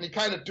off and he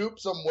kind of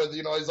dupes him with,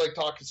 you know, he's like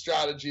talking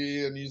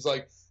strategy, and he's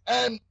like,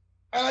 and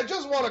I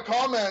just want to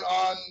comment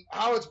on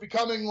how it's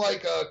becoming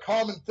like a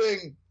common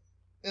thing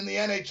in the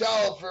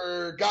NHL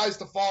for guys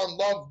to fall in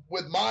love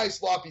with my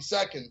sloppy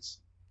seconds.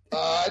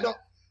 I don't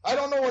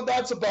know what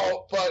that's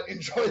about, but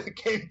enjoy the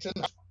game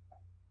tonight.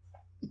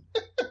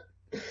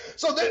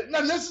 So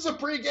this is a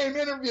pregame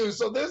interview,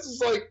 so this is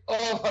like,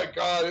 oh my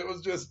God, it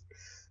was just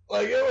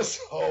like, it was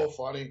so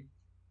funny.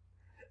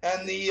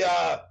 And the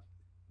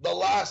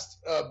last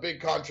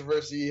big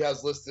controversy he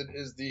has listed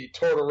is the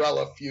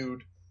Tortorella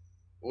feud,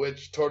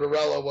 which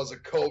Tortorella was a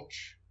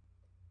coach.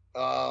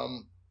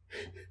 And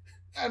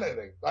I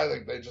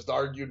think they just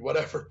argued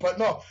whatever. But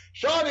no,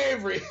 Sean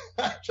Avery,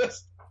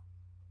 just,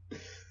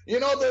 you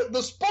know,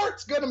 the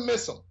sport's going to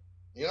miss him.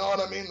 You know what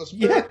I mean? The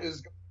sport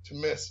is going to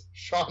miss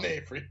Sean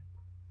Avery.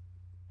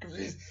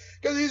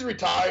 Because he's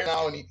retired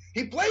now, and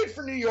he played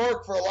for New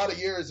York for a lot of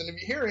years. And if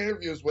you hear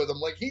interviews with him,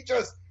 like, he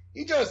just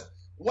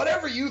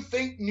whatever you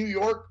think New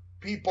York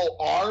people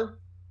are,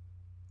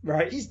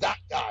 right? He's that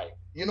guy.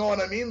 You know what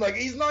I mean? Like,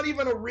 he's not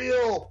even a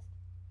real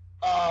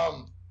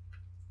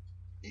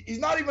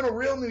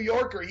New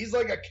Yorker. He's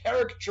like a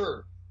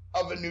caricature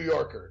of a New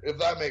Yorker, if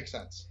that makes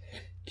sense.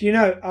 Do you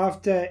know,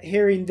 after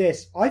hearing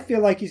this, I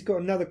feel like he's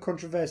got another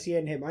controversy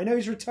in him. I know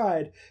he's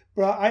retired,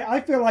 but I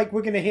feel like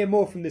we're going to hear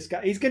more from this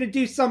guy. He's going to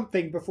do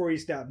something before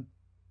he's done.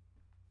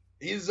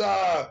 He's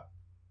for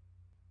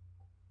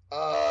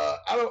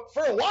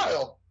a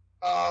while,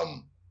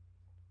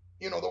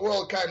 you know, the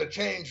world kind of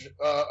changed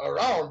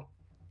around,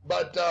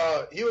 but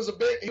he was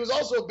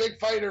also a big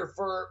fighter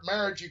for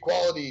marriage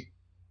equality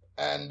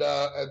and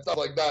stuff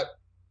like that.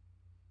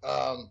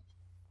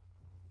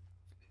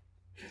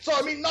 So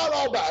I mean, not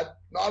all bad,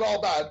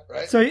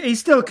 right? So he's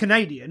still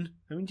Canadian.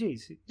 I mean,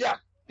 geez. Yeah.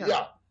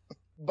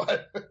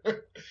 But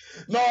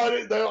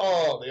no,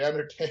 the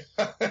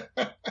entertainment.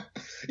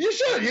 You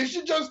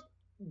should just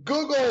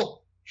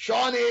Google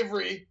Sean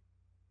Avery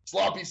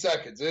sloppy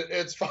seconds.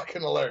 It's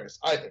fucking hilarious,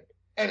 I think.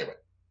 Anyway.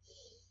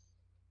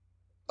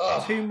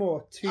 Two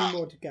more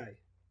to go.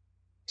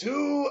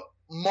 2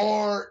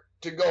 more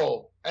to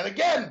go. And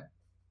again,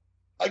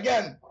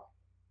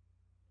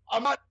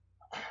 I'm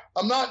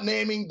not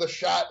naming the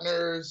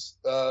Shatners,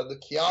 the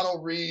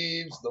Keanu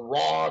Reeves, the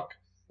Rock.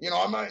 You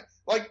know,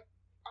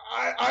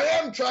 I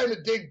am trying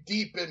to dig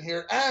deep in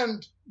here,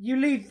 and you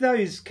leave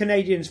those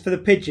Canadians for the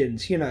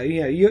pigeons. You know,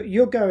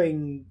 you're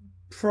going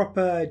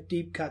proper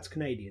deep cuts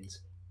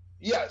Canadians.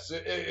 Yes,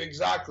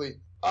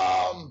 exactly.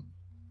 I'm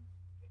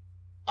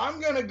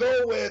gonna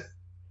go with,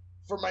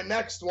 for my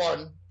next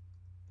one.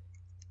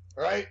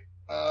 Right,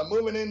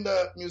 moving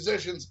into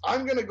musicians,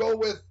 I'm gonna go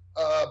with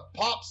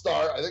pop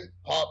star. I think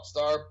pop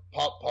star,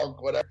 pop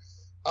punk, whatever.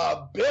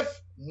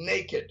 Biff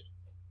Naked.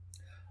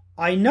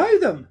 I know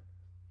them.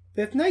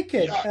 Biff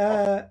Naked.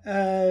 Yeah.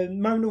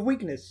 Moment of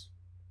Weakness.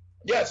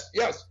 Yes.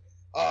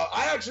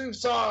 I actually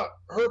saw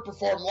her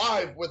perform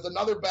live with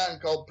another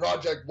band called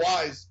Project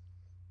Wise,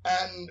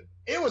 and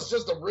it was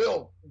just a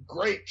real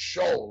great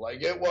show.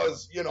 Like, it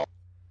was, you know.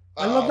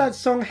 I love that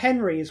song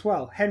Henry as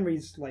well.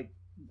 Henry's like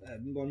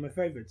one of my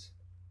favorites.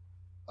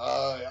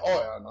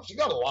 No, she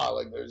got a lot.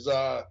 Like, there's you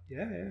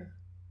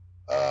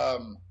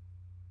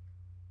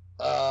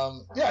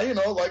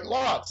know, like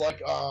lots,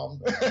 like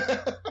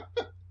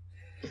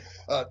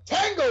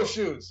tango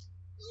shoes,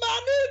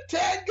 my new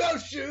tango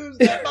shoes,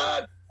 they're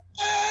my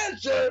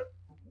pleasure.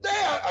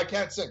 I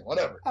can't sing,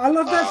 whatever. I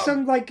love that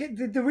song. Like,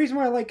 the reason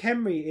why I like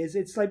Henry is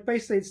it's like,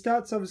 basically it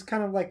starts off as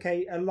kind of like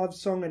a love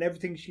song and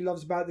everything she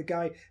loves about the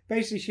guy.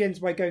 Basically she ends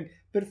by going,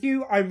 but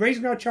I'm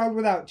raising our child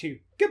without you.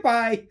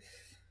 Goodbye.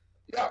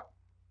 Yeah.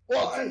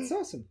 Well, it's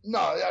awesome.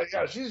 No,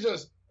 yeah, she's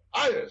just,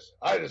 I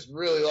just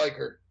really like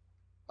her.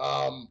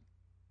 And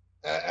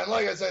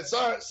like I said,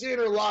 seeing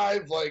her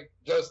live, like,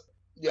 just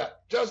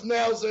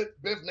nails it.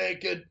 Biff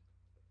Naked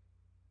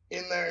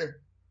in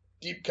there,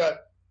 deep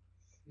cut.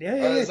 Yeah.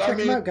 Does that Check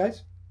them mean- out,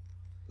 guys.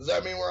 Does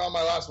that mean we're on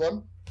my last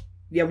one?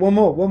 Yeah, one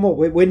more.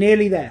 We're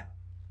nearly there.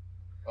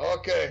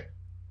 Okay.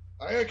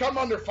 I'm going to come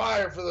under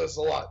fire for this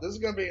a lot. This is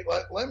going to be...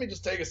 Let me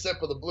just take a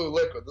sip of the blue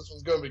liquid. This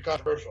one's going to be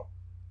controversial.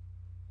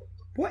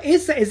 What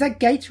is that? Is that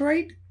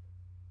Gatorade?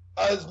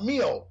 It's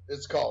Mio,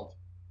 it's called.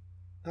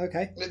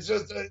 Okay. It's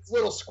it's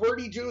little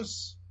squirty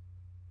juice.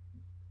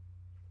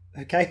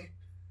 Okay.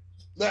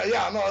 They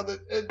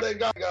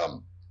got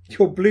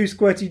Your blue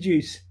squirty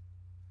juice.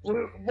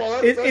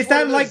 Well, Is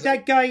that like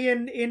that guy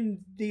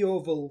in the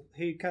Orville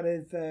who kind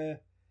of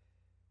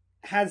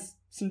has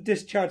some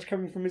discharge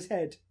coming from his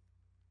head?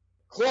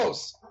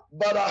 Close,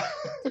 but I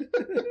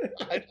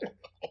don't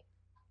know.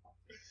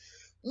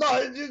 No,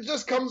 it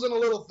just comes in a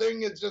little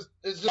thing. It's just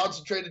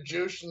concentrated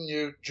juice, and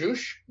you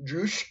juice,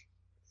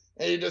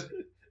 and you just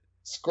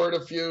squirt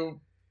a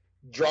few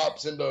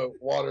drops into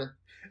water.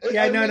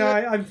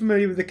 I'm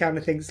familiar with the kind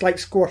of thing. It's like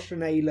squash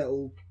in a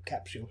little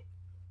capsule.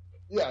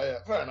 Yeah,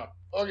 fair enough.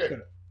 Okay.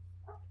 Good.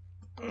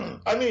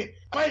 I mean,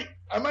 I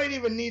might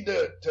even need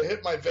to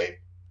hit my vape.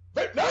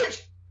 Vape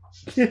nice.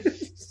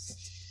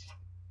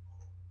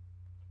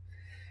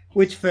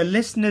 Which, for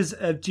listeners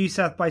of Due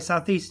South by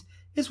Southeast,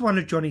 is one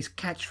of Johnny's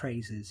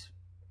catchphrases.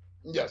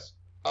 Yes.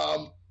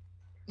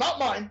 Not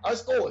mine. I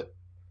stole it.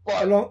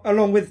 But...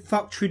 Along with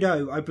 "fuck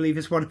Trudeau," I believe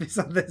is one of his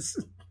others.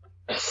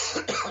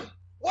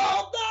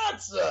 Well,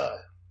 that's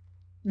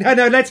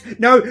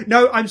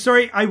No, I'm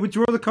sorry. I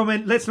withdraw the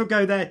comment. Let's not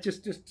go there.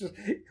 Just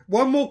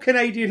one more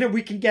Canadian and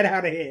we can get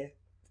out of here.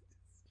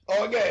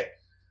 Okay.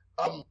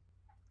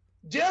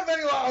 Do you have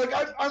any,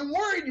 I'm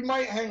worried you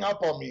might hang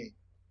up on me.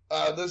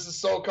 This is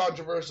so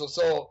controversial.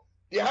 So,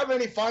 do you have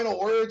any final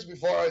words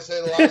before I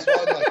say the last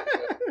one?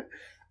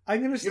 I'm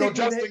going to stick with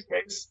just it. in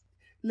case.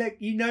 Look,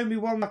 you know me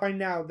well enough by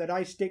now that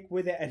I stick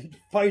with it and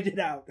fight it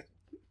out.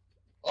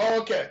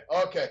 Okay.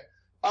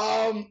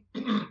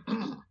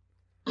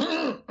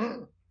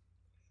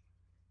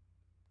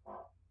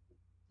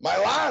 My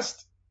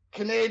last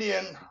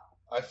Canadian,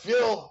 I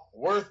feel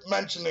worth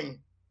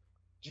mentioning.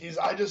 Jeez,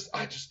 I just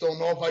don't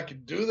know if I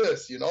could do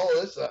this.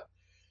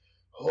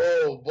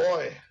 Oh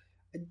boy,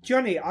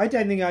 Johnny, I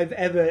don't think I've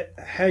ever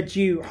heard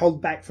you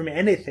hold back from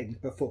anything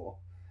before.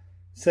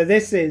 So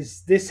this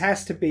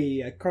has to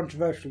be a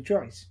controversial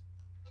choice.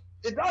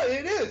 It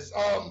is.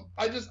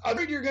 I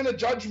think you're gonna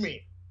judge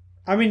me.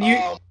 I mean,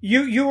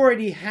 you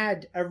already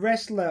had a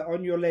wrestler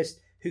on your list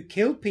who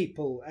killed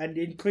people, and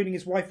including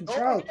his wife and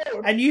child,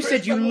 and you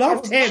said you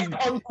loved him.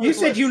 You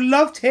said you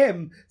loved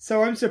him,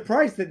 so I'm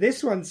surprised that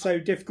this one's so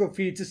difficult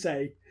for you to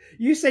say.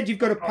 You said you've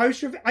got a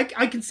poster of...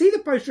 I can see the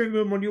poster of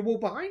him on your wall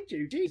behind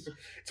you. Jeez.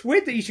 It's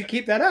weird that you should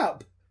keep that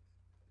up.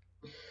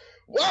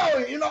 Well,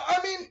 I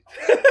mean,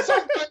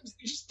 sometimes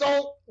you just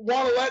don't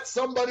want to let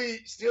somebody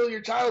steal your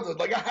childhood.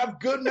 Like, I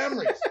have good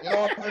memories. You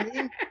know what I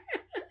mean?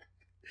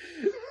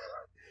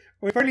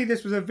 Well, if only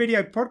this was a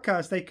video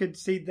podcast, they could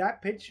see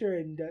that picture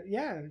and,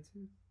 yeah.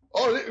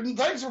 Oh,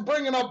 thanks for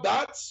bringing up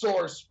that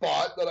sore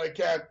spot that I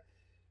can't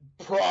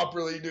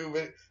properly do.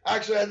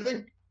 Actually, I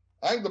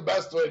think the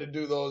best way to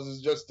do those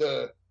is just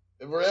to,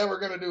 if we're ever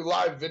going to do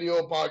live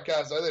video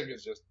podcasts, I think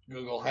it's just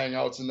Google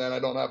Hangouts, and then I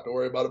don't have to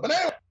worry about it. But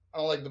anyway, I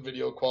don't like the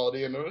video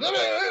quality, and it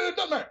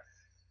doesn't matter.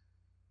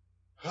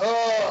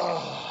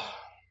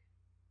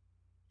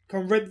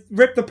 Come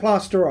rip the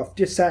plaster off.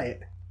 Just say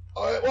it.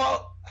 All right,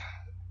 well,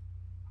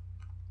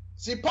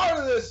 see, part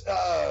of this,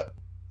 I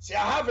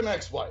have an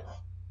ex-wife,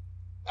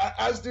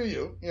 as do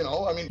you,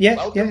 I mean,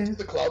 welcome to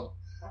the club,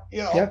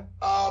 Yeah.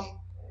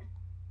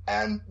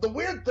 And the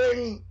weird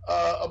thing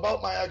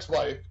about my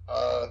ex-wife...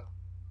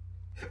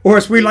 or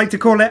as we like to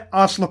call it,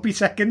 our sloppy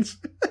seconds.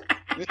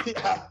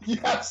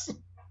 Yes.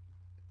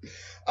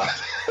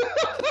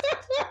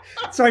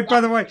 Sorry,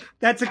 by the way,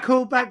 that's a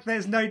callback.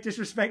 There's no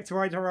disrespect to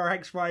either of our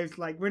ex-wives.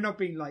 Like, we're not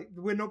being. Oh,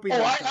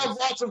 I have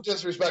lots of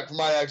disrespect for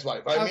my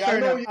ex-wife. I mean, I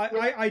know you.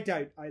 I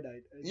don't.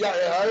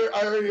 Yeah, I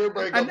heard your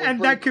breakup.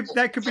 And that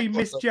could be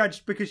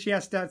misjudged because she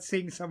has started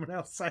seeing someone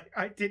else.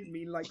 I didn't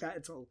mean like that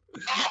at all.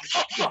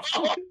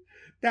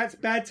 That's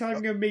bad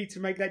timing of me to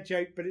make that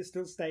joke, but it's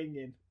still staying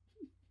in.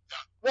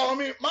 Well, I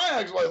mean, my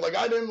ex-wife,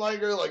 I didn't like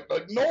her. Like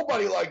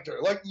nobody liked her.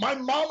 Like, my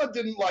mama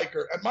didn't like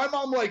her, and my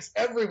mom likes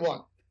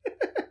everyone.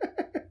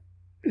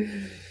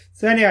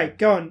 So anyway,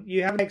 go on.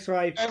 You have an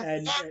ex-wife,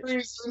 and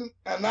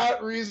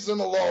that reason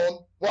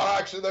alone. Well,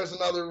 actually, there's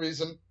another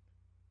reason.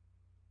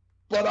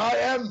 But I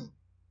am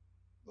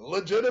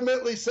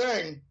legitimately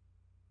saying,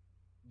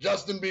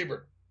 Justin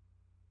Bieber,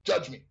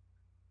 judge me.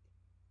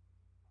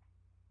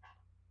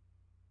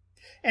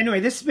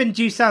 Anyway, this has been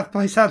Due South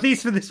by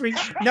Southeast for this week.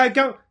 No,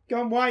 go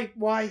on. Why?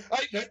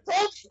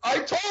 I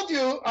told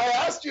you. I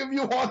asked you if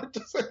you wanted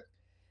to say.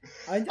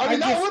 That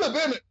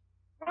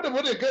would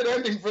have been a good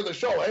ending for the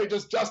show. Hey,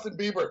 just Justin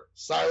Bieber,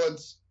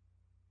 silence,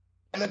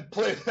 and then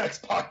play the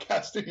next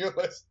podcast in your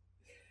list.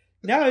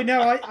 No,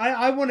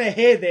 I want to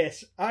hear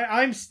this.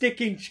 I'm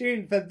sticking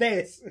tuned for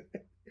this.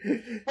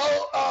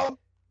 Well,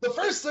 the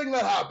first thing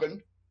that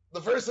happened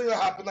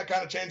that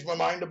kind of changed my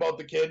mind about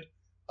the kid,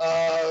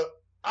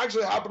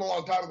 actually happened a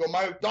long time ago.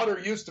 My daughter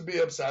used to be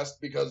obsessed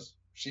because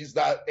she's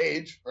that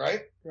age,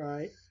 right?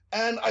 Right.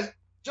 And I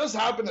just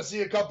happened to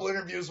see a couple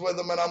interviews with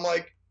him, and I'm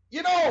like,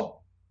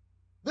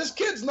 this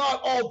kid's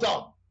not all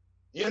dumb.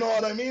 You know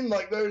what I mean?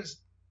 Like, there was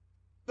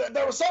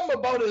something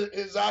about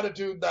his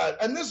attitude that,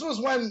 and this was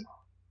when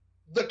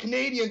the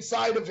Canadian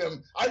side of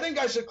him, I think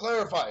I should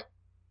clarify,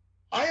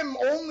 I am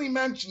only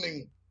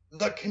mentioning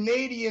the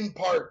Canadian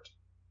part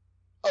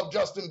of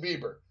Justin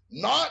Bieber,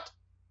 not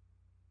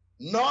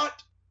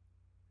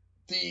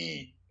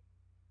the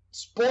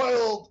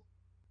spoiled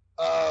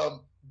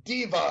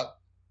diva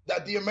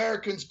that the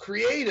Americans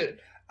created.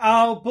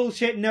 Oh,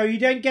 bullshit. No, you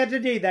don't get to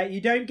do that. You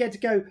don't get to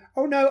go,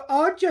 oh no,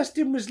 our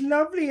Justin was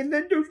lovely and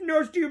then those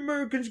nasty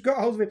Americans got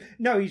hold of him.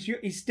 No,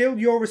 he's still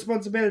your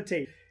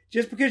responsibility.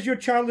 Just because your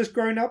child has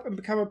grown up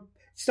and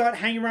start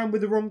hanging around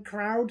with the wrong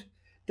crowd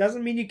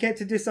doesn't mean you get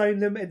to disown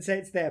them and say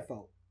it's their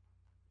fault.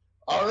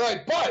 All right,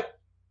 but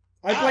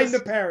I blame the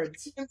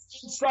parents.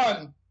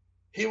 Son,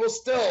 he will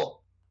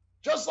still,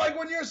 just like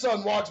when your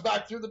son walks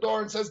back through the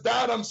door and says,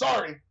 Dad, I'm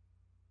sorry.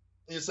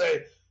 You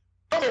say,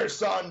 come here,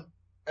 son.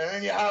 And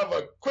then you have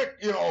a quick,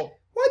 Why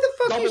the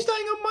fuck are you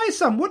staying on my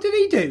son? What did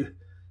he do?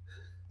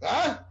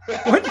 Huh?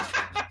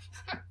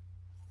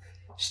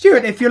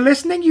 Stuart, if you're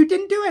listening, you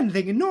didn't do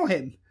anything. Ignore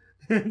him.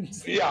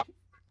 Yeah.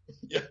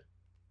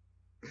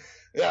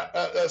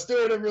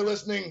 Stuart, if you're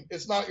listening,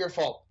 it's not your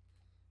fault.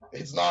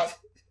 It's not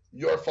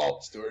your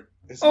fault, Stuart.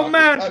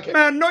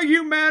 Man, not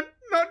you, man.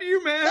 Not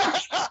you, man.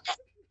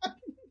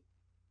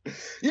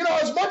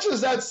 As much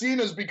as that scene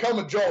has become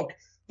a joke,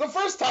 the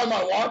first time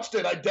I watched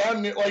it, I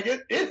damn near,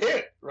 it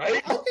hit,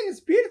 right? I think it's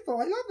beautiful.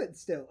 I love it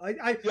still.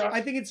 I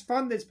think it's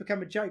fun that it's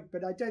become a joke,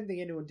 but I don't think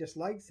anyone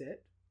dislikes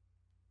it.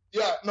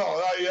 Yeah,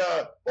 no,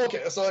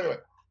 okay, so anyway.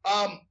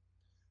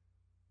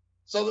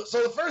 So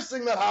the first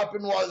thing that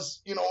happened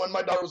was, when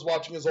my daughter was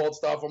watching his old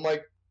stuff, I'm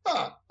like,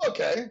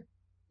 okay.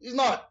 He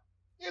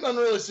doesn't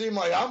really seem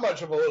like that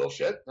much of a little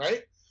shit,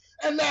 right?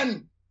 And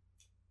then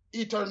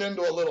he turned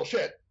into a little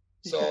shit.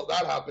 So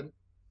that happened.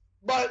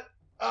 But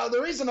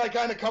the reason I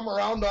kind of come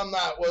around on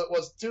that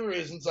was two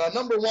reasons.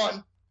 Number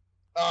one,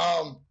 2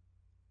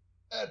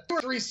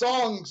 or 3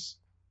 songs,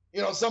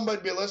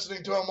 somebody'd be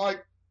listening to. I'm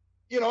like,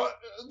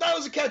 that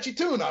was a catchy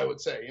tune, I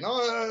would say.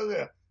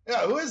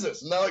 Yeah, who is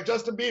this? And they're like,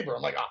 Justin Bieber.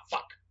 I'm like,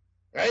 fuck,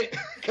 right?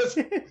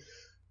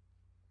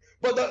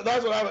 But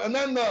that's what happened. And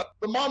then the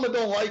Mama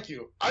Don't Like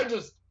You.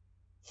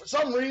 For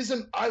some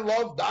reason, I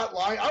love that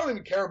line. I don't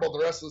even care about the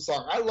rest of the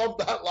song. I love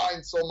that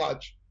line so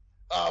much.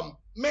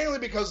 Mainly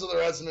because of the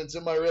resonance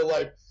in my real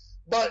life.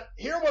 But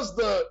here was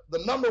the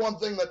number one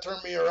thing that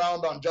turned me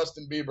around on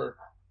Justin Bieber.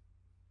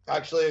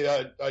 Actually,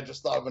 I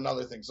just thought of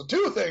another thing. So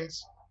 2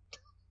 things.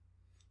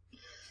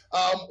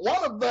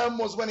 One of them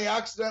was when he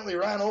accidentally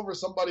ran over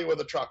somebody with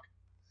a truck.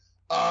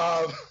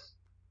 But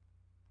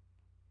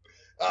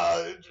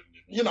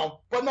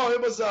no,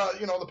 it was,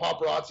 the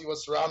paparazzi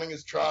was surrounding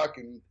his truck.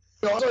 And,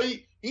 so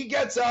he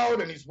gets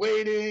out and he's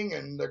waiting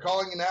and they're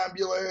calling an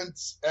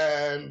ambulance.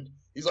 And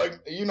he's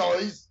like,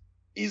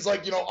 he's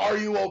like, are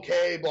you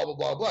okay? Blah, blah,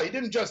 blah, blah. He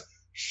didn't just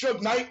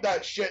Suge Knight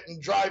that shit and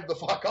drive the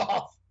fuck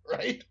off,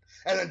 right?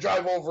 And then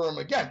drive over him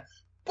again.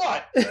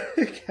 But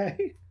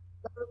okay.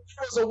 There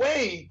was a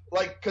way,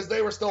 because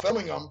they were still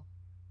filming him.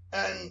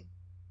 And,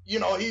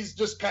 he's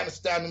just kind of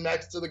standing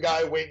next to the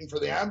guy waiting for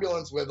the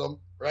ambulance with him,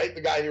 right?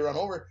 The guy he ran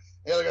over.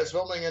 The other guy's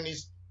filming and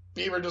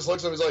Bieber just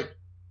looks at him. He's like,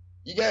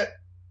 you get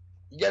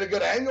a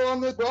good angle on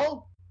this,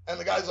 bro? And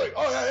the guy's like,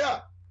 oh, yeah.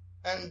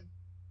 And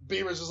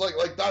Bieber's just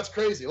like that's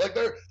crazy. Like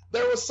there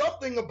was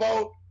something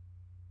about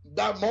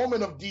that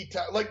moment of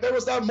detail. Like there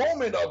was that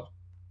moment of,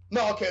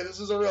 no, okay, this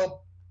is a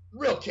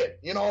real kid,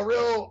 a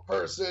real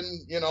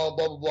person, blah,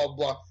 blah, blah,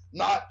 blah.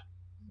 Not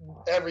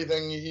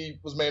everything he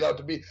was made out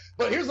to be.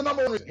 But here's the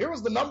number one reason. Here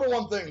was the number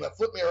one thing that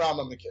flipped me around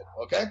on the kid,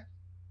 okay?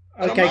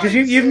 Okay, because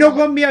you've not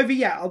won me over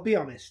yet, I'll be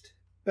honest.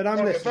 But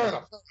I'm listening.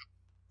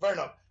 Fair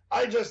enough.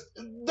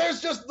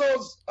 There's just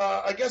those,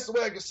 I guess the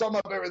way I could sum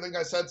up everything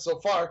I said so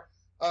far,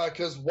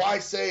 because why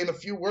say in a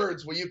few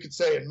words what you could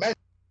say in many,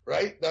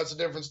 right? That's the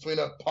difference between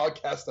a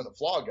podcast and a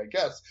vlog, I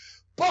guess.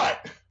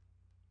 But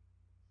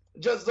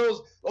just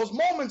those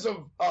moments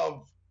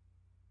of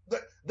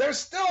there's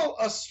still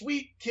a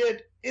sweet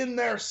kid in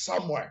there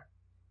somewhere,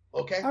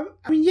 okay?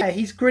 I mean, yeah,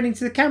 he's grinning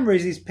to the camera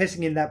as he's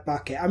pissing in that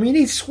bucket. I mean,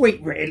 he's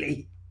sweet,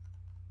 really.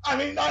 I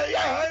mean,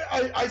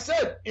 I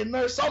said in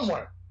there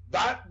somewhere.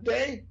 That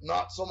day,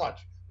 not so much.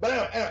 But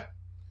anyway.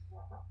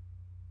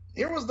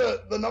 Here was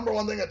the number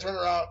one thing that turned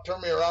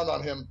me around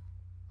on him.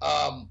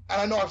 And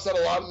I know I've said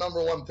a lot of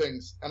number one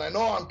things, and I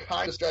know I'm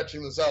kind of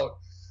stretching this out.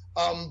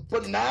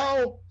 But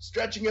now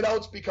stretching it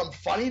out's become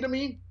funny to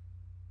me.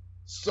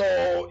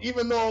 So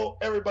even though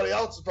everybody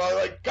else is probably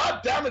like,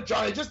 God damn it,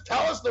 Johnny, just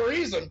tell us the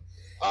reason.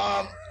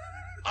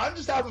 I'm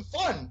just having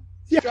fun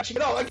stretching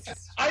it out. Like,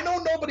 I know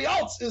nobody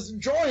else is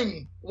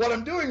enjoying what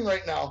I'm doing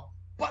right now,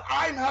 but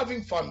I'm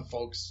having fun,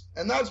 folks.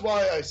 And that's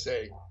why I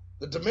say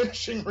the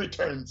diminishing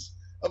returns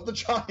of the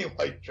Johnny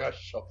Whitetrash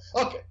show.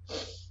 Okay,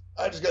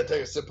 I just got to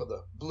take a sip of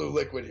the blue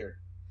liquid here.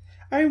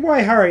 I mean,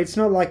 why hurry? It's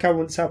not like I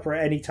want supper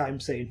at any time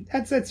soon.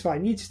 That's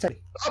fine. You just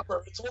take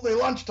Supper, it's only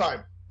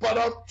lunchtime.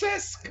 But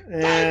tisk,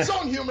 time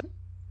zone human.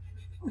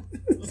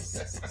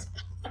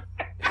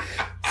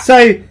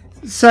 So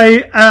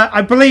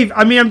I believe.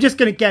 I mean, I'm just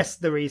going to guess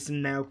the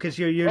reason now because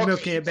you're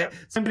milking a bit.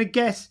 So I'm going to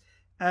guess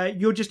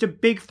you're just a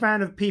big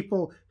fan of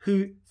people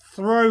who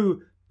throw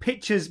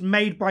pictures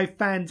made by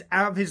fans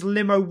out of his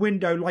limo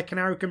window like an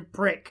arrogant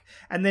prick,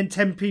 and then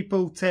tell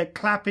people to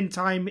clap in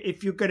time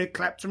if you're going to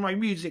clap to my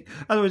music.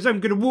 Otherwise,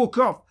 I'm going to walk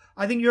off.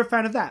 I think you're a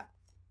fan of that.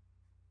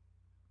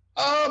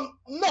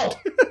 No.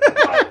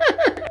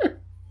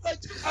 I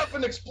do have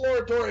an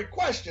exploratory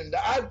question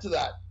to add to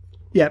that.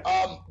 Yeah.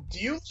 Do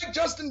you like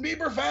Justin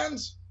Bieber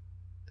fans?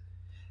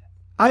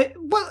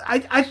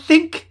 I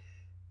think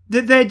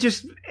that they're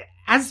just,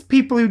 as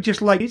people who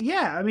just like,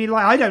 yeah, I mean,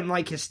 like, I don't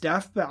like his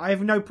stuff, but I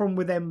have no problem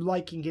with them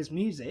liking his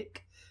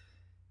music.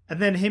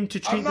 And then him to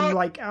treat them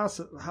like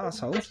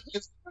assholes.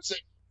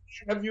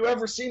 Have you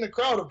ever seen a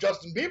crowd of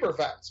Justin Bieber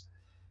fans?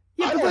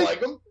 Yeah, I don't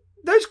like them.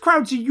 Those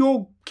crowds are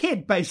your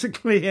kid,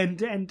 basically,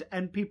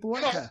 and people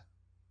like her.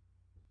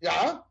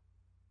 Yeah?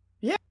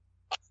 Yeah.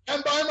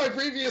 And by my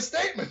previous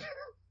statement.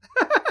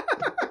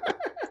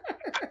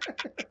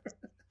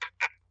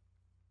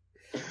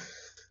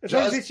 As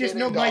long as it's just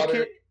not my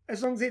kid.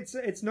 As long as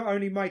it's not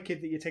only my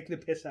kid that you're taking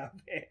the piss out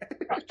of here.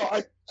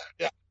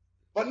 Yeah.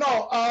 But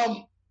no,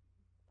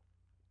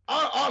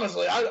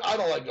 honestly, I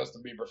don't like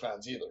Justin Bieber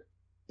fans either.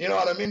 You know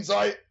what I mean?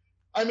 So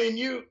I mean,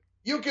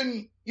 you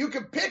can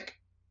pick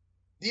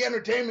the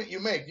entertainment you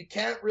make. You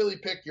can't really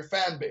pick your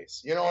fan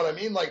base. You know what I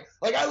mean? Like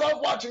I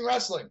love watching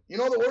wrestling. You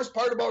know the worst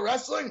part about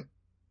wrestling?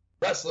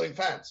 Wrestling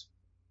fans.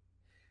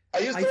 I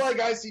used to like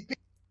ICP.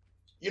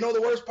 You know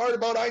the worst part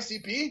about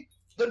ICP?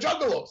 The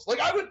Juggalos. Like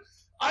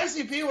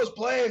ICP was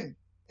playing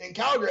in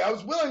Calgary. I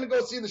was willing to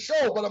go see the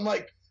show, but I'm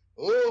like,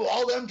 ooh,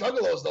 all them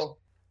Juggalos though.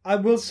 I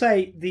will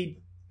say the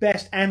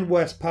best and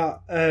worst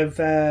part of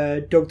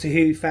Doctor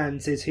Who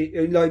fans is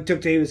like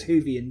Doctor Who is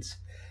Whovians.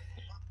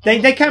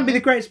 They can be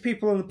the greatest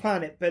people on the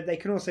planet, but they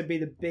can also be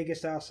the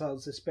biggest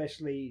assholes,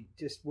 especially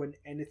just when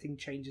anything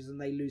changes and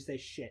they lose their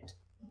shit.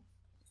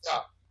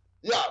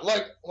 Yeah,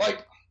 like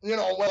you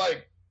know,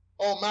 like,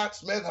 oh, Matt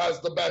Smith has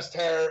the best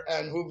hair,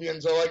 and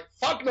Whovians are like,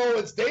 fuck no,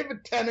 it's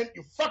David Tennant,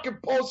 you fucking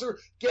poser,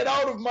 get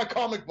out of my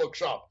comic book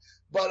shop.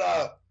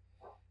 But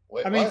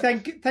wait, I mean,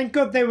 thank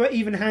God they were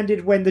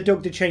even-handed when the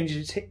Doctor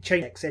changed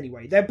sex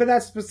anyway. But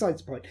that's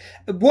besides the point.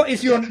 What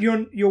is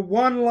your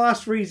one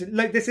last reason?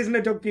 Look, this isn't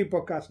a Doctor Who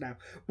podcast now.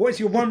 What is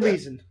your one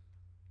reason?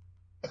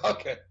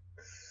 Okay.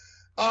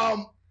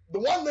 The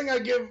one thing I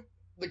give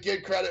the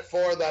kid credit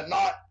for that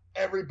not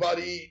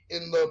everybody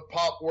in the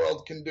pop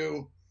world can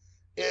do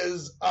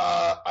is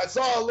I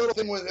saw a little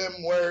thing with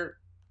him where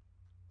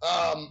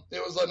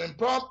it was an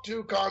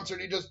impromptu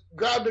concert. He just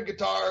grabbed a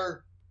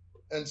guitar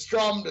and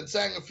strummed and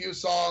sang a few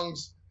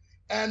songs.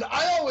 And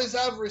I always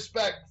have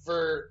respect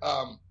for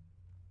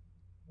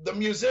the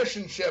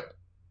musicianship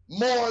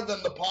more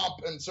than the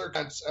pomp and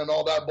circumstance and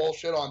all that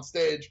bullshit on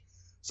stage.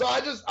 So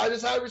I just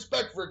had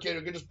respect for a kid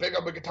who could just pick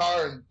up a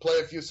guitar and play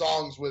a few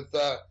songs with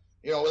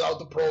without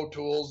the Pro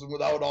Tools and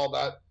without all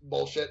that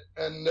bullshit.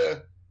 And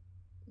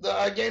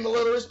I gained a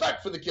little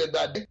respect for the kid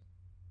that day.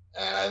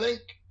 And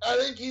I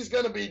think he's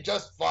going to be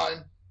just fine.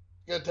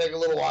 It's going to take a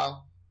little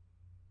while.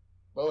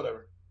 But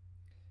whatever.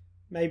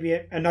 Maybe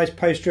a nice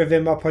poster of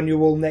him up on your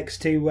wall next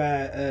to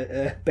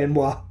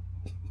Benoit.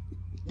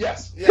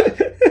 Yes, yeah.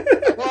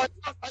 Well,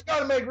 I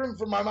got to make room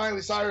for my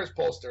Miley Cyrus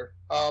poster.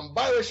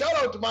 By the way, shout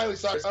out to Miley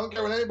Cyrus. I don't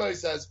care what anybody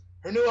says.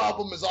 Her new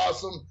album is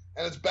awesome,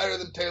 and it's better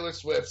than Taylor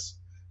Swift's.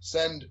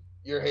 Send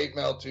your hate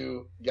mail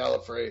to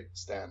Gallifrey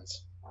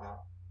Stands.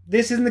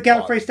 This isn't the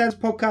Gallifrey Stands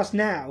podcast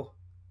now.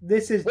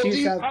 This is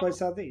Due South by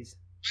Southeast.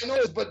 I know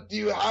this, but do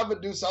you have a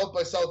Due South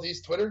by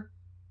Southeast Twitter?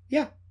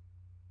 Yeah.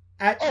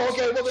 Okay.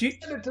 Well, then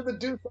send it to the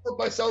Due South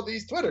by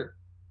Southeast Twitter.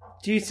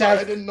 Due South.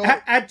 I didn't know.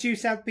 At Due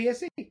South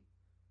PSE.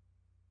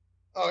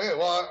 Oh yeah.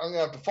 Well, I'm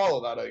gonna have to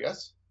follow that, I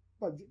guess.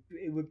 Well,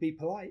 it would be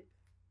polite.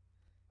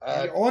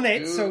 You're on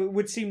it, so it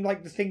would seem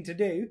like the thing to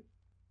do.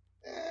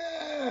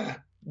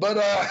 But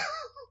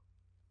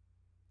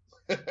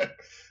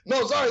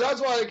no, sorry.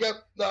 That's why I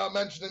kept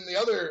mentioning the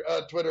other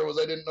Twitter was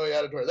I didn't know you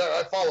had a Twitter. There,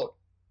 I followed.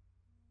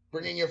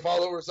 Bringing your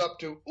followers up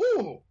to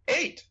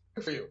 8.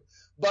 Good for you.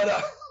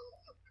 But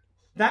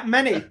that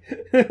many.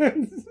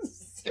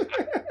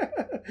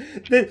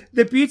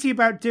 The beauty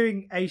about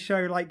doing a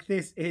show like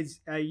this is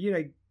you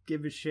don't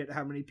give a shit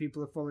how many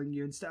people are following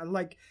you and stuff.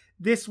 Like,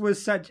 this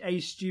was such a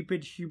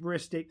stupid,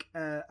 hubristic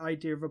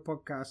idea of a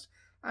podcast.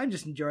 I'm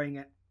just enjoying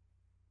it.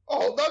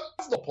 Oh,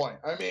 that's the point.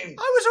 I mean,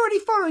 I was already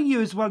following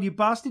you as well, you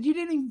bastard. You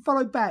didn't even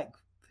follow back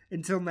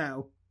until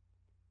now.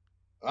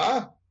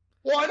 Huh?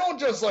 Well, I don't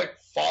just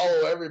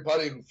follow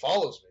everybody who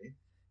follows me.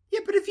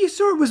 Yeah, but if you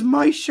saw it was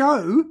my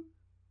show.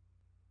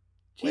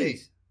 Jeez.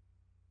 Wait,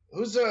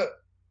 who's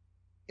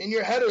in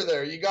your header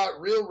there? You got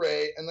Real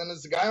Ray, and then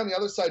is the guy on the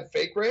other side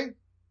Fake Ray?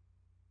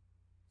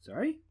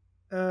 Sorry?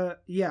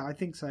 Yeah, I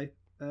think so.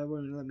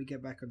 Well, let me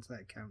get back onto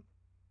that account.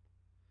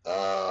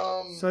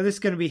 So this is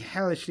going to be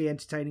hellishly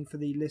entertaining for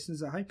the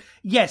listeners at home.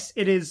 Yes,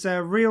 it is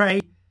Real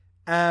Ray,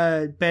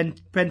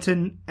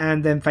 Benton,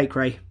 and then Fake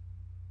Ray.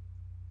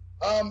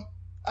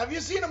 Have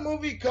you seen a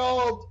movie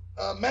called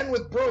Men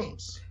with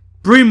Brooms?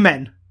 Broom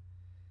Men.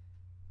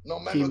 No,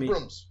 Men with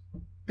Brooms.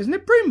 Isn't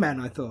it Broom Men,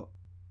 I thought?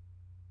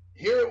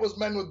 Here it was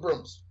Men with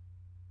Brooms.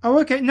 Oh,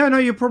 okay. No,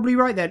 you're probably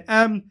right then.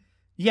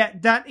 Yeah,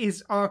 that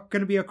is going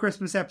to be our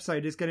Christmas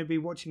episode. Is going to be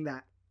watching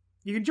that.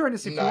 You can join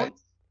us if you want.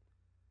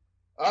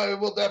 I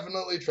will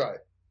definitely try.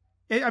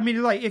 I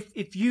mean, like,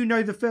 if you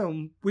know the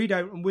film, we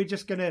don't, and we're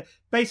just going to...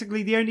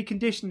 Basically, the only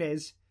condition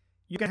is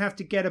you're going to have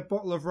to get a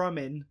bottle of rum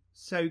in,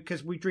 so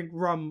because we drink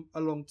rum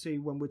along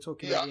too when we're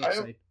talking about the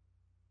episode.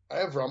 I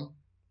have rum.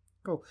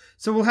 Cool.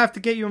 So we'll have to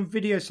get you on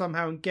video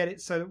somehow and get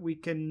it so that we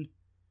can...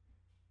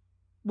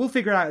 We'll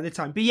figure it out at the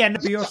time. But yeah,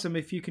 that'd be awesome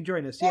if you can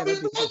join us. Well, Yeah,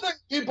 the one thing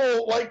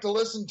people like to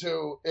listen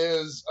to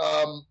is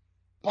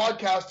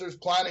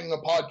podcasters planning a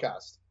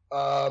podcast.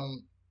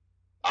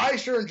 I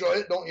sure enjoy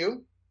it, don't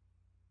you?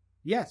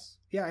 Yes.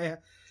 Yeah.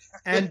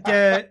 And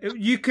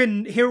you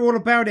can hear all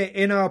about it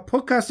in our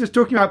Podcasters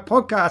Talking About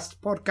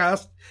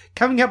podcast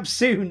coming up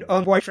soon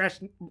on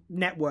Whitetrash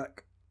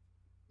Network.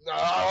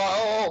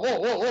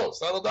 Whoa.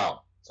 Settle down.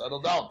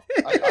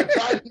 I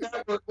tried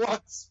network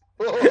once.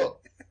 Whoa.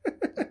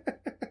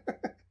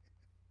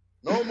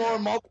 No more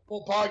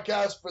multiple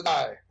podcasts for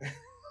that.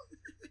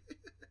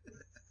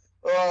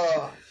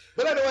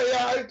 But anyway,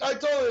 yeah, I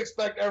totally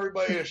expect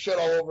everybody to shit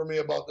all over me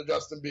about the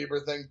Justin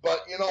Bieber thing. But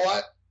you know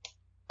what?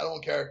 I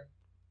don't care.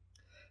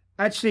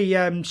 Actually,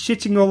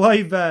 shitting all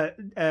over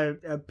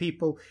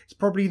people is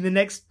probably the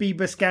next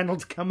Bieber scandal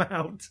to come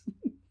out.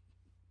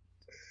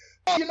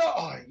 You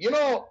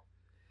know.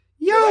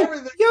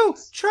 Yo,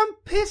 Trump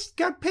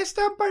got pissed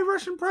off by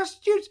Russian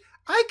prostitutes.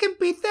 I can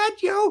beat that,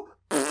 yo.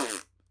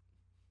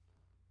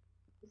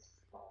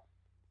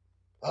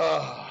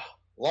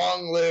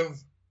 Long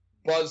live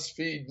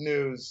BuzzFeed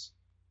News.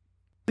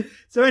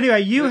 So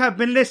anyway, you have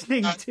been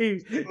listening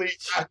to...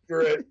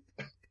 accurate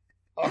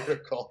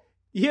article.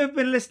 You have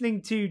been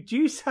listening to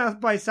Due South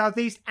by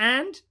Southeast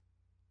and...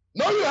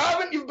 No, you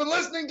haven't. You've been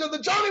listening to the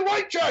Johnny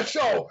Whitetrash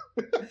Show.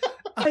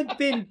 I've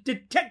been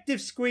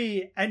Detective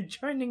Squee, and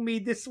joining me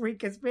this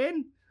week has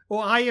been...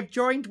 Or I have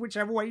joined,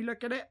 whichever way you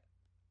look at it.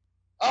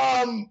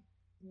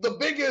 The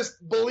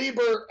biggest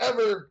believer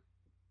ever,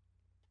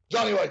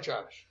 Johnny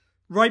Whitetrash.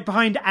 Right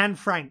behind Anne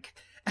Frank.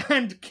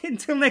 And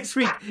until next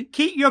week,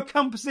 keep your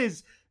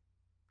compasses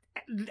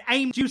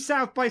aimed due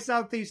south by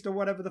southeast or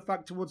whatever the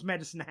fuck towards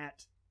Medicine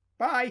Hat.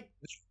 Bye.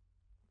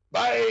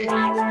 Bye.